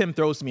 when Tim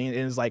throws to me and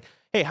is like,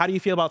 hey, how do you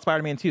feel about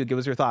Spider-Man 2? Give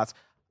us your thoughts.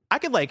 I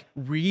could, like,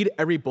 read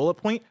every bullet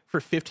point for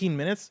 15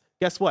 minutes.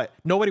 Guess what?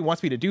 Nobody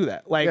wants me to do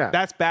that. Like,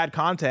 that's bad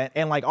content.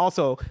 And, like,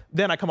 also,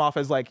 then I come off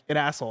as, like, an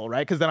asshole,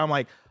 right? Because then I'm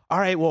like, all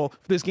right, well,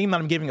 for this game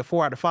that I'm giving a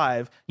 4 out of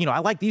 5, you know, I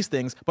like these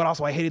things, but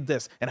also I hated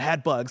this and I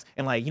had bugs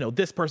and, like, you know,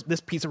 this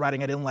piece of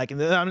writing I didn't like, and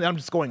then I'm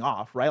just going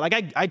off, right? Like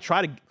I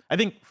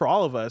think for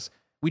all of us,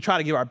 we try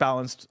to give our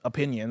balanced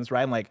opinions,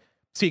 right? And, like,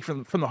 speak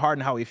from the heart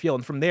and how we feel,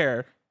 and from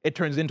there it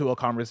turns into a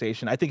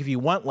conversation. I think if you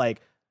want,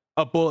 like,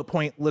 a bullet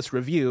point list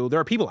review, there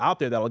are people out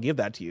there that will give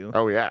that to you.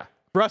 Oh yeah.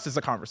 For us, it's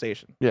a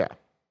conversation. Yeah.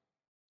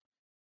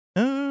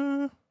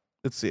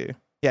 Let's see.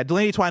 Yeah,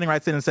 Delaney Twining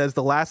writes in and says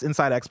the last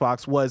Inside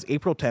Xbox was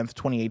April 10th,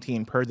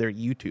 2018, per their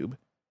YouTube.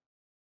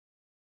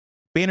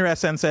 Banner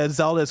SN says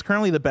Zelda is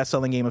currently the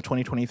best-selling game of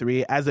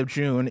 2023. As of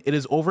June, it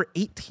is over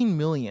 18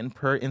 million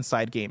per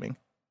Inside Gaming,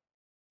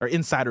 or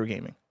Insider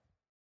Gaming.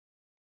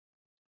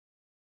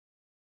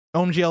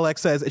 OwnGLX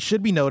says it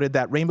should be noted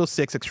that Rainbow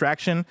Six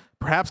Extraction,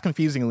 perhaps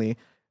confusingly,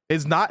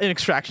 is not an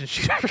extraction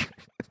shooter.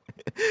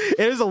 It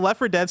is a Left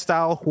 4 Dead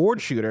style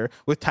horde shooter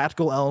with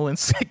tactical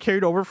elements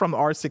carried over from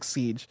R6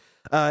 Siege.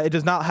 It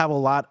does not have a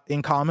lot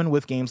in common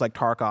with games like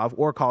Tarkov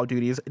or Call of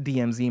Duty's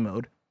DMZ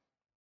mode.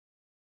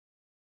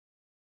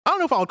 I don't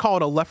know if I would call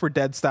it a Left 4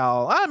 Dead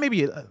style. Maybe,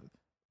 you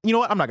know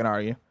what? I'm not going to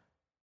argue.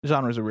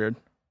 Genres are weird.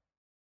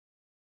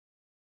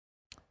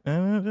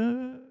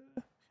 And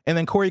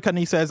then Corey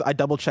Cudney says, I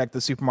double-checked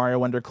the Super Mario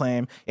Wonder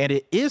claim, and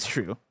it is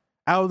true.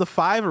 Out of the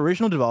 5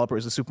 original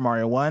developers of Super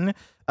Mario 1,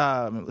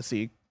 let's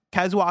see,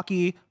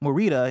 Kazuaki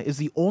Morita is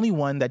the only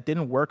one that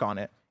didn't work on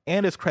it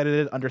and is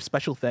credited under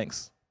special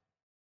thanks.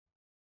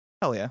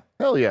 Hell yeah.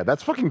 Hell yeah.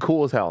 That's fucking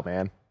cool as hell,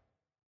 man.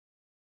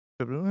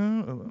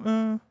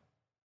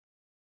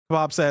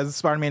 Bob says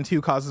Spider-Man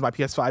 2 causes my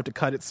PS5 to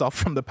cut itself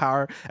from the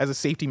power as a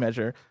safety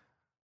measure.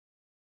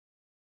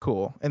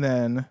 Cool. And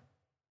then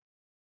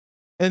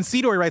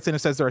Seadory writes in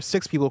and says there are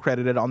 6 people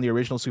credited on the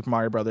original Super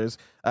Mario Brothers,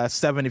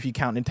 7 if you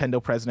count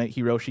Nintendo president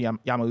Hiroshi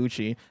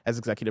Yamauchi as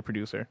executive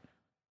producer.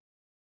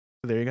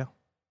 So there you go.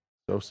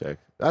 So sick.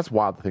 That's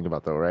wild to think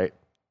about, though, right?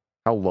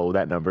 How low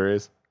that number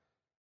is.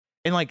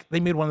 And, like, they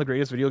made one of the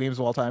greatest video games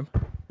of all time.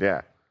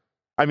 Yeah.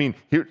 I mean,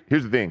 here's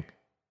the thing.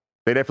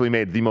 They definitely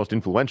made the most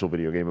influential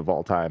video game of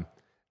all time.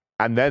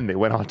 And then they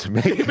went on to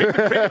make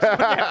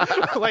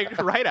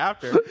like, right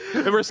after.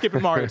 And we're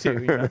skipping Mario 2.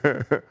 You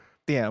know?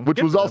 Damn.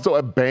 Which was also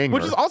a banger.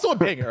 Which is also a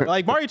banger.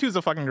 Like, Mario 2 is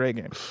a fucking great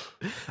game.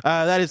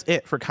 That is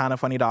it for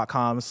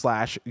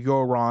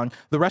kindafunny.com/you're wrong.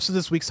 The rest of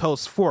this week's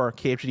hosts for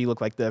KFGD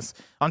look like this.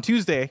 On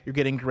Tuesday, you're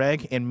getting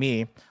Greg and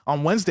me.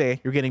 On Wednesday,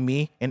 you're getting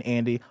me and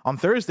Andy. On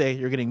Thursday,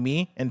 you're getting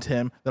me and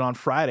Tim. Then on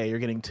Friday, you're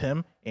getting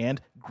Tim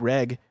and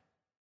Greg.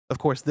 Of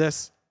course,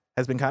 this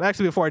has been kind of...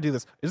 Actually, before I do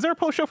this, is there a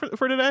post show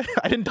for today?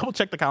 I didn't double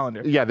check the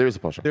calendar. Yeah, there is a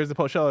post show. There's a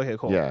post show? Okay,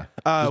 cool. Yeah.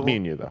 Just me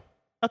and you, though.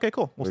 Okay,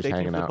 cool. We'll stay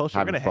tuned for the post show.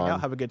 We're going to hang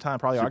out, have a good time,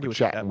 probably argue with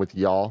chatting with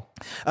y'all.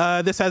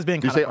 This has been...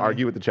 Did you say funny.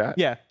 Argue with the chat?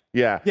 Yeah.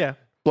 Yeah.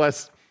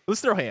 Bless... Let's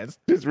throw hands.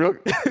 Just real.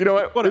 You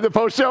know what? In the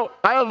post show,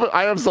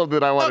 I have something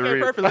that I want to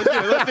read. Okay, perfect.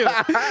 Let's do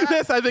it.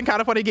 This has been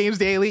Kinda Funny Games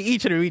Daily,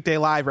 each and every weekday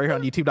live right here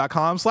on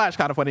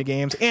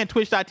YouTube.com/KindaFunnyGames and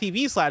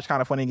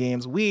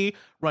Twitch.tv/KindaFunnyGames. We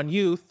run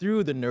you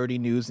through the nerdy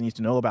news you need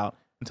to know about.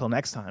 Until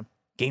next time,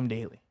 Game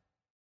Daily.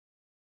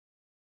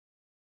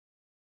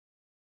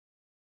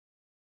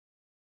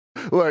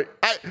 Look,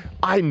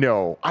 I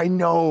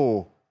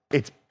know.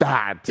 It's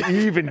bad to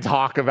even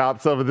talk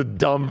about some of the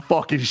dumb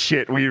fucking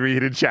shit we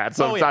read in chat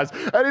sometimes. Oh,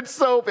 yeah. And it's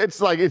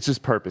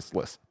just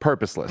purposeless.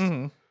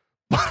 Mm-hmm.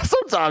 But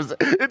sometimes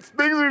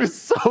things are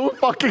just so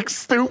fucking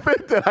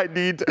stupid that I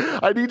need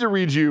to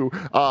read you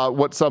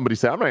what somebody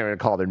said. I'm not even going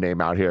to call their name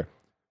out here.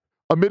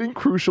 Omitting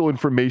crucial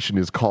information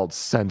is called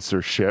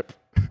censorship.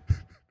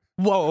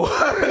 Whoa.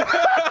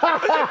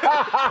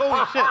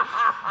 Holy shit.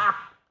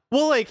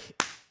 Well, like,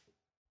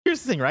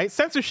 here's the thing, right?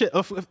 Censorship.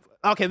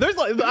 Okay, let's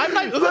not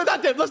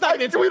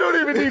get into it. We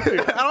don't even need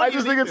to. I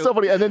just think it's so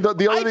funny. And then the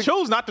other thing, I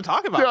chose not to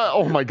talk about it.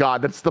 Oh my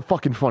God, that's the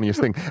fucking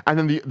funniest thing. And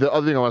then the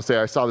other thing I want to say,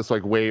 I saw this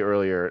like way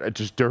earlier,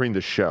 just during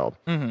the show,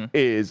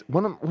 is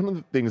one of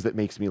the things that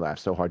makes me laugh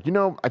so hard. You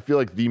know, I feel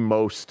like the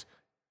most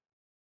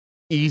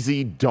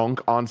easy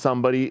dunk on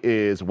somebody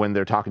is when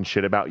they're talking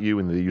shit about you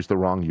and they use the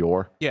wrong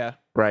 "your." Yeah.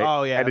 Right.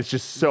 Oh yeah. And it's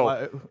just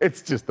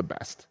it's just the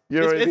best. You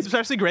know it's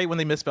especially great when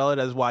they misspell it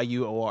as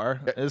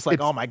YUOR. It's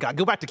like, oh my God,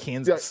 go back to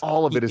Kansas. Yeah,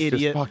 all of it is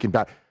just fucking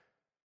bad.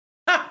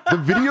 The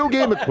video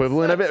game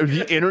equivalent of it, or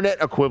the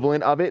internet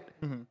equivalent of it,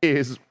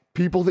 is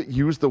people that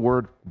use the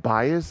word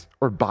bias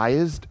or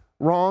biased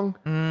wrong,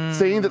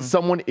 saying that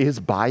someone is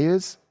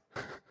biased.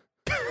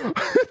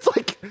 It's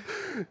like,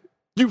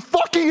 you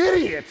fucking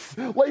idiots!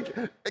 Like,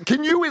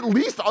 can you at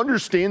least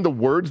understand the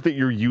words that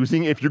you're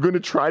using if you're going to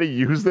try to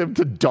use them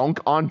to dunk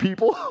on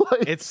people?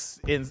 Like,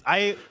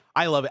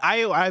 I love it.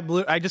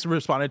 I just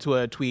responded to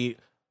a tweet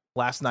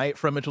last night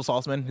from Mitchell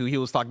Saltzman, who he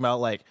was talking about,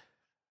 like,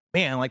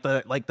 man, like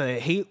the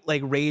hate,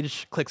 like,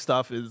 rage click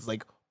stuff is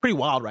like pretty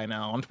wild right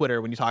now on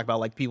Twitter when you talk about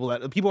like people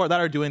that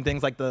are doing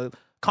things like the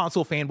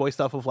console fanboy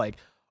stuff of like,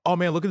 oh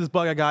man, look at this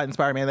bug I got in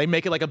Spider-Man. They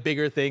make it like a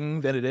bigger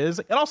thing than it is.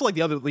 And also like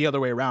the other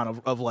way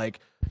around of like,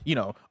 you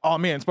know, oh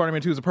man,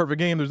 Spider-Man 2 is a perfect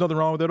game. There's nothing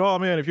wrong with it. Oh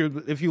man, if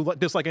you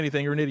dislike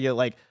anything, you're an idiot.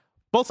 Like,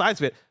 both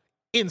sides of it,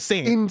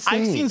 insane.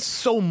 I've seen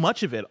so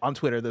much of it on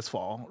Twitter this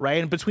fall,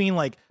 right? And between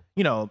like,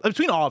 you know,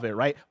 between all of it,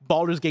 right?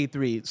 Baldur's Gate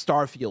 3,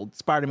 Starfield,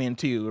 Spider-Man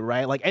 2,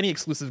 right? Like any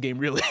exclusive game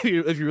really,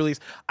 if you release,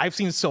 I've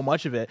seen so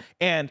much of it.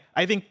 And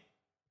I think,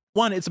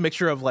 one, it's a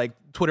mixture of like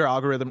Twitter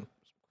algorithm,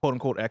 quote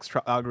unquote X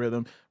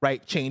algorithm,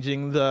 right?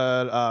 Changing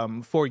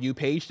the For You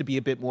page to be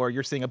a bit more,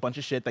 you're seeing a bunch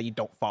of shit that you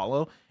don't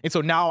follow. And so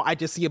now I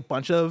just see a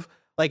bunch of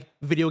like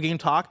video game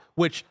talk,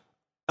 which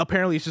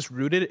apparently is just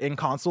rooted in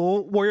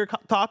console warrior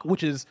talk,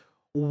 which is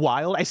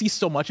wild. I see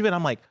so much of it.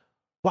 I'm like,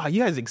 wow,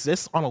 you guys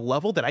exist on a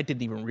level that I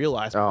didn't even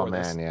realize before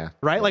this. Yeah.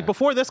 Right? Yeah. Like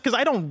before this, because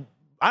I don't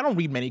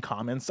read many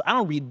comments. I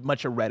don't read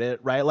much of Reddit,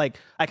 right? Like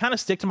I kind of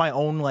stick to my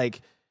own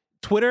like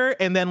Twitter,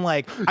 and then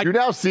like you're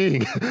now seeing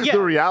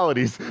the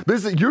realities.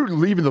 You're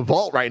leaving the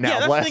vault right now.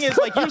 Yeah, that's the thing is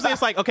like usually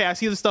it's like, okay, I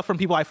see this stuff from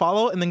people I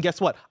follow, and then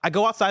guess what? I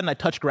go outside and I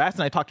touch grass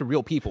and I talk to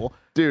real people.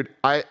 Dude,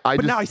 but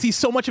now I see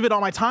so much of it on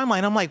my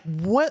timeline. I'm like,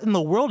 what in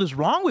the world is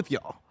wrong with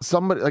y'all?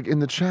 Somebody like in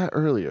the chat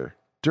earlier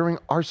during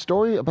our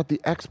story about the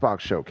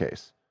Xbox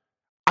showcase.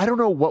 I don't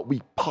know what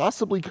we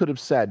possibly could have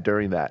said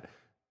during that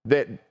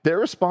their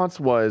response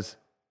was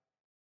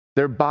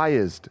their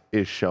biased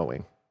is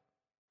showing.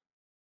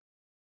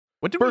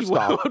 What did you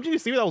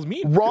see what that was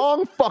mean?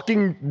 Wrong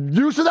fucking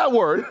use of that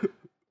word.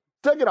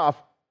 Second off,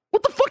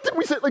 what the fuck did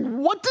we say? Like,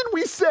 what did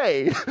we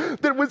say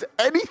that was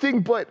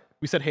anything but...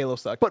 We said Halo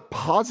sucked. But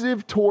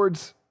positive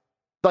towards,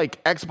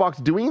 like,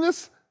 Xbox doing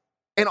this?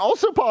 And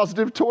also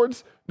positive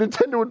towards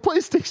Nintendo and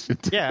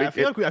PlayStation. Yeah, I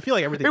feel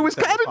like everything. It was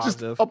kind of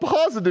just a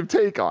positive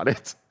take on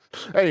it.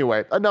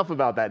 Anyway, enough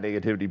about that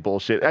negativity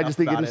bullshit. I just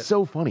think it is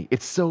so funny.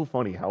 It's so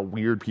funny how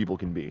weird people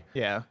can be.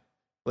 Yeah.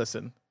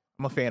 Listen,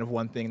 I'm a fan of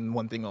one thing and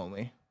one thing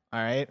only. All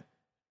right?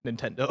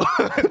 Nintendo.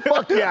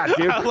 Fuck yeah,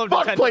 dude. I love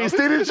fuck Nintendo.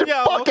 PlayStation.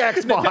 Fuck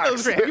Xbox.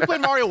 Nintendo's great. Have you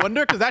played Mario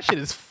Wonder? Because that shit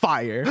is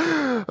fire.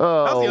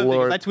 Oh, that was the other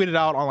Lord. thing. I tweeted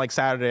out on like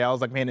Saturday. I was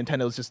like, man,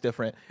 Nintendo's just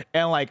different.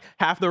 And like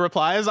half the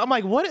replies, I'm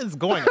like, what is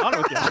going on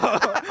with y'all?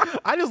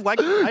 I just like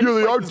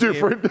they are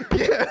different.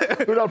 Yeah.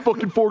 They're not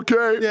fucking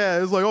 4K.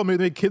 Yeah, it's like, oh, maybe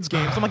they make kids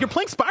games. I'm like, you're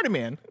playing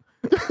Spider-Man.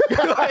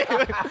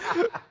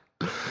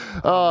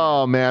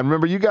 Oh man,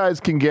 remember you guys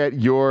can get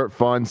your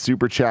fun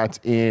super chats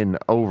in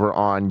over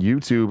on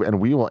YouTube and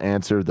we will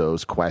answer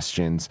those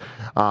questions.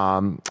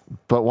 But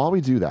while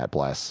we do that,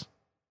 Bless,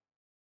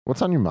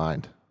 what's on your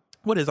mind?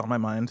 What is on my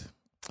mind?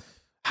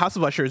 House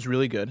of Usher is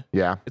really good.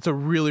 Yeah. It's a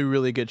really,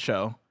 really good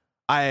show.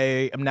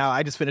 I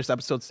just finished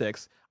episode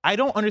 6. I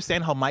don't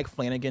understand how Mike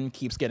Flanagan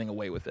keeps getting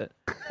away with it.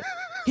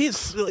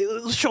 His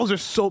shows are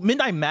so...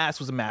 Midnight Mass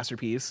was a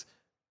masterpiece.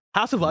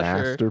 House of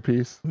Usher...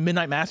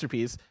 Midnight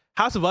Masterpiece.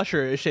 House of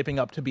Usher is shaping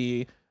up to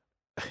be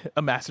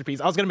a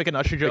masterpiece. I was going to make an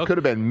Usher joke. It could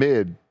have been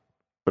mid,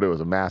 but it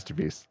was a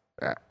masterpiece.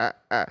 I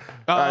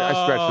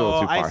stretched a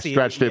little too far.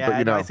 Stretched it, but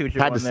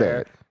had to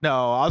say it.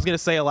 No, I was going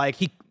to say like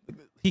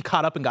he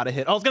caught up and got a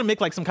hit. I was going to make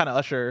like some kind of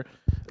Usher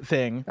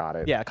thing. Got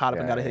it. Yeah, caught up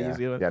and got a hit.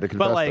 Yeah,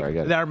 but like,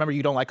 then I remember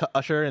you don't like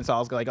Usher, and so I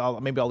was like, oh,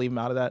 maybe I'll leave him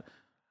out of that.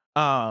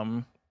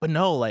 But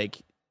no, like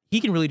he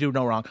can really do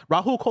no wrong.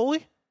 Rahul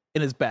Kohli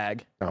in his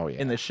bag. Oh yeah.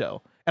 In this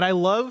show, and I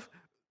love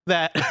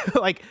that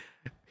like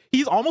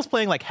he's almost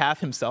playing like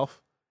half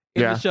himself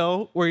in the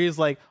show, where he's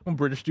like, I'm a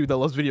British dude that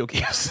loves video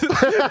games. But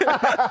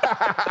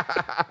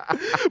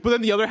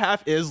then the other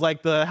half is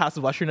like the House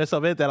of Usherness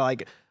of it that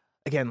like,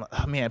 again,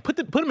 oh man, put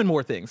him in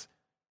more things.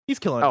 He's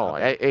killing it. Oh,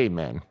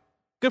 amen.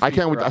 Good for I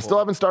can't wait. I still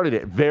haven't started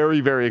it. Very,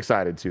 very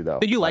excited too, though.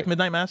 Did you like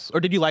Midnight Mass, or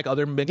did you like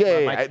other Mike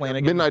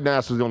Flanagan? Midnight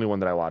Mass was the only one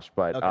that I watched,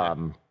 but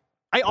okay.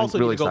 I also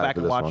really need to go back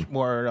and watch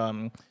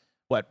more.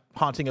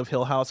 Haunting of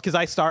Hill House, because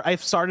I've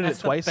started it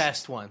twice.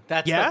 That's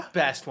the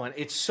best one.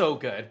 It's so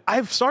good.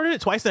 I've started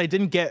it twice and I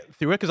didn't get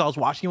through it because I was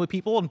watching it with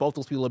people and both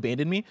those people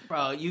abandoned me.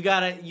 Bro, you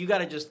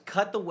gotta just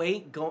cut the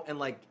weight, go and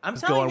like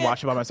go and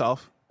watch it by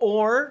myself,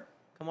 or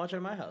come watch it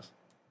at my house.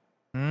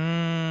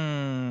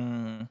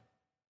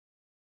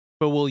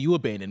 But will you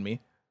abandon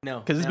me? No,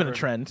 because it's been a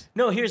trend.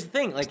 No, here's the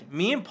thing: like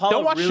me and Paul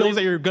don't watch shows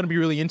that you're going to be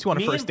really into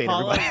on a first date.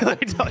 Everybody,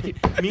 let me tell you,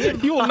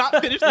 you will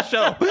not finish the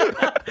show.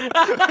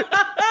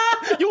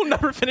 You will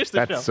never finish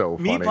the show. That's so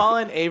funny. Me, Paul,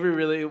 and Avery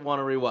really want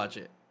to rewatch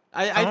it.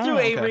 I threw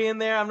Avery in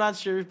there. I'm not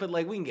sure, but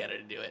like we can get her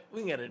to do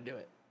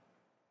it.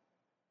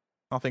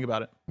 I'll think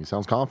about it. He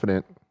sounds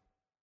confident.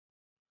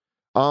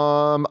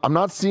 I'm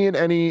not seeing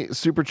any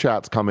super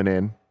chats coming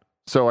in,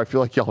 so I feel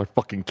like y'all are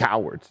fucking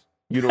cowards.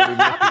 You know what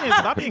I mean?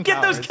 Not being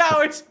get those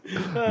cowards.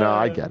 No,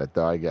 I get it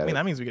though. I get it.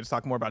 That means we get to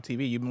talk more about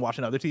TV. You've been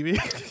watching other TV?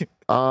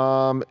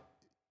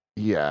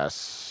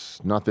 Yes.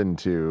 Nothing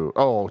to.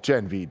 Oh,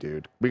 Gen V,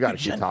 dude. We got to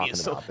keep talking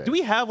about it. Do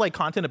we have like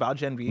content about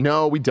Gen V?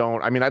 No, we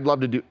don't. I mean, I'd love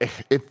to do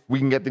if we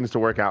can get things to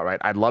work out right.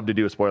 I'd love to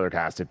do a spoiler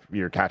cast if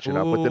you're catching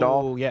up with it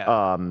all.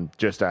 Yeah.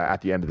 Just at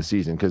the end of the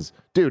season, because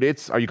dude,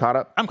 are you caught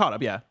up? I'm caught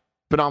up. Yeah.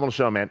 Phenomenal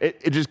show, man.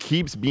 It just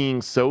keeps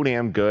being so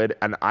damn good,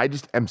 and I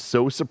just am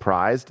so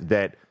surprised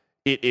that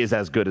it is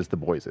as good as The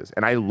Boys is.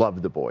 And I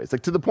love The Boys.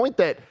 Like to the point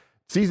that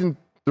season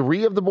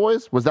 3 of The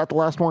Boys, was that the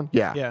last one?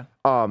 Yeah.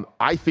 Yeah.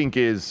 I think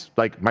is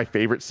like my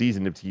favorite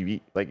season of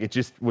TV. Like it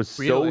just was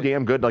so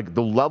damn good. Like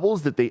the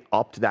levels that they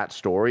upped that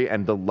story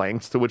and the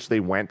lengths to which they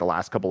went the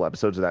last couple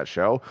episodes of that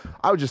show,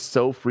 I was just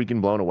so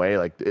freaking blown away.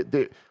 Like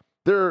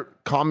their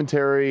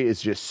commentary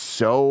is just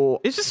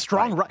so... It's just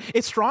strong.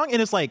 It's strong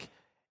and it's like,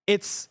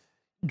 it's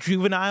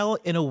juvenile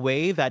in a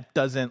way that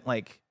doesn't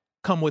like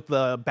come with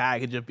the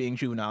baggage of being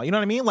juvenile. You know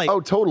what I mean? Like, oh,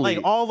 totally.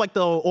 Like all of like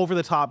the over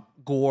the top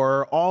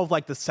gore, all of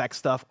like the sex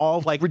stuff, all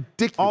of like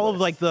ridiculous, all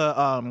of like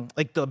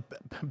the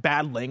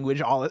bad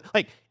language, all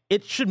like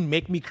it should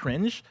make me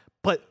cringe,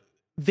 but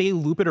they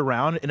loop it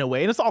around in a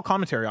way, and it's all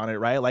commentary on it,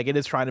 right? Like it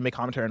is trying to make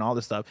commentary on all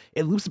this stuff.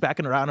 It loops it back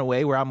and around in a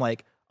way where I'm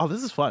like, oh,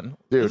 this is fun.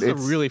 Dude, this is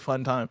a really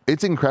fun time.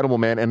 It's incredible,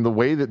 man. And the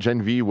way that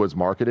Gen V was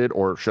marketed,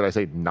 or should I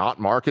say not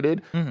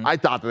marketed, I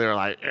thought that they were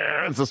like,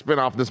 it's a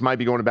spinoff. This might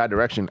be going a bad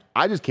direction.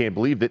 I just can't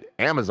believe that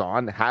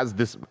Amazon has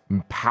this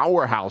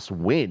powerhouse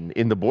win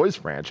in the Boys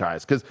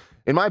franchise. Because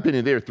in my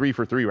opinion, they're 3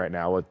 for 3 right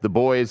now with The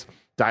Boys,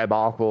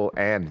 Diabolical,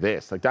 and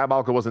this. Like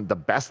Diabolical wasn't the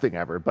best thing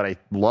ever, but I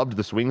loved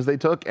the swings they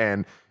took.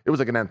 And it was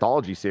like an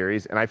anthology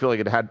series. And I feel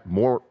like it had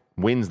more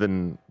wins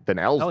than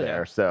L's there.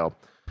 Yeah. So...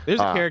 There's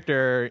a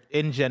character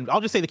in Gen... I'll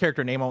just say the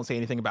character name. I won't say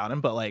anything about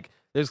him, but like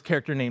there's a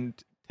character named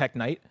Tech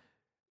Knight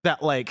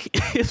that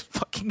like is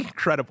fucking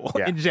incredible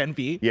in Gen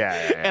V. Yeah.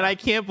 And I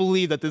can't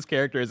believe that this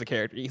character is a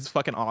character. He's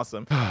fucking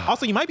awesome.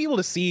 Also, you might be able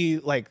to see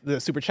like the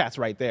super chats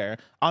right there.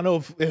 I don't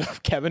know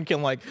if Kevin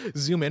can like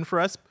zoom in for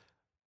us,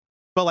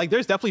 but like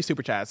there's definitely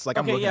super chats. Like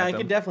I'm looking at them.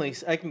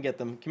 I can get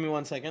them. Give me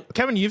 1 second.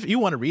 Kevin, you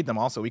want to read them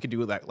also? We could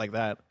do that like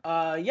that.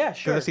 Yeah,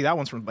 sure. I see that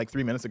one's from like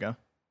 3 minutes ago.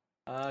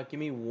 Give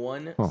me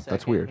 1 second.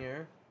 That's weird.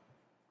 Here.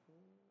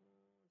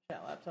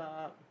 Chat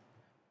laptop.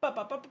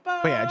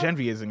 But yeah, Gen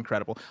V is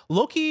incredible.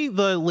 Loki,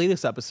 the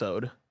latest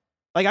episode,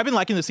 like I've been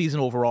liking the season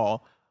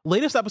overall.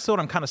 Latest episode,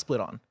 I'm kind of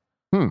split on.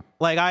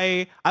 Like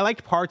I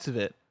liked parts of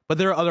it, but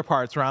there are other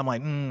parts where I'm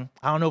like, I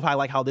don't know if I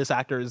like how this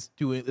actor is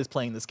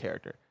playing this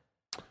character.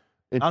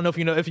 I don't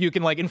know if you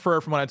can like infer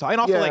from what I talk,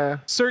 and also like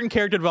certain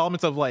character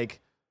developments of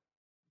like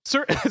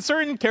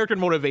certain character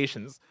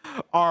motivations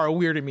are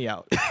weirding me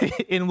out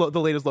in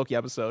the latest Loki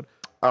episode.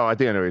 Oh, I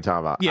think I know what you're talking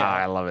about. Yeah.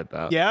 I love it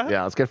though. Yeah?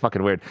 Yeah, let's get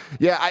fucking weird.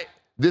 Yeah,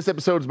 This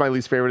episode's my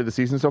least favorite of the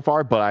season so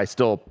far, but I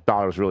still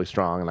thought it was really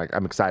strong, and like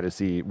I'm excited to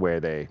see where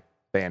they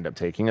end up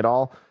taking it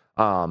all.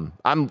 I'm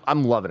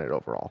loving it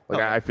overall.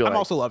 Like I feel I'm like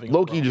also loving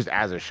Loki it just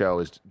as a show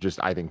is just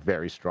I think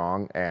very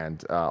strong,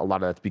 and a lot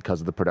of that's because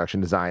of the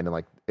production design and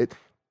like it.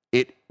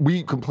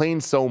 We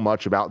complain so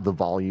much about the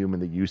volume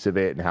and the use of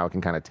it and how it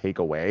can kind of take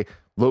away.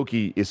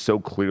 Loki is so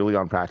clearly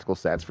on practical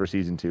sets for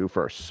season 2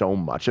 for so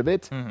much of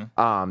it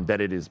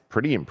that it is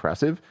pretty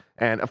impressive.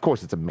 And of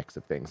course, it's a mix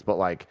of things, but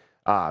like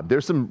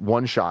there's some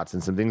one shots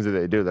and some things that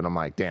they do that I'm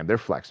like, damn, they're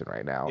flexing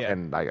right now,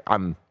 and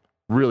I'm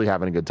really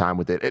having a good time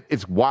with it.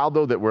 It's wild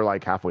though that we're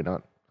like halfway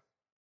done.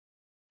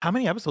 How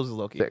many episodes is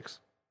Loki? 6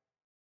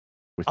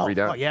 with 3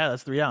 down. Oh, yeah,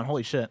 that's 3 down.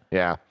 Holy shit.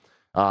 Yeah.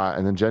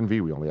 And then Gen V,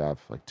 we only have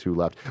like 2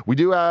 left. We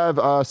do have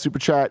a super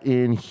chat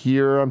in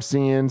here. I'm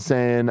seeing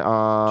saying. Do you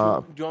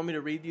want me to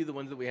read you the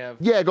ones that we have?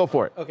 Yeah, go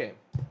for it. Okay.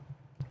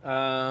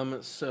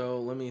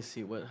 So let me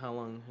see. How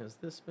long has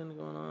this been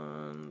going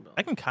on?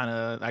 I can kind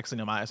of actually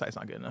know my eyesight's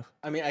not good enough.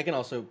 I mean, I can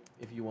also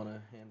if you want to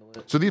handle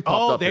it. So these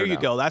popped up. There you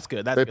now. go. That's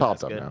good. They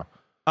popped up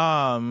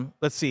now.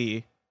 Let's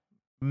see.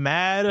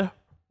 Mad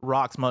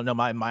Rocks. No,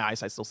 my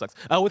eyesight still sucks.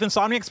 With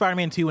Insomniac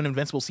Spider-Man 2 and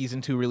Invincible Season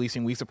 2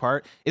 releasing weeks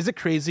apart, is it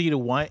crazy to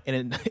want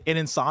an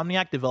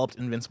Insomniac developed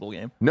Invincible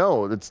game?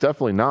 No, it's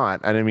definitely not.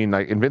 And I mean,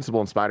 like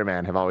Invincible and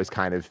Spider-Man have always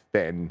kind of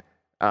been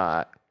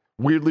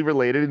weirdly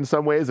related in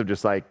some ways of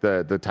just like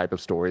the type of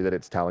story that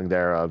it's telling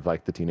there of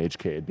like the teenage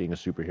kid being a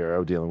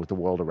superhero, dealing with the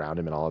world around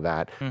him and all of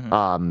that.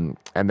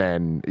 And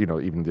then,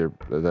 even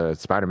the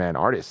Spider-Man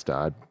artist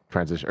the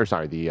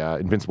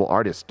Invincible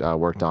artist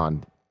worked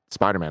on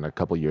Spider-Man a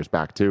couple years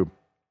back too.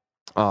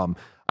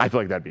 I feel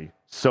like that'd be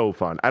so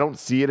fun. I don't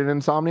see it in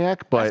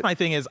Insomniac, but that's my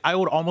thing is I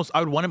would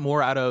want it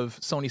more out of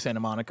Sony Santa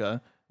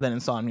Monica than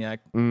Insomniac.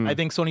 I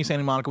think Sony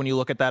Santa Monica, when you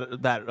look at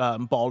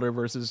that Baldur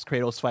versus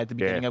Kratos fight at the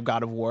beginning of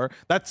God of War,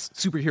 that's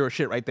superhero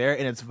shit right there,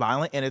 and it's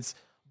violent and it's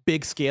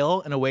big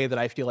scale in a way that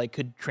I feel like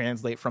could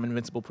translate from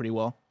Invincible pretty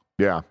well.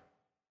 Yeah,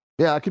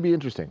 it could be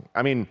interesting.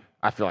 I mean,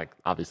 I feel like,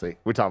 obviously,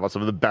 we're talking about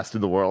some of the best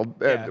in the world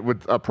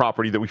with a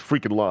property that we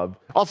freaking love.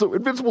 Also,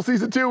 Invincible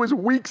Season 2 is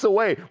weeks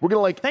away. We're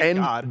going to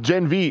end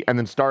Gen V and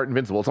then start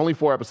Invincible. It's only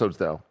 4 episodes,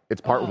 though. It's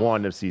part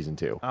 1 of Season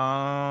 2.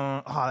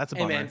 That's a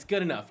bummer. Hey, man, it's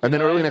good enough. And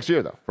then early next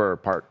year, though, for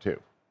part 2.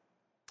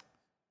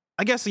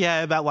 I guess,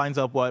 that lines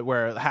up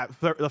where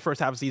the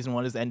first half of Season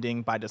 1 is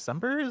ending by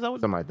December? Is that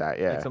what? Something like that,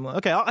 yeah.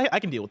 Okay, I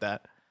can deal with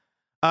that.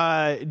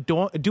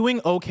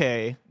 Doing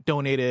okay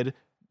donated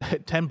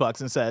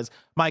 $10 and says,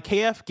 my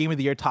KF Game of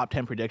the Year top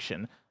 10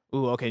 prediction.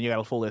 Ooh, okay, you got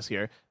a full list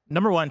here.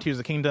 Number 1, Tears of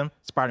the Kingdom,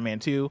 Spider-Man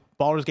 2,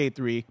 Baldur's Gate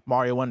 3,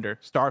 Mario Wonder,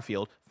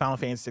 Starfield, Final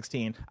Fantasy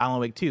 16,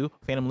 Alan Wake 2,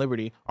 Phantom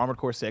Liberty, Armored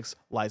Core 6,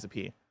 Lies of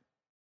P.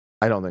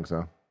 I don't think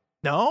so.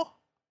 No?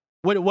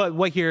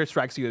 What here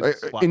strikes you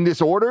as in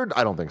this order?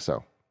 I don't think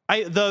so.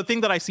 The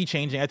thing that I see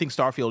changing, I think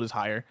Starfield is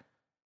higher.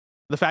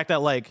 The fact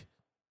that like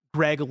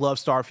Greg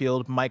loves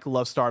Starfield, Mike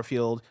loves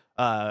Starfield,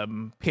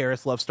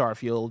 Paris loves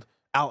Starfield,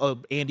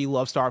 Andy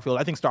loves Starfield.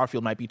 I think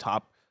Starfield might be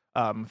top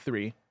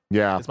 3.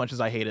 Yeah. As much as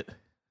I hate it.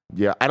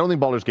 Yeah, I don't think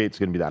Baldur's Gate's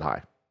going to be that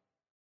high.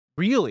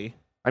 Really?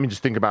 I mean,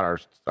 just think about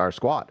our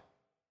squad.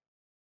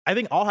 I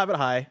think I'll have it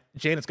high.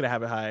 Janet's going to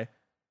have it high.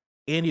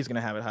 Andy's going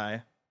to have it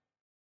high.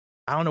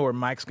 I don't know where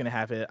Mike's going to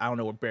have it. I don't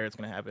know where Barrett's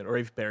going to have it, or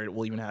if Barrett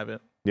will even have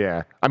it.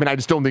 Yeah. I mean, I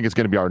just don't think it's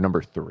going to be our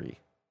number 3.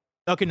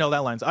 Okay, no, that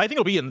lines. I think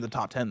it'll be in the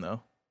top 10,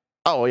 though.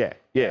 Oh, yeah.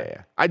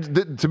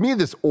 To me,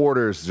 this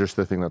order is just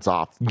the thing that's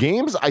off.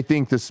 Games, I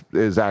think this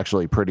is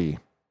actually pretty...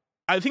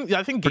 I think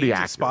Games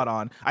is spot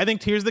on. I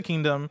think Tears of the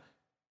Kingdom,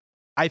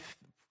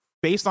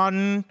 based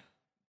on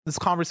this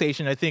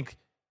conversation, I think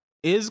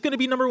is going to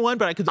be number 1,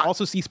 but I could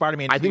also see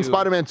Spider-Man 2. I think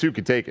Spider-Man 2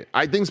 could take it.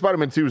 I think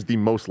Spider-Man 2 is the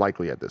most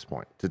likely at this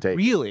point to take.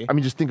 Really? I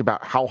mean, just think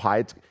about how high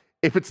it's...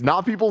 If it's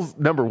not people's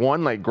number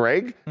 1, like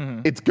Greg,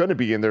 it's going to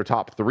be in their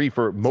top 3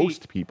 for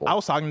most people. I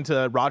was talking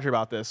to Roger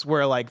about this,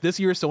 where like this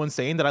year is so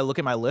insane that I look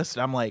at my list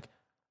and I'm like,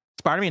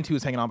 Spider-Man 2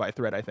 is hanging on by a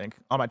thread, I think,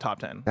 on my top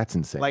 10. That's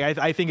insane. Like,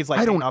 I think it's like,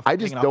 I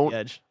just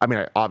don't. I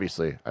mean,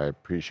 obviously, I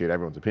appreciate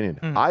everyone's opinion.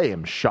 I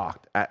am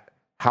shocked at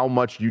how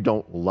much you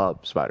don't love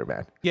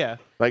Spider-Man. Yeah.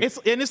 Like,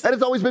 that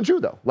has always been true,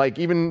 though. Like,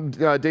 even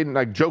dating,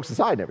 like, jokes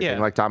aside and everything,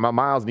 like talking about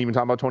Miles and even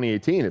talking about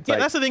 2018. It's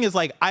that's the thing is,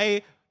 like,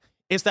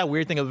 it's that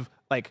weird thing of,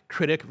 like,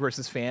 critic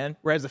versus fan.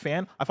 Whereas a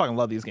fan, I fucking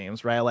love these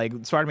games, right? Like,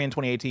 Spider-Man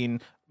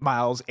 2018,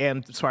 Miles,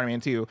 and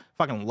Spider-Man 2,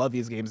 fucking love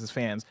these games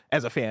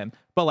as a fan.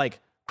 But, like,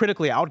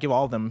 critically, I would give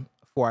all of them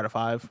 4 out of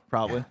 5,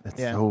 probably.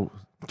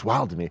 It's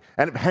wild to me.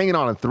 And hanging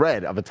on a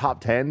thread of a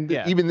top 10,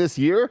 even this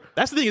year.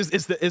 That's the thing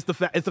is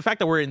the fact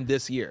that we're in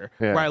this year,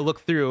 where I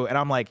look through and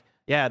I'm like,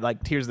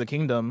 like Tears of the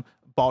Kingdom,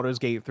 Baldur's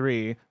Gate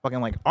 3,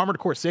 fucking like Armored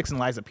Core 6 and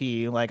Lies of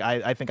P. Like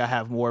I think I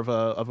have more of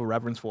a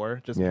reverence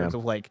for, just in terms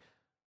of like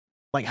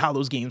how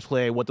those games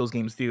play, what those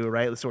games do,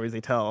 right? The stories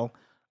they tell.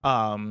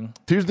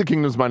 Tears of the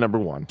Kingdom is my number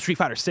 1. Street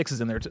Fighter 6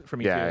 is in there for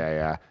me too.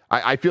 Yeah.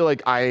 I feel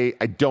like I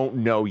don't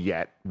know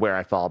yet where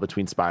I fall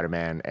between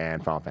Spider-Man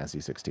and Final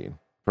Fantasy 16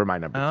 for my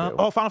number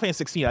 2. Final Fantasy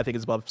 16 I think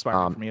is above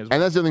Spider-Man for me as well.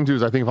 And that's the thing too,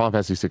 is I think Final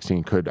Fantasy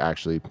 16 could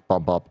actually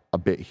bump up a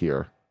bit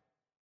here.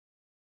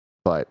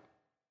 But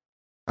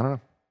I don't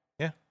know.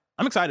 Yeah,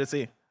 I'm excited to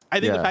see. I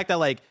think the fact that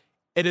like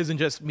it isn't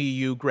just me,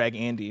 you, Greg,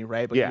 Andy,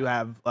 right? But you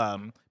have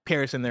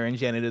Paris in there and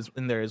Janet is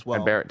in there as well,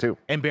 and Barrett too,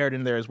 and Barrett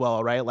in there as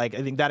well, right? Like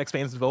I think that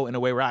expands the vote in a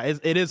way where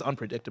it is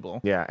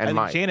unpredictable. Yeah, and I think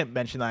Mike. Janet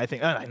mentioned that. I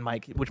think and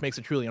Mike, which makes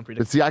it truly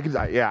unpredictable. But see,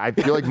 I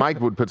feel like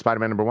Mike would put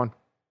Spider-Man number 1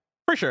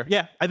 for sure.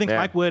 Yeah, I think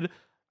Mike would.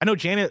 I know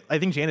Janet. I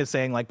think Janet's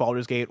saying like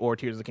Baldur's Gate or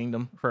Tears of the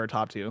Kingdom for her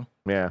top 2.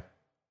 Yeah,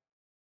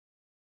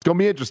 it's gonna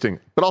be interesting,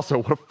 but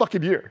also what a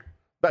fucking year.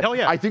 Hell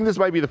yeah! I think this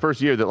might be the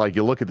first year that like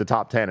you look at the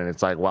top 10 and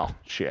it's like, well,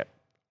 shit,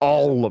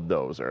 all of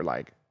those are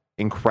like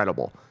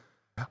incredible.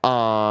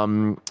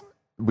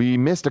 We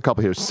missed a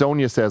couple here.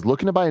 Sonia says,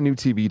 looking to buy a new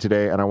TV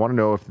today, and I want to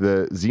know if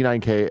the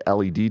Z9K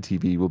LED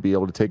TV will be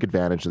able to take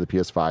advantage of the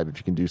PS5. If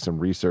you can do some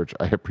research,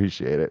 I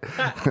appreciate it.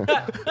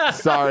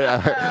 Sorry,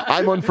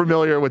 I'm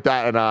unfamiliar with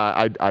that, and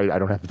I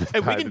don't have the time.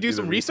 If we can do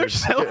some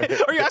research,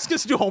 are you asking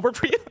us to do homework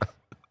for you?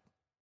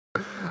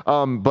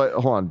 But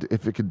hold on,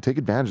 if it could take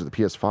advantage of the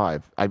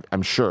PS5,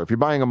 I'm sure if you're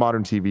buying a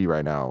modern TV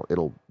right now,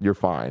 you're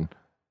fine.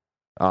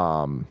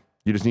 You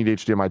just need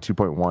HDMI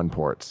 2.1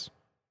 ports.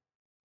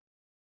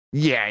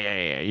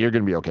 Yeah. You're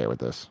going to be okay with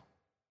this.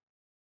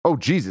 Oh,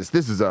 Jesus.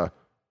 You're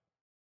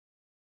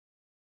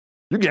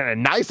getting a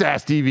nice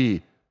ass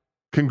TV.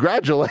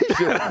 Congratulations.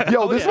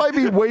 Yo, this might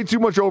be way too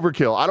much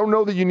overkill. I don't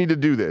know that you need to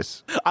do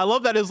this. I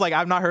love that. It's like,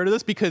 I've not heard of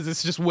this because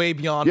it's just way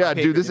beyond. Yeah,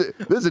 dude, this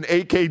is an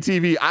 8K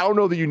TV. I don't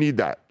know that you need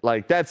that.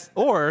 Like, that's.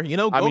 Or,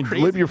 go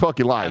crazy. Live your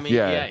fucking life.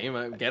 You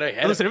might get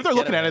ahead. Listen, if they're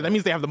looking at it, that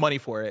means they have the money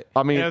for it.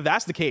 I mean, and if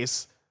that's the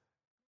case.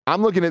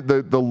 I'm looking at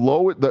the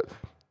low.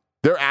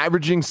 They're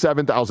averaging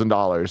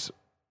 $7,000.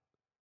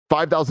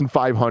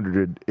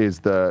 5,500 is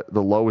the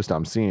lowest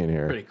I'm seeing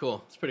here. Pretty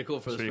cool. It's pretty cool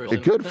for this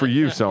person. Good for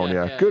you,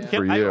 Sonia. Good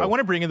for you. I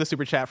want to bring in the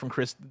super chat from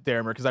Chris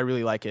Derrimer because I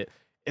really like it.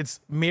 It's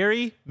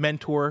Marry,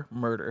 Mentor,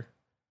 Murder.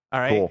 All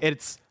right. Cool.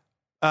 It's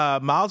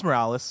Miles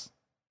Morales,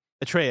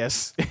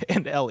 Atreus,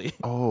 and Ellie.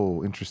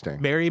 Oh,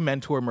 interesting. Marry,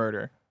 Mentor,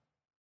 Murder.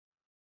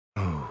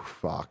 Oh,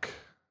 fuck.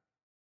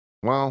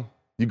 Well,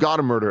 you got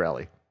to murder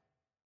Ellie.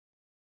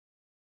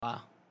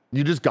 Wow.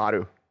 You just got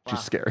to.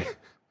 She's scary.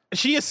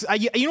 She is.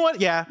 You know what?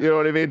 Yeah. You know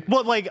what I mean?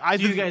 Well, like,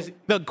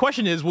 the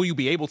question is, will you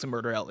be able to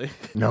murder Ellie?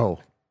 No,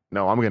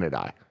 I'm gonna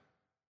die.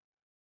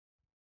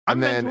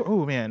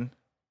 Oh man.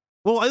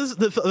 Well,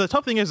 the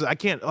tough thing is, I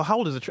can't. How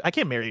old is it? I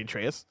can't marry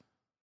Atreus.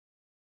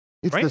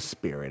 It's right? the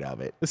spirit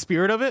of it. The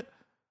spirit of it.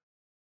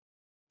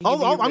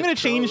 I'm gonna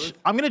change.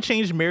 I'm gonna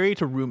change marry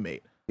to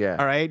roommate. Yeah.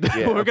 All right.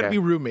 Yeah, We're gonna be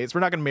roommates. We're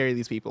not gonna marry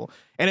these people.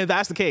 And if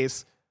that's the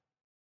case,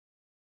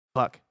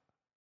 fuck.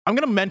 I'm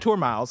going to mentor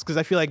Miles because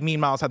I feel like me and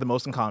Miles have the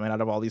most in common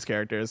out of all these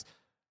characters.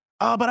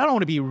 But I don't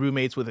want to be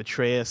roommates with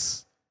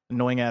Atreus,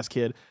 annoying ass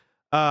kid.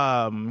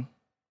 I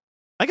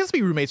guess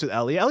be roommates with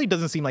Ellie. Ellie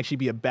doesn't seem like she'd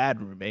be a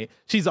bad roommate.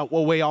 She's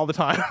away all the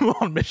time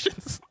on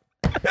missions.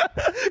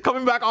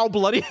 Coming back all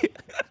bloody.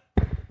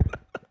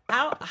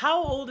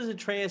 How old is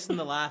Atreus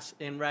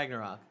in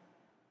Ragnarok?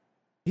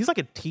 He's like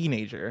a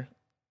teenager.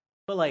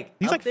 But like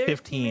he's like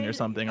 15 or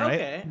something, right?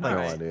 Okay. Like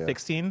no idea.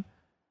 16.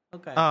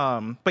 Okay.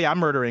 But yeah, I'm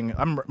murdering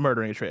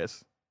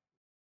Atreus.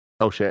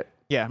 Oh shit.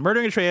 Yeah,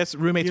 murdering Atreus,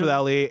 roommates with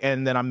Ellie,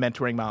 and then I'm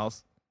mentoring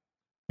Miles.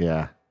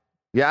 Yeah.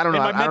 Yeah, I don't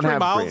know. I don't have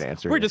Miles, a great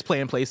answer. We're just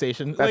playing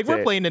PlayStation. That's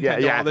we're playing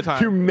Nintendo all the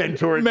time. You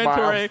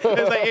mentoring.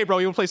 It's like, hey, bro,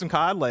 you want to play some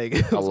COD?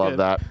 Like, I love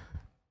that.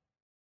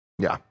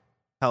 Yeah.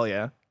 Hell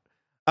yeah.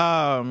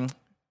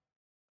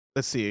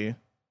 Let's see.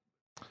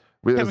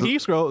 Kevin, can you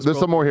scroll? There's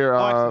some more here.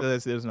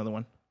 There's another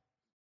one.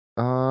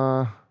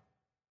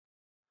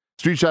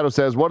 Street Shadow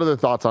says, what are the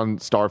thoughts on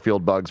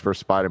Starfield bugs versus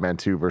Spider-Man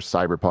 2 versus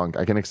Cyberpunk?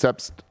 I can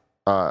accept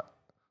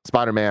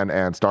Spider-Man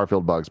and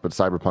Starfield bugs, but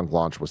Cyberpunk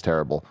launch was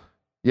terrible.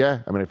 Yeah,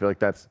 I mean, I feel like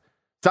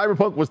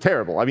Cyberpunk was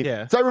terrible. I mean,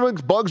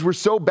 Cyberpunk's bugs were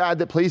so bad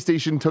that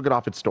PlayStation took it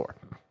off its store.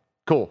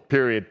 Cool,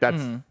 period.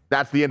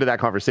 That's the end of that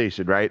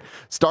conversation, right?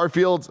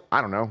 Starfield,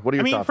 I don't know. What are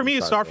your thoughts? I mean, for me,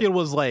 Starfield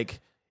was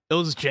like, it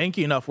was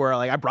janky enough where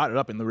like I brought it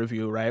up in the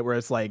review, right? Where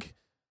it's like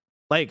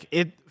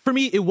it for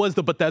me, it was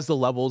the Bethesda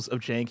levels of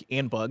jank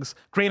and bugs.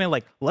 Granted,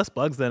 like less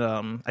bugs than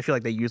I feel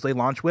like they usually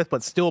launch with,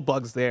 but still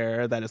bugs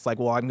there that it's like,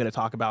 well, I'm going to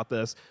talk about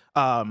this.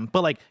 But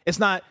like, it's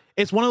one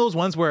of those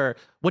ones where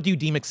what do you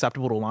deem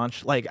acceptable to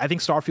launch? Like, I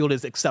think Starfield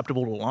is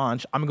acceptable to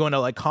launch. I'm going to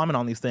like comment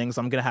on these things.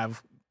 I'm going to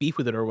have beef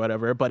with it or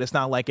whatever, but it's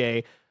not like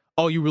you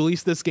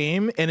released this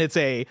game and it's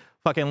a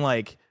fucking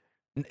like,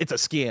 it's a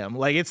scam.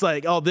 Like, it's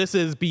like, oh, this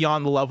is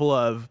beyond the level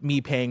of me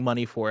paying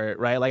money for it,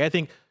 right? Like, I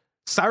think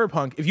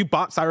Cyberpunk, if you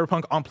bought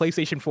Cyberpunk on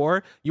PlayStation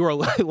 4, you are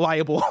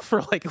liable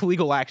for like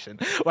legal action,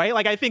 right?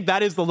 Like, I think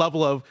that is the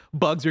level of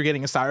bugs you're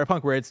getting in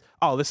Cyberpunk where it's,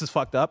 oh, this is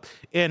fucked up.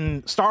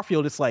 In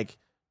Starfield, it's like,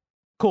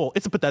 cool,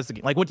 it's a Bethesda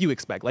game. Like, what do you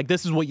expect? Like,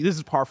 this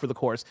is par for the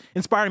course.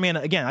 In Spider-Man,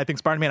 again, I think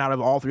Spider-Man out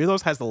of all three of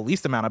those has the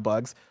least amount of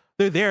bugs.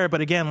 They're there,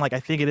 but again, like, I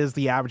think it is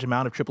the average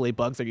amount of AAA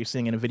bugs that you're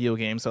seeing in a video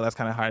game, so that's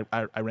kind of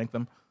how I rank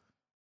them.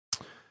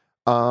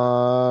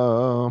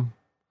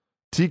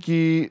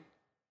 Tiki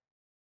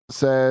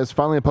says,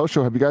 finally a post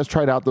show. Have you guys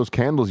tried out those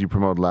candles you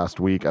promoted last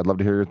week? I'd love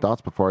to hear your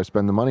thoughts before I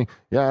spend the money.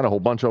 Yeah, I had a whole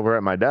bunch over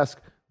at my desk.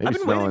 I've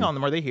been waiting on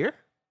them. Are they here?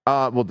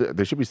 Well,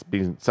 there should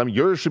be some.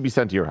 Yours should be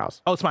sent to your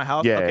house. Oh, it's my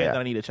house. Yeah, okay, yeah.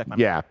 then I need to check my.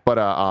 Yeah, but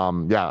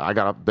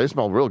they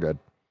smell real good.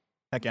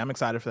 Heck yeah, I'm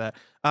excited for that.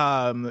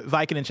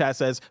 Viking in chat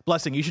says,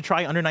 Blessing, you should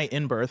try Under Night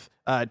In-Birth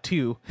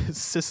 2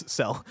 Sis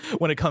Cell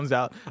when it comes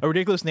out. A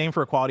ridiculous name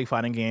for a quality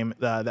fighting game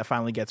that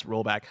finally gets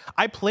rollback.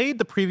 I played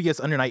the previous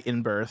Under Night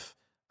In-Birth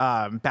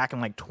back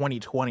in like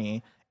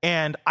 2020,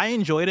 and I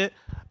enjoyed it.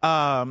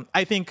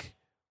 I think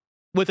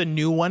with a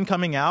new one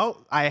coming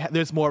out,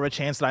 there's more of a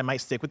chance that I might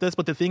stick with this.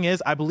 But the thing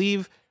is, I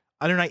believe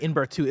Under Night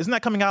In-Birth 2, isn't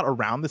that coming out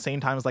around the same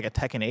time as like a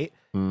Tekken 8?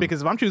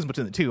 Because if I'm choosing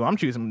between the two, I'm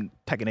choosing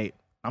Tekken 8.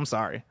 I'm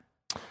sorry.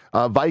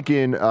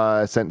 Viking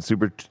sent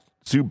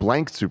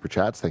blank super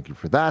chats. Thank you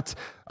for that.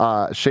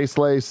 Shay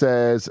Slay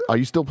says, are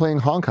you still playing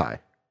Honkai?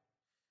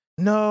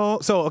 No.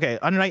 So, okay,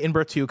 Under Night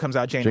In-Birth 2 comes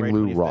out January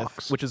 25th,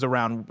 rocks. which is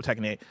around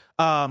Tekken 8.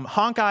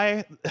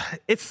 Honkai,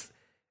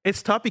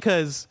 it's tough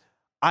because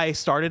I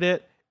started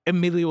it,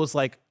 immediately was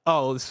like,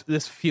 oh,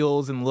 this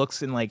feels and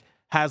looks and like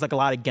has like a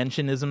lot of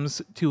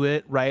Genshin-isms to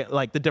it, right?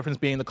 Like the difference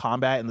being the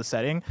combat and the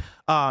setting.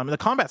 The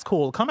combat's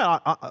cool. The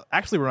combat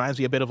actually reminds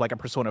me a bit of like a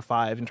Persona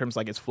 5 in terms of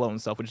like its flow and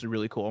stuff, which is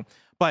really cool.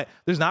 But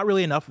there's not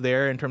really enough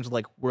there in terms of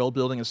like world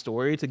building and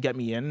story to get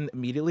me in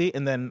immediately.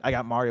 And then I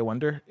got Mario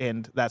Wonder,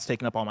 and that's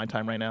taking up all my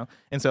time right now.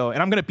 And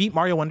I'm gonna beat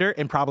Mario Wonder,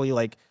 and probably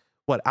like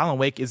Alan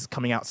Wake is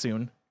coming out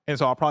soon, and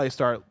so I'll probably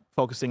start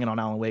focusing in on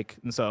Alan Wake.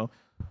 And so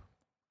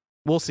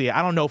we'll see.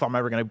 I don't know if I'm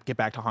ever gonna get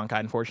back to Honkai,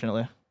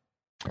 unfortunately.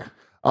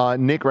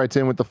 Nick writes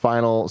in with the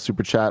final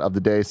super chat of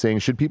the day saying,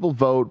 should people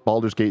vote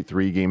Baldur's Gate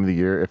 3 Game of the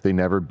Year if they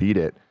never beat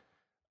it?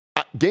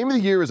 Game of the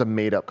Year is a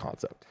made-up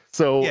concept.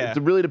 So It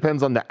really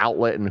depends on the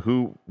outlet and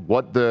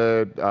what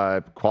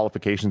the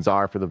qualifications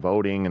are for the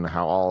voting and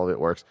how all of it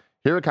works.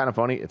 Here, it's kind of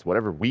funny. It's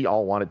whatever we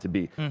all want it to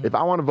be. Mm-hmm. If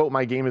I want to vote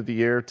my Game of the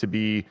Year to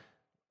be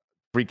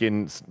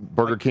freaking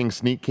Burger King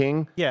Sneak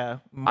King,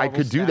 I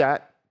could do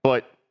that.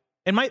 But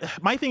and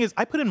my thing is,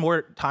 I put in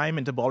more time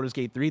into Baldur's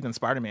Gate 3 than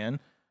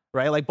Spider-Man.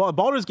 Right, like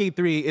Baldur's Gate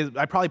 3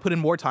 I probably put in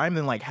more time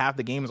than like half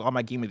the games on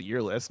my Game of the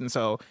Year list, and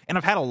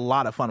I've had a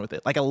lot of fun with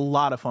it, like a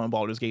lot of fun with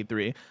Baldur's Gate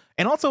 3,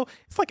 and also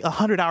it's like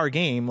 100-hour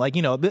game, like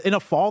in a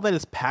fall that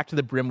is packed to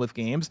the brim with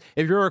games.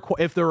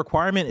 If the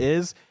requirement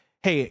is,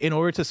 hey, in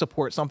order to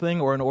support something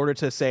or in order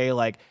to say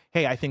like,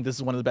 hey, I think this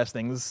is one of the best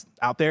things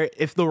out there,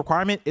 if the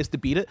requirement is to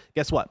beat it,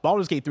 guess what?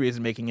 Baldur's Gate 3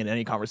 isn't making it in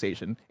any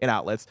conversation in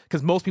outlets,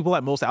 because most people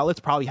at most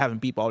outlets probably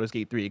haven't beat Baldur's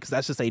Gate 3, because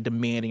that's just a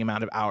demanding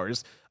amount of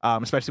hours,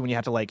 especially when you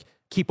have to like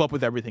keep up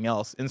with everything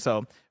else. And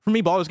so for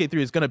me, Baldur's Gate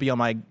 3 is going to be on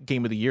my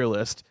Game of the Year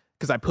list,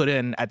 because I put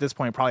in, at this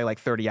point, probably like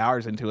 30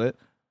 hours into it.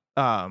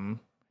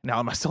 Now,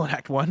 am I still in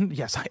Act 1?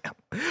 Yes, I am.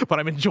 But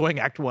I'm enjoying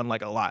Act 1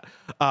 like a lot.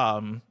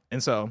 And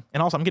also,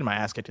 I'm getting my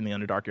ass kicked in the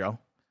Underdark, yo.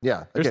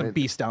 Yeah. There's some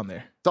beast down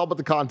there. It's all about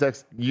the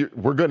context.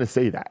 We're going to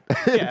say that.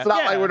 It's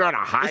not like we're trying to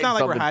hide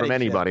something from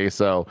anybody. Shit.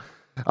 So,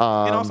 and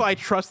also, I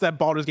trust that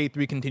Baldur's Gate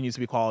 3 continues to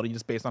be quality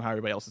just based on how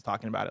everybody else is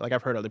talking about it. Like,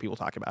 I've heard other people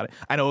talk about it.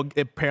 I know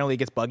apparently it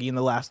gets buggy in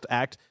the last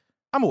act.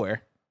 I'm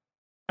aware.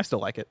 I still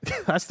like it.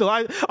 I'm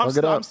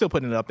still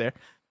putting it up there.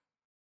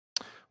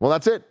 Well,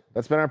 that's it.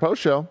 That's been our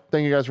post show.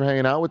 Thank you guys for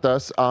hanging out with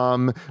us.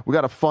 We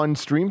got a fun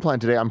stream plan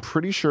today. I'm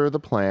pretty sure the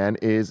plan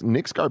is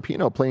Nick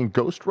Scarpino playing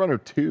Ghost Runner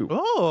 2.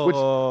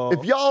 Oh. Which,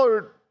 if y'all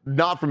are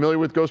not familiar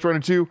with Ghost Runner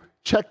 2,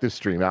 check this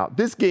stream out.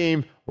 This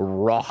game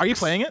rocks. Are you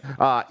playing it?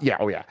 Yeah.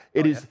 Oh, yeah.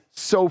 It is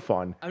so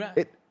fun. I'm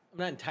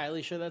not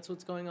entirely sure that's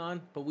what's going on,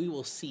 but we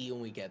will see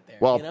when we get there.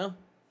 Well,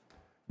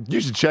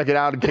 you should check it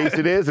out in case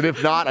it is, and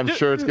if not, I'm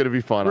sure it's going to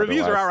be fun.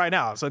 Reviews are out right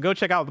now, so go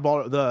check out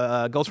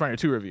the Ghost Runner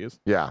 2 reviews.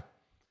 Yeah.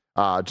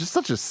 Just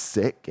such a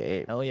sick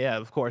game. Hell yeah,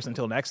 of course.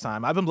 Until next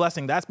time, I've been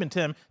Blessing. That's been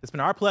Tim. It's been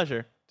our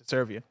pleasure to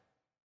serve you.